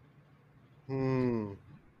 Hmm.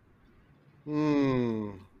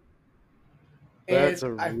 Hmm. And That's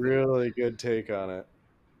a I really good take on it.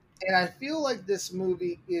 and I feel like this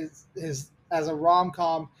movie is as a rom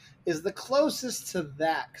com is the closest to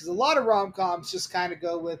that, because a lot of rom coms just kind of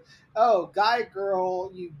go with, oh, guy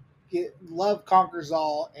girl, you get love conquers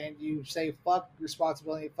all, and you say fuck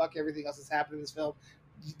responsibility, fuck everything else that's happened in this film.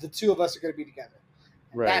 The two of us are going to be together,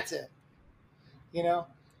 and Right. that's it, you know.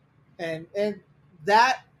 And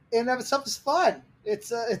that in and of itself is fun.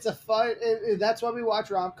 It's a fun. That's why we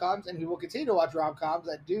watch rom coms, and we will continue to watch rom coms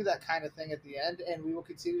that do that kind of thing at the end, and we will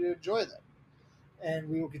continue to enjoy them, and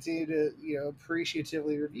we will continue to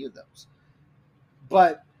appreciatively review those.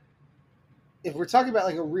 But if we're talking about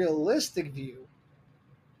like a realistic view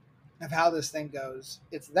of how this thing goes,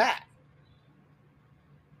 it's that.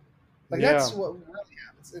 Like Yeah. that's what really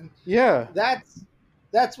happens, and Yeah.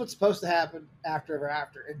 that's what's supposed to happen after Ever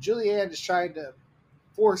After. And Julianne is trying to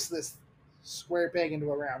force this square peg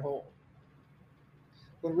into a round hole,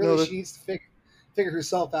 when No, really she needs to figure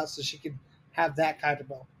herself out so she can have that kind of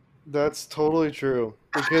moment. that's totally true.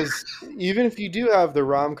 Because even if you do have the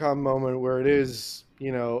rom com moment where it is,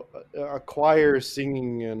 a choir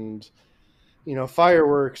singing and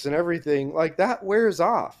fireworks and everything, like that wears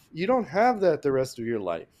off. You don't have that the rest of your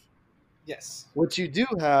life. Yes. What you do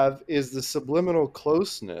have is the subliminal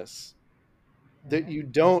closeness that Mhm. you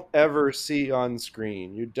don't ever see on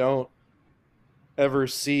screen. You don't ever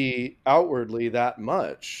see outwardly that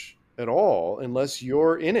much at all unless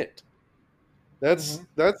you're in it. Mhm.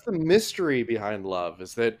 That's the mystery behind love,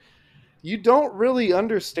 is that you don't really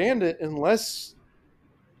understand it unless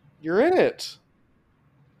you're in it.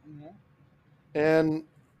 Mhm. And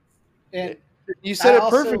And it, you I said it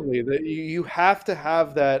also, perfectly, that you have to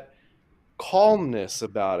have that calmness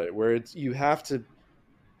about it, where it's you have to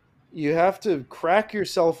crack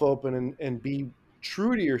yourself open and be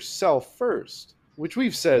true to yourself first, which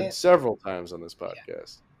we've said and, several times on this yeah,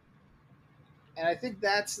 podcast. and I think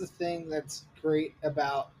that's the thing that's great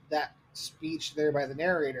about that speech there by the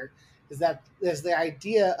narrator, is that there's the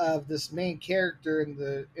idea of this main character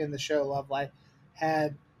in the show Love Life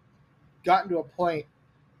had gotten to a point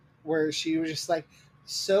where she was just like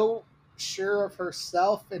so sure of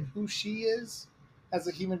herself and who she is as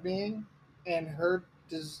a human being and her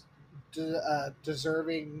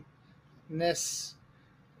deservingness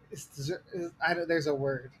I don't, there's a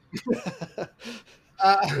word.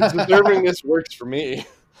 Deserving this works for me.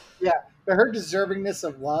 Yeah, but her deservingness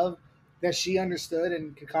of love that she understood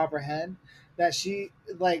and could comprehend, that she,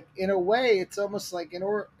 like, in a way it's almost like in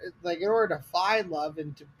order to find love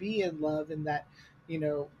and to be in love, and that, you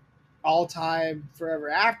know, all time forever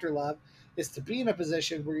after love, is to be in a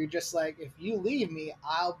position where you're just like, if you leave me,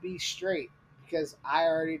 I'll be straight because I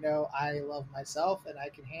already know I love myself and I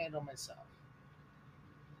can handle myself.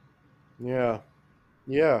 Yeah.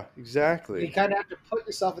 Yeah, You exactly. kind of have to put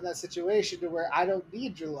yourself in that situation to where I don't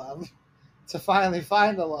need your love to finally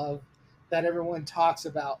find the love that everyone talks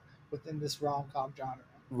about within this rom com genre.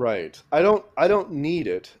 Right. I don't need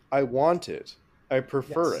it. I want it. I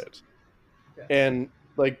prefer Yes, it. yes, And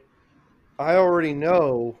like I already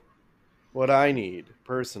know what I need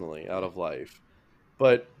personally out of life.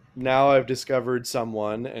 But now I've discovered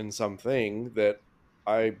someone and something that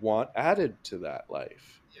I want added to that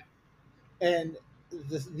life. and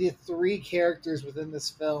the three characters within this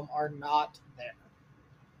film are not there,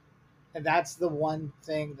 and that's the one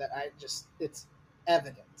thing that I just, it's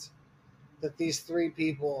evident that these three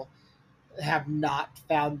people have not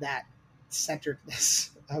found that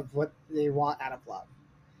centeredness of what they want out of love,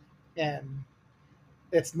 and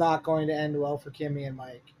it's not going to end well for Kimmy and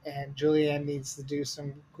Mike. And Julianne needs to do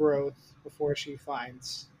some growth before she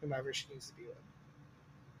finds whomever she needs to be with.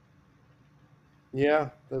 Yeah,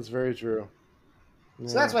 that's very true.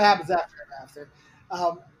 So that's Yeah. what happens after and after.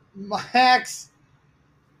 Max,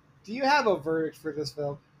 do you have a verdict for this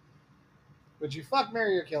film? Would you fuck,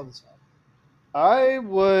 marry, or kill this film? I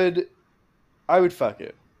would fuck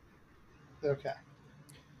it. Okay.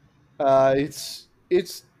 It's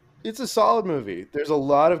a solid movie. There's a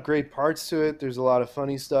lot of great parts to it. There's a lot of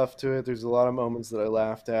funny stuff to it. There's a lot of moments that I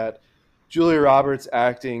laughed at. Julia Roberts'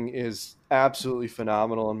 acting is absolutely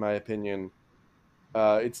phenomenal, in my opinion.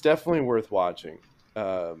 It's definitely worth watching.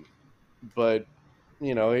 Um, but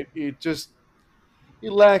it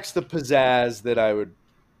lacks the pizzazz that I would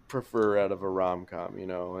prefer out of a rom com.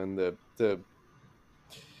 And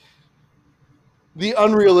the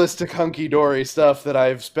unrealistic hunky dory stuff that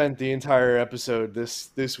I've spent the entire episode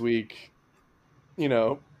this week, you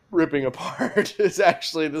know, ripping apart is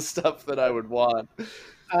actually the stuff that I would want.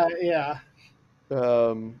 Yeah.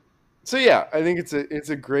 Um, so yeah, I think it's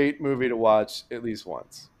a great movie to watch at least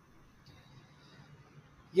once.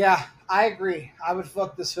 Yeah, I agree. I would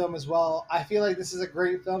fuck this film as well. I feel like this is a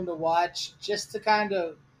great film to watch just to kind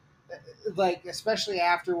of, like, especially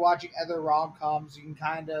after watching other rom coms, you can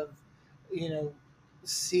kind of, you know,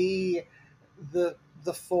 see the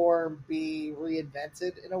form be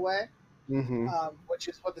reinvented in a way, Hmm. which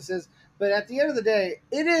is what this is. But at the end of the day,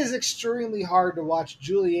 it is extremely hard to watch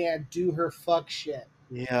Julianne do her fuck shit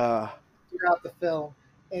Yeah, throughout the film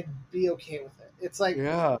and be okay with it. It's like,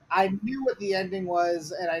 yeah, I knew what the ending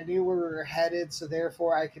was and I knew where we were headed, so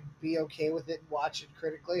therefore I could be okay with it and watch it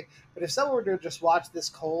critically. But if someone were to just watch this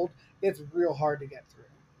cold, it's real hard to get through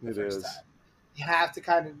the it first is. time. You have to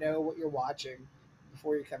kind of know what you're watching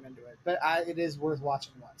before you come into it. But it is worth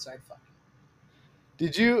watching once. So I'd fuck it.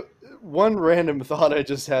 Did you One random thought I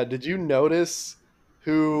just had? Did you notice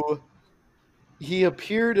who he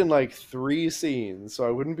appeared in like three scenes? So I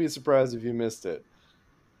wouldn't be surprised if you missed it.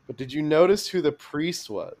 But did you notice who the priest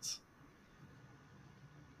was?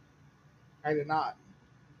 I did not.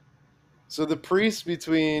 So the priest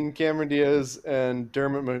between Cameron Diaz and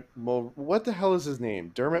what the hell is his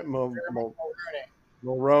name? Dermot Jeremy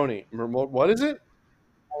Mulroney. Mulroney. What is it?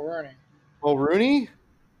 Mulroney. Mulrooney?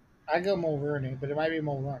 I go Mulroney, but it might be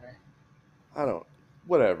Mulroney. I don't.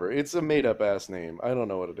 Whatever. It's a made up ass name. I don't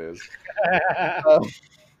know what it is. Um,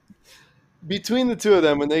 between the two of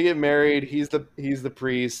them, when they get married, he's the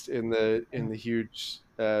priest in the huge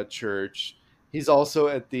church. He's also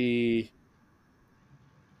at the.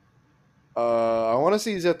 I want to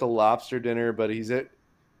say he's at the lobster dinner, but he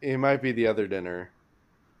might be the other dinner.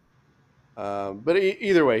 But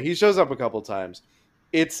either way, he shows up a couple times.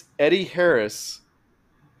 It's Eddie Harris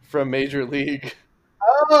from Major League.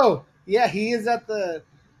 Oh, yeah, he is at the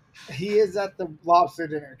lobster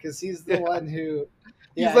dinner because he's the one who.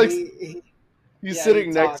 He's Yeah, like he's he's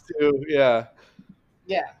sitting next to Yeah.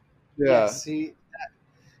 yeah. Yes.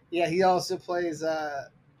 Yeah. He also plays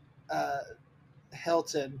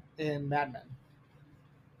Hilton in Mad Men.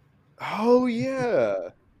 Oh yeah.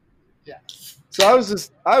 Yeah. So I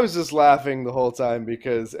was just laughing the whole time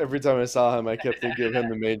because every time I saw him, I kept thinking of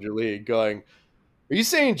him in Major League, going, "Are you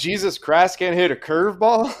saying Jesus Christ can't hit a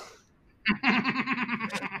curveball?"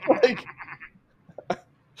 Like, the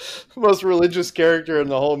most religious character in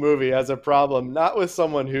the whole movie has a problem, not with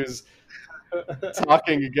someone who's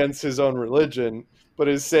talking against his own religion, but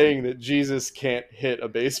is saying that Jesus can't hit a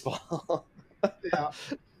baseball. Yeah.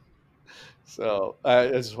 So I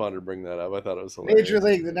just wanted to bring that up. I thought it was hilarious. Major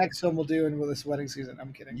League, the next film we'll do in this wedding season.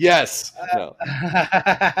 I'm kidding. Yes. No.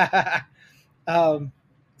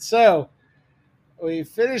 So we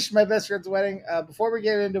finished my best friend's wedding. Before we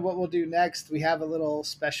get into what we'll do next, we have a little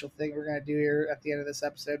special thing we're going to do here at the end of this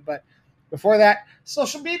episode. But before that,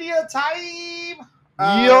 social media time.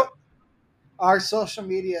 Yep. Our social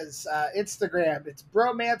medias, Instagram, it's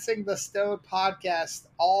Bromancing the Stone Podcast,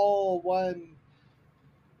 all one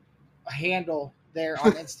handle there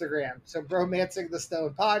on Instagram. So Bromancing the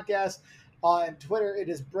Stone Podcast. On Twitter, it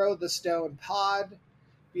is Bro the Stone Pod,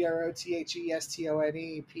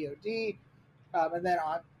 BROTHESTONEPOD. And then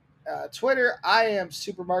on Twitter, I am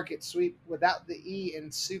Supermarket Sweep without the E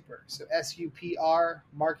in super. So SUPR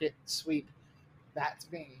Market Sweep.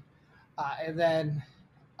 That's me. And then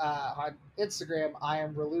on Instagram, I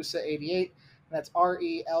am Relusa88. That's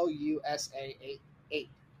RELUSA88.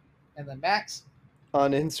 And then Max.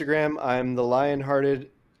 On Instagram, I'm the Lionhearted,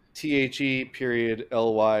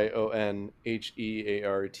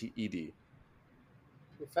 THE_LYONHEARTED.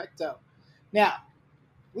 Perfecto. Now,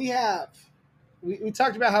 we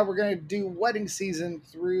talked about how we're going to do wedding season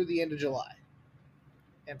through the end of July.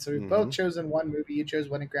 And so we've both chosen one movie. You chose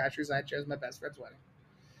Wedding Crashers. I chose My Best Friend's Wedding.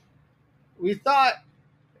 We thought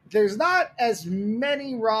there's not as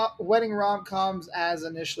many wedding rom-coms as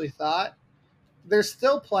initially thought. There's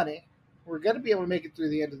still plenty. We're going to be able to make it through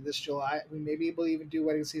the end of this July. We may be able to even do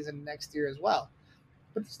wedding season next year as well.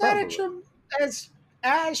 But it's not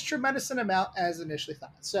as tremendous an amount as initially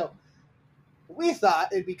thought. So we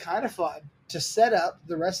thought it'd be kind of fun to set up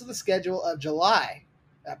the rest of the schedule of July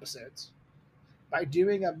episodes by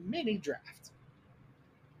doing a mini draft.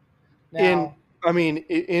 Now,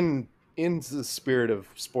 in the spirit of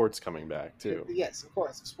sports coming back too. Yes, of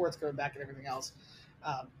course, sports coming back and everything else.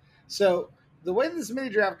 So the way this mini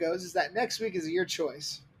draft goes is that next week is your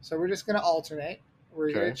choice. So we're just going to alternate.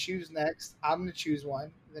 We're going to choose next. I'm going to choose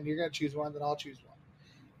one. Then you're going to choose one. Then I'll choose one.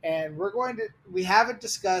 And we haven't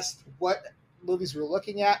discussed what movies we're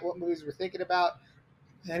looking at, what movies we're thinking about,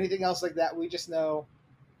 anything else like that. We just know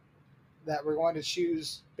that we're going to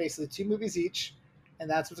choose basically 2 movies each. And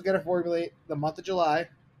that's what's going to formulate the month of July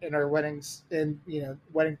in our weddings,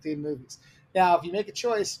 wedding themed movies. Now, if you make a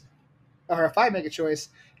choice, or if I make a choice,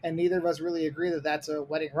 and neither of us really agree that that's a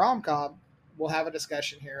wedding rom-com, we'll have a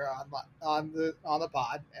discussion here on the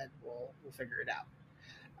pod, and we'll figure it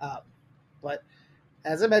out. But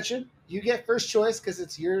as I mentioned, you get first choice because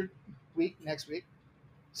it's your week next week.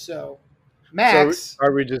 So, Max, so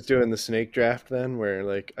are we just doing the snake draft then, where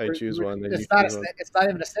like I choose one, then it's not it's not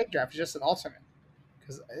even a snake draft; it's just an alternate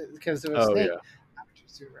because it was snake. Yeah.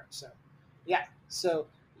 So, yeah. So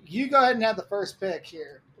you go ahead and have the first pick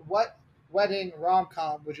here. What wedding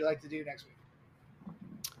rom-com would you like to do next week?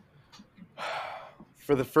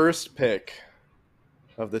 For the first pick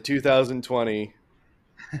of the 2020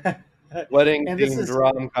 wedding themed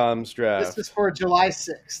rom-coms draft. This is for July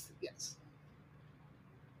 6th. Yes.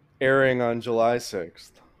 Airing on July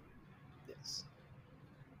 6th. Yes.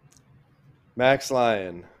 Max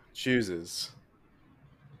Lyon chooses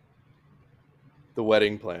The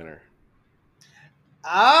Wedding Planner.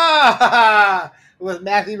 With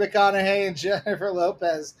Matthew McConaughey and Jennifer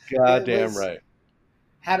Lopez. Goddamn right.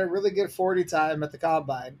 Had a really good 40 time at the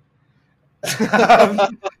Combine.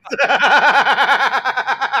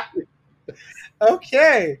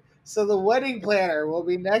 Okay, so The Wedding Planner will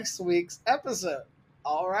be next week's episode.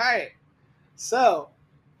 All right. So,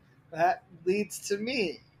 that leads to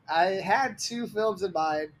me. I had two films in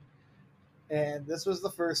mind, and this was the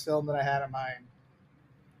first film that I had in mind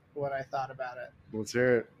when I thought about it. Let's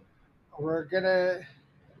hear it. We're gonna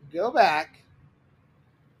go back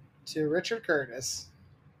to Richard Curtis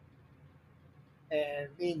and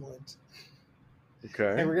England, and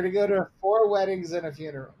Okay. we're gonna go to Four Weddings and a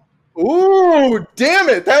Funeral. Ooh, damn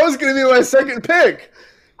it! That was gonna be my second pick.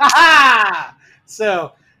 Aha!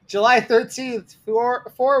 So July 13th,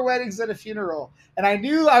 four Weddings and a Funeral. And I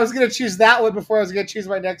knew I was going to choose that one before I was going to choose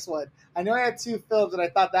my next one. I know I had two films, and I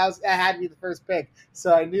thought that had to be the first pick.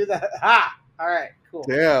 So I knew that. Ha! All right, cool.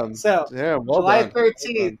 Damn. So Damn. Well July done.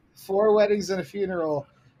 13th, Four Weddings and a Funeral.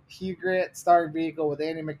 Hugh Grant starring vehicle with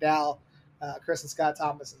Andy McDowell, Kristen Scott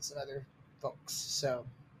Thomas, and some other folks. So,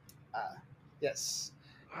 yes.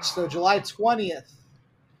 So July 20th.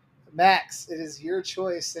 Max, it is your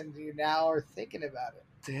choice, and you now are thinking about it.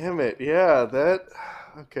 Damn it. Yeah. That.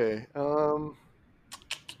 Okay.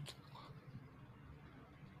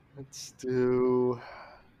 Let's do.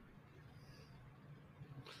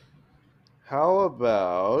 How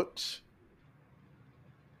about?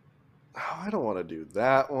 Oh, I don't want to do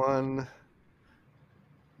that one.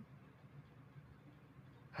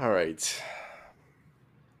 All right.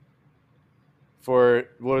 For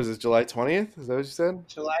what is this? July 20th? Is that what you said?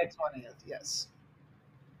 July 20th, yes.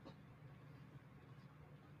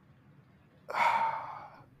 All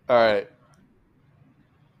right.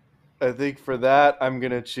 I think for that I'm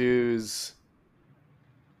gonna choose.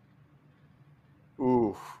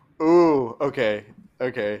 Ooh, ooh. Okay,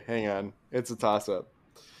 okay. Hang on. It's a toss up.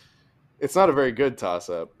 It's not a very good toss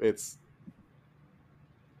up. It's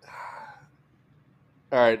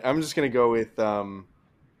all right. I'm just gonna go with. I'm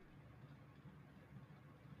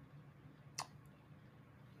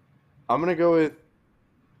gonna go with.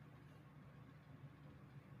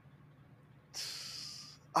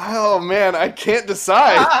 Oh man, I can't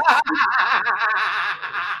decide.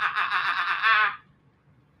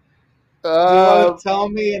 Do you want Uh, to tell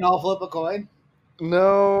me and I'll flip a coin?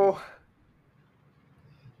 no,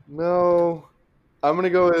 no. I'm gonna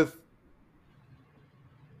go with.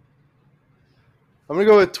 I'm gonna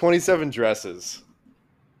go with 27 Dresses.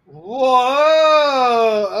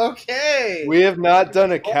 Whoa! Okay. We have not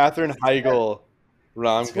done a Katherine Heigl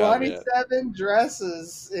rom com yet. 27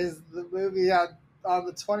 Dresses is the movie on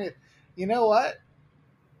the 20th. You know what?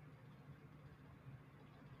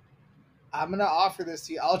 I'm going to offer this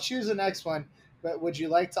to you. I'll choose the next one, but would you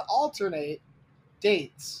like to alternate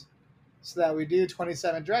dates so that we do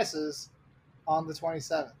 27 Dresses on the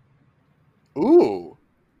 27th? Ooh,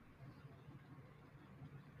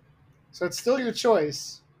 So it's still your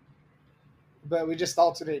choice, but we just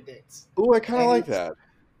alternate dates. ooh, I kind of And like you- that.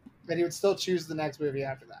 And he would still choose the next movie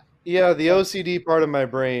after that. Yeah, the OCD part of my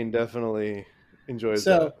brain definitely enjoys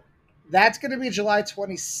So that. that's going to be July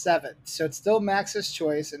 27th. So it's still Max's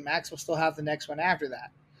choice, and Max will still have the next one after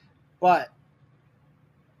that. But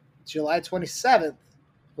July 27th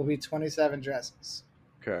will be 27 Dresses.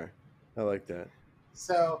 Okay, I like that.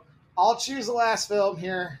 So I'll choose the last film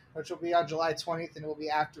here, which will be on July 20th, and it will be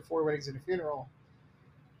after Four Weddings and a Funeral.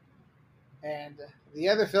 And the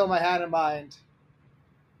other film I had in mind,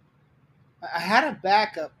 I had a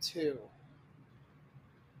backup too.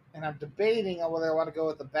 And I'm debating on whether I want to go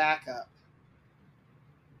with the backup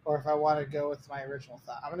or if I want to go with my original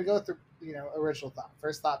thought. I'm going to go with the original thought.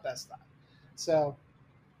 First thought, best thought. So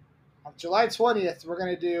on July 20th, we're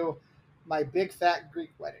going to do My Big Fat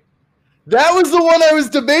Greek Wedding. That was the one I was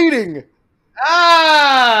debating.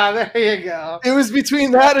 Ah, there you go. It was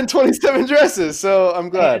between that and 27 Dresses, so I'm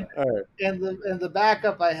glad. All right. And the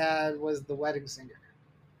backup I had was The Wedding Singer.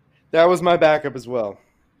 That was my backup as well.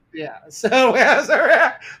 Yeah. So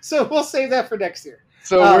we'll save that for next year.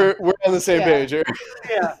 So we're on the same page here.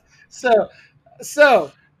 Yeah.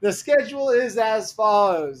 So the schedule is as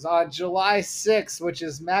follows. On July 6th, which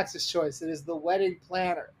is Max's choice, it is The Wedding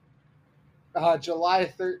Planner.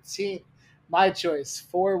 July 13th, my choice,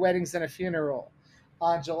 Four Weddings and a Funeral.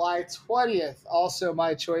 On July 20th, also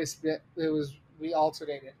my choice, we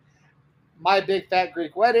alternated. My Big Fat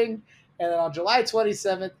Greek Wedding. And then on July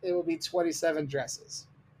 27th, it will be 27 Dresses.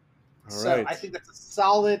 All So right. I think that's a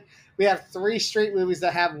solid. We have 3 straight movies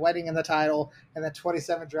that have wedding in the title, and then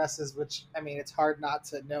 27 Dresses, which, I mean, it's hard not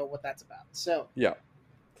to know what that's about. So Yeah.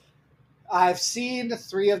 I've seen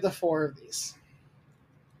 3 of the 4 of these.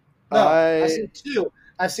 No, I've seen 2.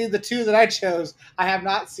 I've seen the 2 that I chose. I have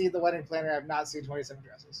not seen The Wedding Planner. I have not seen 27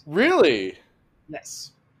 Dresses. Really?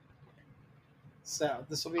 Yes. So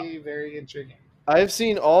this will be very intriguing. I've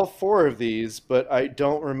seen all 4 of these, but I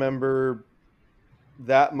don't remember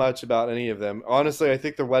that much about any of them. Honestly, I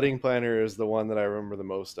think The Wedding Planner is the one that I remember the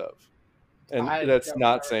most of. And I that's don't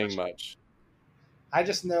not remember saying much. much. I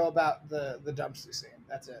just know about the dumpster scene.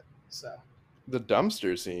 That's it. So The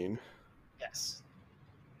dumpster scene. yes.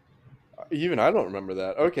 Even I don't remember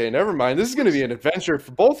that. Okay, never mind. This is going to be an adventure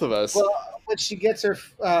for both of us. Well, when she gets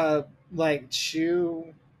her like shoe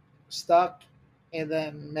stuck, and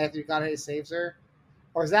then Matthew McConaughey saves her,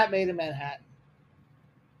 or is that Made in Manhattan?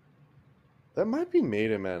 That might be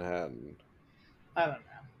Made in Manhattan. I don't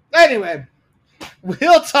know. Anyway,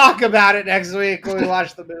 we'll talk about it next week when we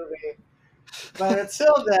watch the movie. But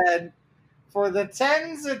until then, for the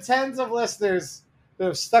tens and tens of listeners who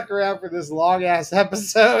have stuck around for this long ass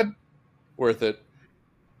episode, Worth it.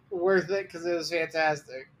 worth it because it was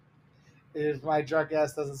fantastic. If my drunk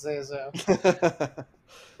ass doesn't say so.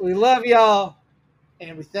 We love y'all,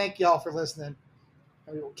 and we thank y'all for listening.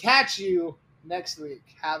 And we will catch you next week.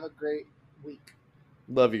 Have a great week.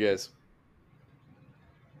 Love you guys.